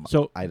assume.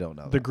 I don't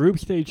know. The group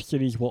stage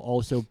cities will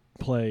also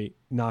play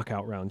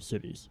knockout round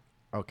cities.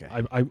 Okay.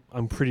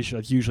 I'm pretty sure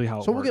that's usually how it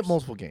works. So we'll get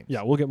multiple games.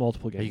 Yeah, we'll get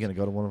multiple games. Are you going to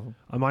go to one of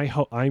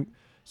them?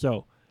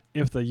 So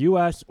if the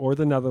U.S. or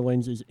the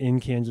Netherlands is in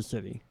Kansas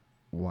City.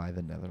 Why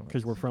the Netherlands?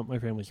 Because my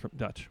family's from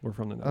Dutch. We're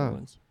from the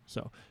Netherlands.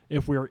 So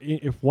if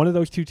if one of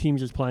those two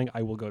teams is playing,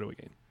 I will go to a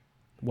game,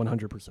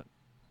 100%.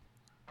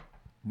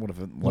 What if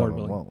one of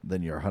them won't?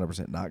 Then you're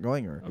 100% not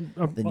going, or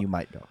then you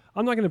might go.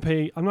 I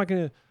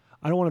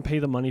don't want to pay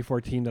the money for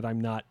a team that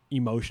I'm not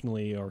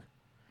emotionally or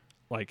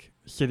like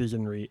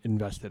citizenry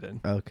invested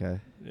in. Okay.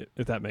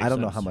 If that makes sense. I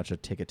don't know how much a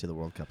ticket to the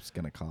World Cup is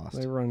going to cost.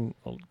 They run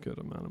a good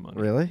amount of money.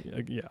 Really?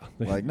 Yeah.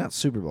 Like not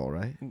Super Bowl,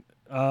 right?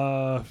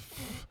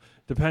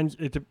 Depends.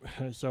 Let me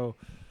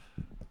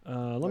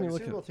look.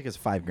 Super Bowl ticket's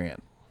 $5,000.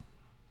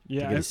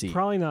 Yeah, it's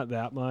probably not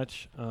that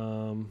much.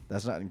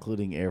 That's not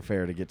including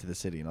airfare to get to the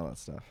city and all that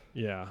stuff.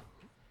 Yeah.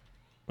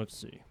 Let's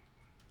see.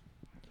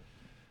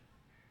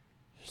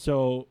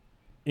 So,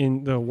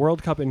 in the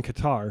World Cup in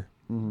Qatar,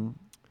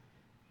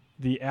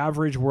 the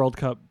average World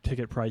Cup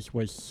ticket price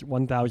was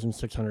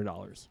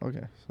 $1,600.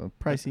 Okay, so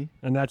pricey.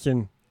 And that's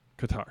in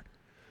Qatar.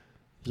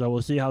 So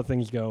we'll see how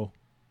things go.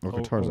 Well,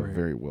 Qatar's a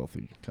very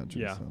wealthy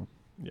country. Yeah. So.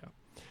 Yeah.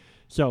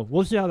 So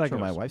we'll see how that goes. goes.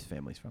 My wife's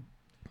family's from.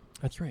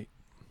 That's right.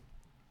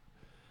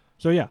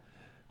 So, yeah,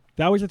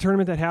 that was a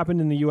tournament that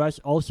happened in the U.S.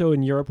 Also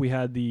in Europe, we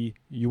had the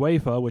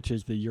UEFA, which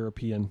is the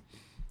European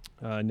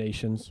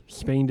nations.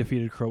 Spain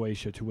defeated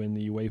Croatia to win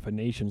the UEFA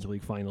Nations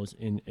League finals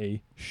in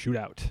a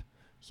shootout.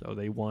 So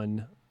they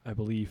won, I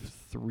believe,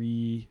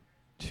 3-2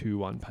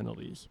 on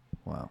penalties.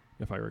 Wow.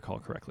 If I recall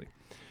correctly.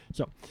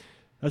 So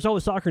that's all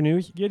the soccer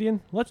news. Gideon,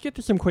 let's get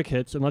to some quick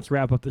hits and let's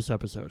wrap up this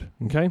episode.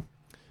 Okay?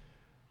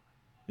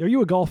 Are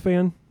you a golf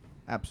fan?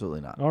 Absolutely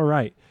not. All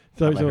right.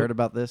 Have I heard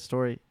about this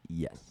story?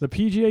 Yes. The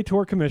PGA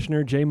Tour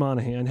Commissioner, Jay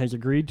Monahan, has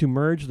agreed to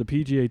merge the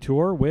PGA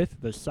Tour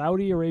with the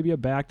Saudi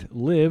Arabia-backed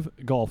LIV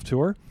Golf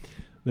Tour.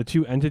 The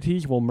two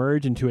entities will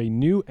merge into a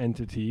new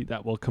entity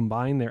that will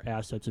combine their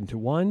assets into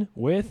one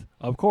with,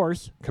 of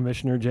course,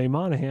 Commissioner Jay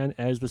Monahan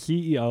as the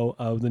CEO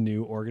of the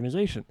new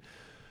organization.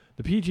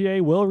 The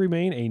PGA will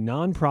remain a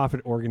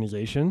non-profit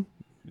organization.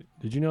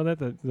 Did you know that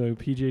the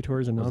PGA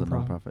Tour is a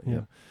non-profit?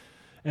 Yeah.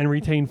 And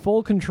retain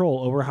full control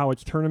over how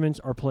its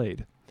tournaments are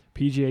played.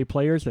 PGA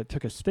players that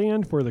took a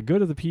stand for the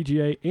good of the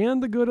PGA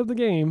and the good of the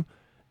game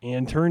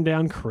and turned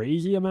down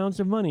crazy amounts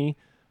of money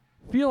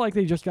feel like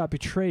they just got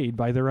betrayed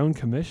by their own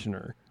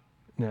commissioner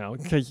now.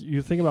 Because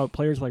you think about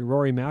players like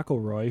Rory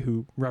McIlroy,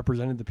 who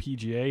represented the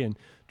PGA and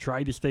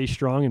tried to stay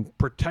strong and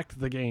protect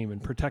the game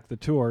and protect the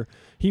tour.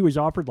 He was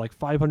offered like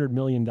 $500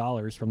 million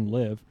from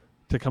LIV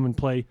to come and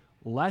play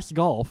less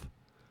golf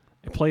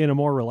and play in a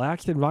more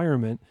relaxed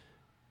environment,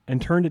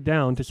 and turned it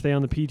down to stay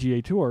on the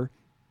PGA Tour.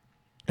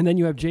 And then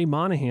you have Jay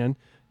Monahan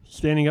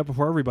standing up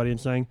before everybody and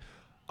saying,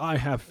 I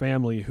have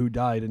family who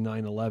died in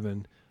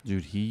 9/11.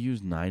 Dude, he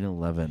used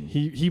 9/11.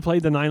 He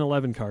played the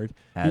 9/11 card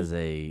as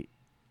a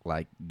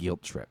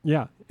guilt trip.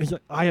 Yeah, it's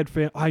like,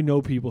 I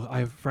know people. I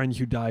have friends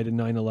who died in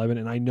 9/11,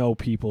 and I know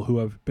people who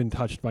have been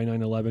touched by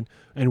 9/11,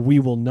 and we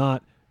will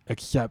not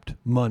accept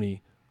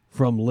money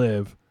from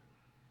LIV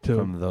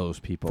from those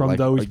people. From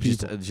those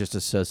people, just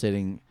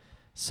associating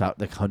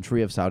the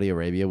country of Saudi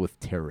Arabia with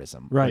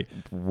terrorism. Right?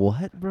 Like,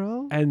 what,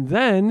 bro? And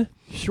then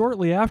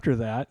shortly after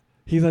that,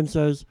 he then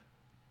says,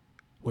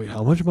 "Wait,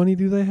 how much money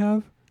do they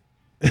have?"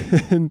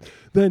 And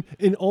then,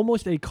 in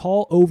almost a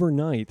call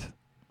overnight,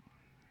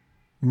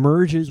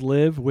 merges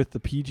LIV with the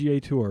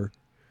PGA Tour,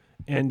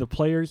 and the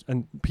players.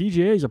 And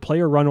PGA is a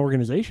player-run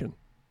organization.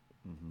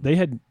 Mm-hmm. They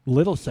had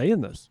little say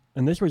in this,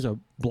 and this was a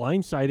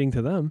blindsiding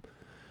to them.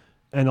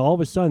 And all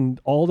of a sudden,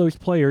 all those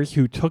players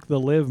who took the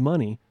LIV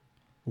money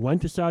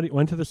went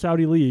to the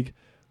Saudi League,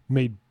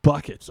 made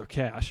buckets of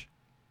cash.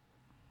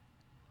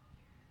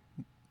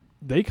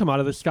 They come out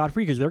of this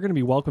scot-free because they're going to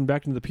be welcomed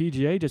back into the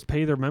PGA, just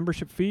pay their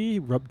membership fee,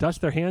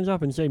 dust their hands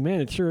off, and say,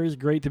 man, it sure is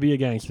great to be a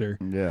gangster.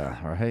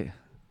 Yeah, right.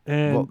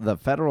 And the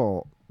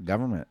federal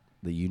government,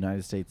 the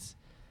United States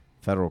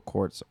federal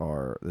courts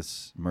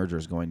this merger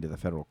is going to the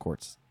federal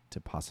courts to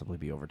possibly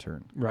be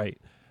overturned. Right.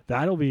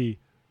 That'll be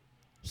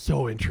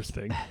so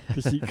interesting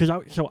to see. Because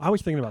I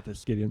was thinking about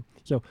this, Gideon.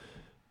 So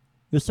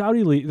the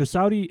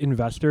Saudi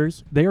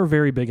investors, they are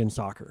very big in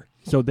soccer.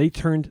 So they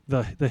turned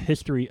the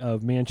history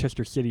of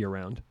Manchester City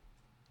around.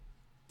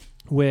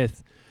 When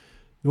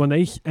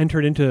they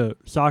entered into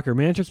soccer,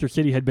 Manchester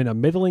City had been a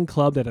middling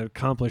club that had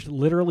accomplished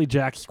literally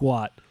jack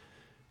squat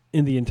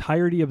in the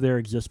entirety of their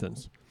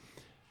existence.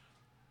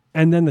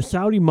 And then the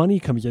Saudi money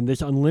comes in,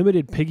 this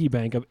unlimited piggy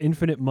bank of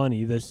infinite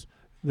money, this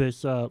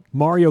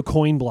Mario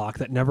coin block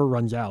that never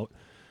runs out.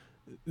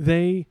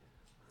 They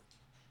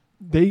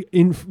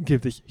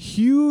give this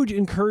huge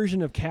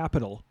incursion of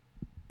capital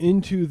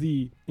into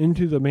the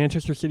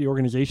Manchester City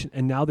organization,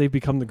 and now they've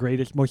become the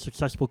greatest, most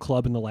successful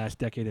club in the last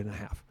decade and a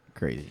half.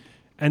 Crazy.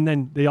 And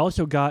then they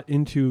also got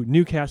into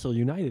Newcastle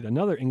United,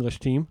 another English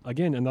team,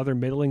 again, another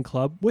middling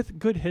club with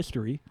good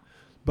history,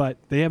 but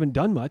they haven't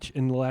done much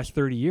in the last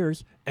 30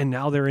 years, and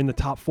now they're in the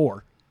top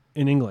 4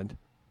 in England,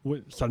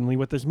 suddenly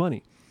with this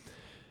money.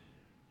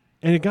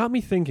 And it got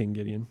me thinking,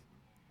 Gideon,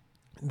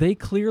 they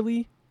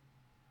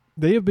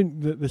have been,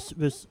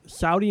 this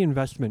Saudi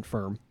investment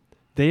firm,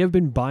 they have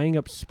been buying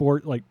up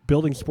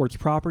building sports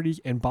properties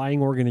and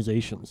buying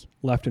organizations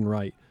left and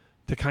right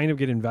to kind of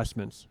get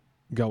investments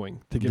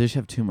going. They just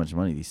have too much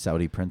money, these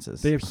Saudi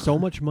princes. They have so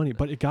much money,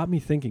 but it got me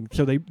thinking.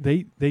 So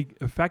they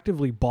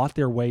effectively bought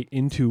their way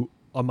into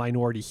a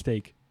minority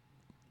stake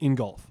in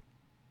golf.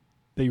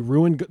 They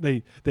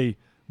they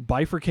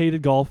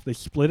bifurcated golf. They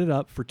split it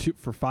up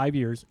for 5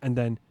 years, and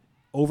then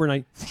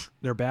overnight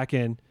they're back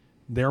in.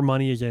 Their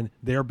money is in.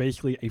 They're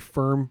basically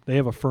they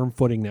have a firm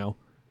footing now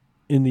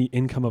in the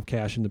income of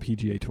cash in the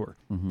PGA Tour.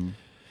 Mm-hmm.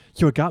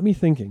 So it got me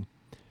thinking,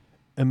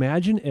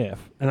 imagine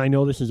if, and I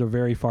know this is a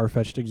very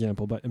far-fetched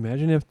example, but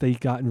imagine if they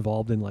got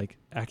involved in like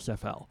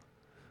XFL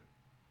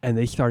and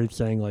they started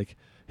saying like,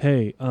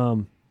 hey,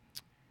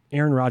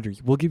 Aaron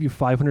Rodgers, we'll give you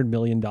 $500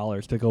 million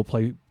to go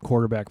play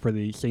quarterback for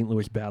the St.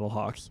 Louis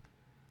Battlehawks.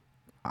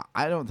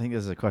 I don't think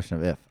this is a question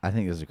of if. I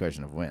think this is a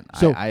question of when.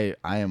 So, I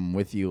am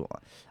with you.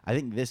 I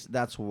think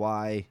that's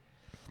why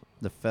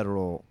the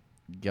federal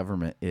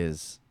government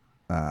is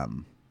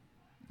kind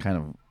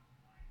of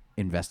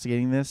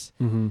investigating this,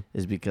 mm-hmm.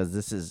 is because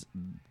this is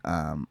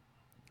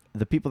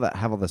the people that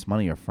have all this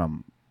money are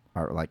from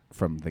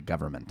the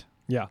government.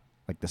 Yeah.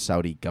 Like the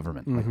Saudi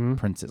government, mm-hmm. like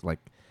princes, like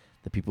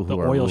the people who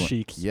the are oil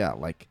sheiks. Yeah,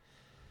 like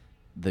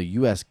the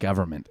U.S.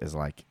 government is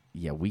like,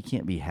 yeah, we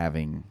can't be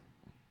having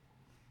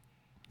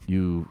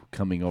you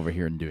coming over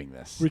here and doing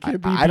this. We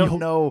can't I don't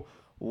know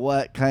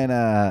what kind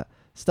of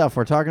stuff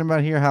we're talking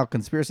about here, how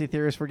conspiracy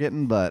theorists we're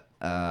getting, but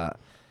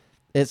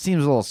it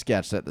seems a little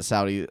sketch that the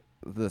Saudi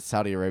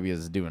Arabia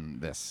is doing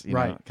this,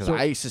 right? Because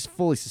I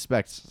fully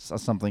suspect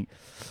something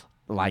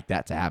like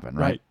that to happen,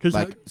 right? Because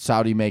like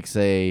Saudi makes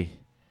a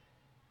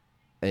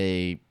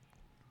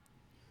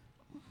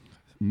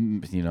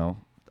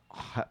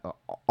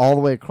all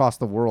the way across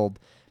the world,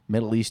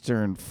 Middle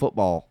Eastern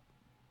football,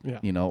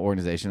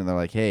 organization, and they're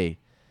like, hey,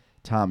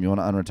 Tom, you want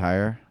to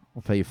unretire?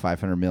 We'll pay you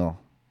 $500 million.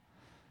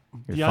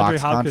 Your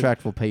Fox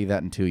contract will pay you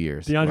that in 2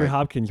 years. DeAndre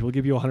Hopkins, we'll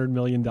give you $100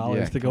 million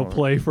to go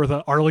play for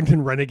the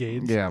Arlington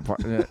Renegades. Yeah,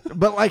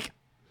 but like,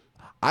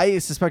 I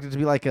suspect it to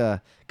be like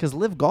because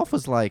LIV Golf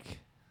was like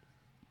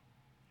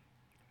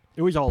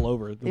It was all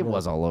over. It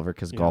was all over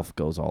because golf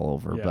goes all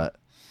over. Yeah. But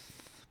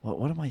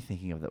what am I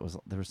thinking of?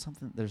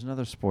 There's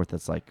another sport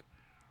that's like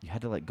you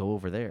had to like go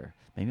over there.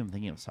 Maybe I'm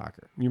thinking of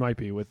soccer. You might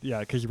be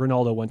because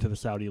Ronaldo went to the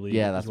Saudi league.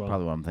 Yeah, that's as well.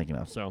 probably what I'm thinking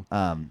of. So,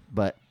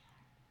 but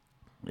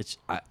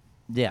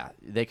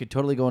they could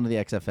totally go into the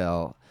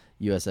XFL,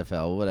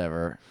 USFL,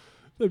 whatever.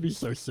 That'd be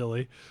so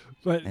silly,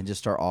 and just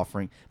start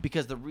offering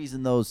because the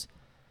reason those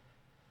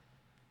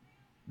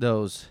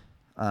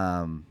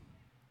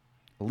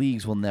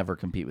leagues will never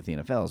compete with the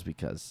NFL is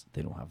because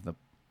they don't have the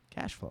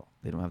cash flow.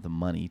 They don't have the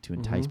money to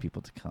entice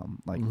people to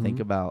come. Like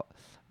think about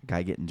a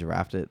guy getting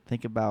drafted.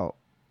 Think about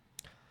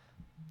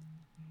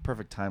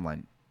perfect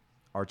timeline.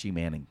 Archie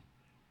Manning,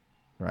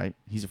 right?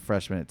 He's a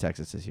freshman at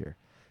Texas this year.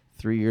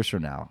 3 years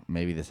from now,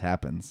 maybe this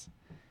happens,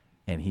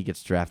 and he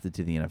gets drafted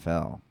to the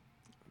NFL.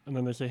 And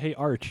then they say, "Hey,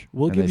 Arch,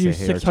 we'll give you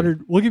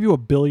 600. We'll give you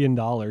 $1 billion."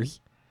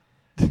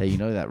 Hey, you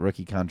know that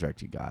rookie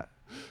contract you got?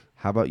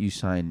 How about you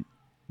sign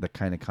the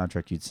kind of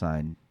contract you'd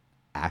sign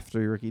after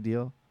your rookie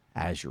deal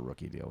as your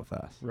rookie deal with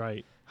us?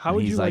 Right. How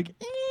would you like?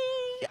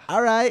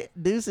 All right,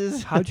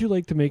 deuces. How'd you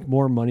like to make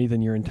more money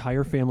than your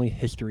entire family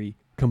history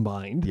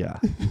combined? Yeah,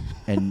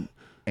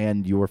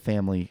 and your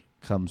family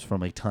comes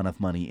from a ton of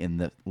money in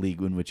the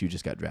league in which you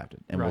just got drafted,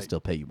 and we'll still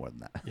pay you more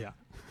than that. Yeah,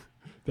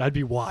 that'd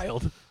be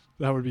wild.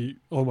 That would be,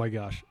 oh my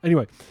gosh.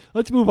 Anyway,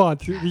 let's move on.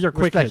 These are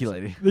quick hits.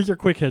 These are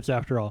quick hits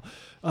after all.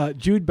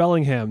 Jude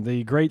Bellingham,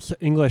 the great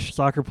English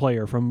soccer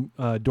player from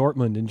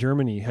Dortmund in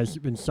Germany, has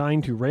been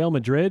signed to Real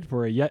Madrid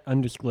for a yet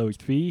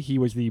undisclosed fee. He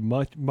was the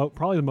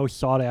probably the most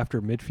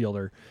sought-after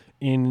midfielder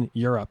in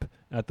Europe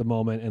at the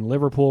moment, and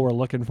Liverpool were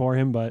looking for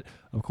him, but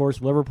of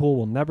course Liverpool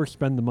will never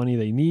spend the money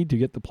they need to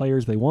get the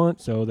players they want,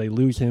 so they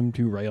lose him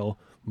to Real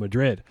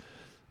Madrid.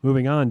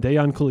 Moving on,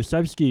 Dejan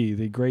Kulusevski,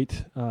 the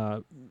great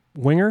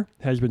winger,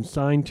 has been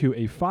signed to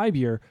a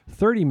 5-year,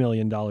 $30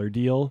 million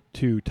deal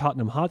to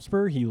Tottenham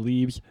Hotspur. He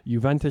leaves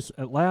Juventus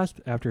at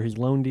last after his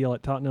loan deal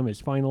at Tottenham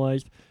is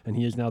finalized, and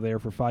he is now there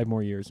for 5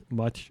 more years.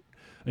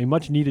 A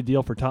much-needed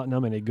deal for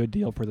Tottenham and a good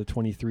deal for the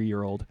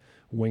 23-year-old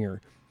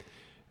winger.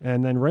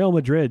 And then Real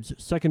Madrid's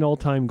second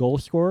all-time goal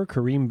scorer,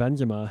 Karim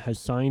Benzema, has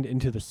signed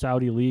into the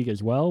Saudi League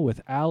as well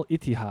with Al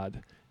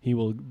Ittihad. He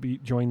will be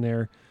joined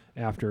there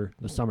after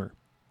the summer.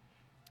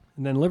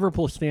 And then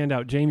Liverpool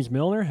standout James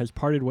Milner has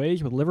parted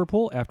ways with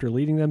Liverpool after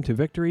leading them to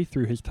victory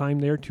through his time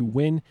there to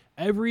win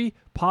every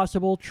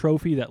possible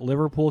trophy that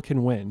Liverpool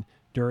can win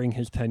during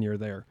his tenure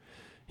there.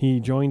 He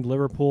joined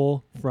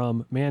Liverpool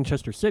from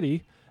Manchester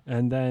City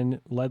and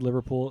then led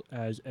Liverpool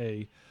as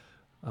a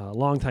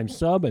longtime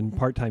sub and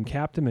part-time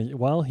captain as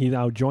well. He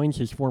now joins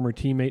his former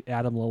teammate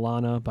Adam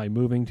Lallana by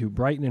moving to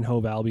Brighton and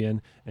Hove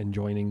Albion and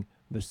joining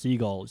the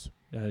Seagulls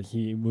as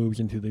he moves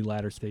into the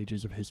latter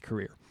stages of his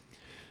career.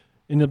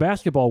 In the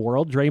basketball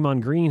world,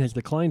 Draymond Green has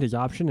declined his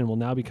option and will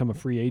now become a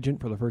free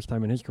agent for the first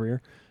time in his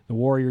career. The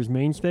Warriors'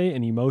 mainstay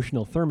and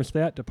emotional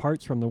thermostat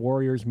departs from the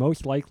Warriors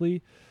most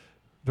likely.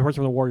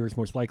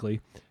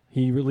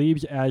 He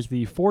leaves as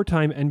the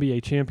 4-time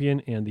NBA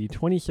champion and the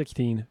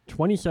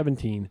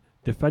 2016-2017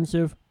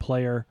 Defensive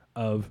Player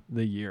of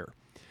the Year.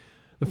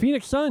 The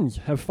Phoenix Suns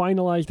have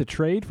finalized a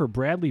trade for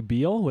Bradley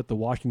Beal with the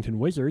Washington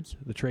Wizards.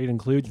 The trade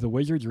includes the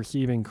Wizards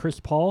receiving Chris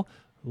Paul,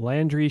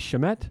 Landry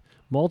Shamet,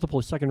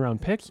 multiple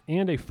second-round picks,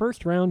 and a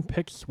first-round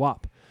pick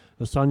swap.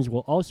 The Suns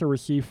will also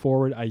receive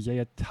forward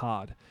Isaiah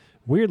Todd.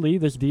 Weirdly,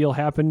 this deal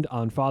happened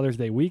on Father's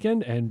Day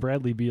weekend, and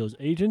Bradley Beal's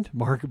agent,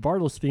 Mark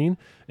Bartelstein,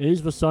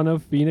 is the son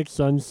of Phoenix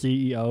Suns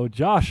CEO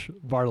Josh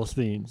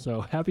Bartelstein.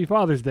 So happy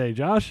Father's Day,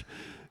 Josh.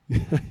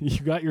 You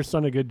got your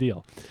son a good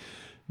deal.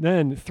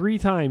 Then,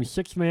 3-time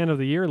Sixth Man of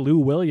the Year, Lou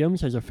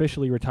Williams has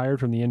officially retired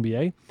from the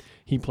NBA.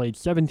 He played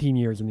 17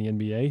 years in the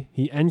NBA.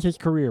 He ends his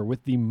career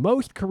with the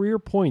most career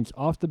points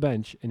off the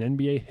bench in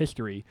NBA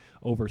history,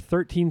 over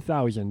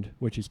 13,000,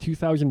 which is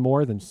 2,000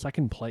 more than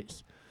second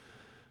place.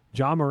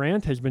 Ja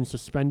Morant has been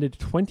suspended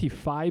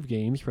 25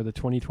 games for the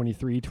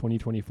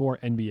 2023-2024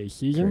 NBA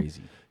season.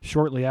 Crazy.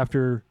 Shortly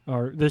after,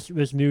 or this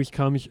news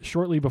comes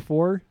shortly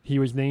before he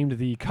was named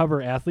the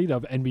cover athlete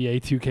of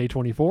NBA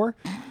 2K24.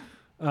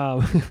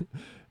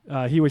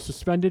 He was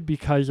suspended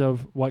because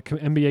of what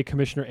NBA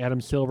Commissioner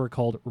Adam Silver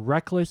called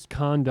reckless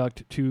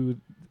conduct to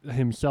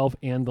himself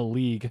and the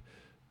league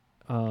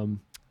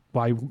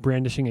by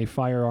brandishing a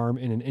firearm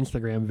in an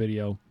Instagram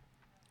video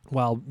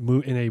while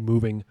in a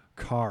moving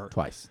car.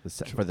 Twice.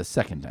 For the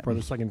second time. For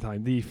the second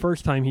time. The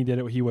first time he did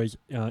it, he was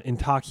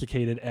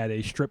intoxicated at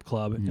a strip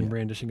club and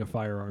brandishing a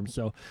firearm.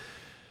 So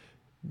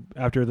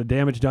after the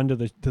damage done to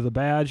the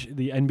badge,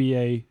 the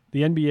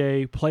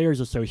NBA Players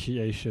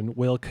Association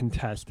will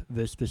contest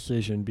this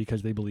decision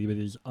because they believe it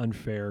is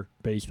unfair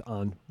based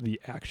on the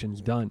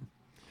actions done.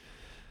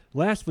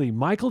 Lastly,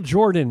 Michael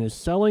Jordan is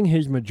selling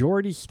his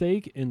majority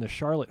stake in the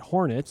Charlotte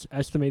Hornets,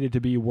 estimated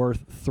to be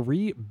worth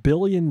 $3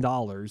 billion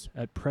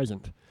at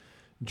present.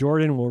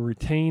 Jordan will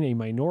retain a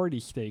minority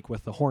stake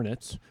with the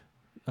Hornets.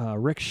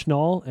 Rick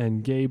Schnall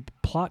and Gabe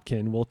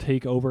Plotkin will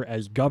take over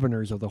as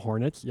governors of the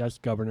Hornets. Yes,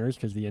 governors,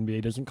 because the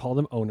NBA doesn't call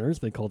them owners.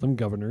 They call them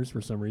governors for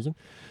some reason.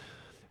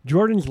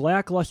 Jordan's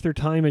lackluster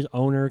time as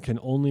owner can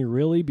only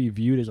really be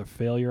viewed as a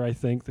failure, I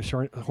think.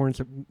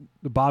 The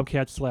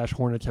Bobcats /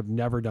 Hornets have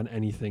never done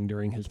anything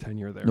during his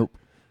tenure there. Nope.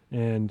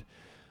 And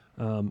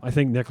I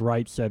think Nick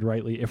Wright said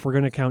rightly, if we're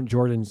going to count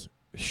Jordan's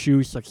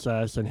shoe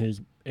success and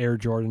his Air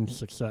Jordan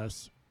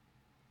success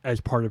as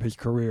part of his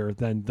career,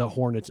 then the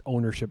Hornets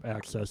ownership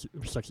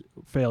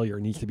failure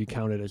needs to be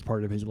counted as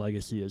part of his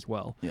legacy as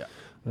well. Yeah.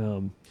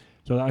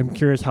 So I'm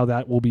curious how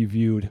that will be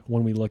viewed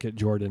when we look at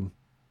Jordan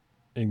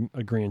in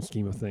a grand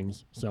scheme of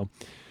things. So,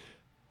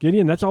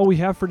 Gideon, that's all we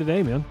have for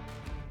today, man.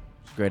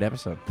 Great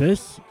episode.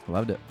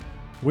 Loved it.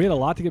 We had a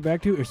lot to get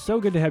back to. It's so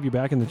good to have you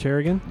back in the chair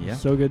again. Yeah.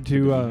 So good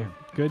to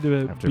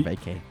after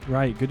vacay.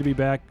 Right. Good to be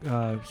back,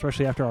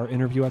 especially after our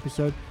interview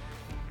episode.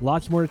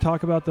 Lots more to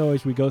talk about, though,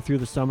 as we go through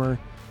the summer.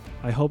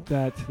 I hope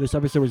that this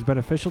episode was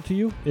beneficial to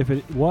you. If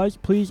it was,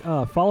 please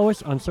follow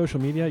us on social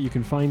media. You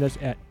can find us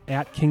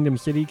at Kingdom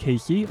City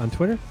KC on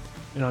Twitter.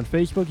 And on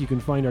Facebook, you can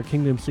find our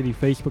Kingdom City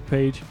Facebook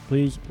page.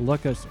 Please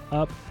look us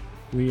up.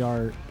 We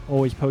are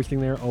always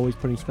posting there, always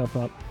putting stuff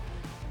up.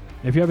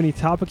 If you have any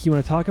topics you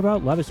want to talk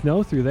about, let us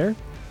know through there.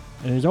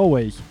 And as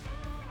always,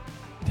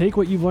 take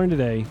what you've learned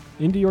today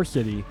into your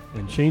city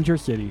and change your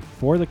city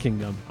for the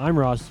kingdom. I'm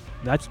Ross.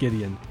 That's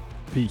Gideon.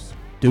 Peace.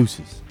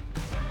 Deuces.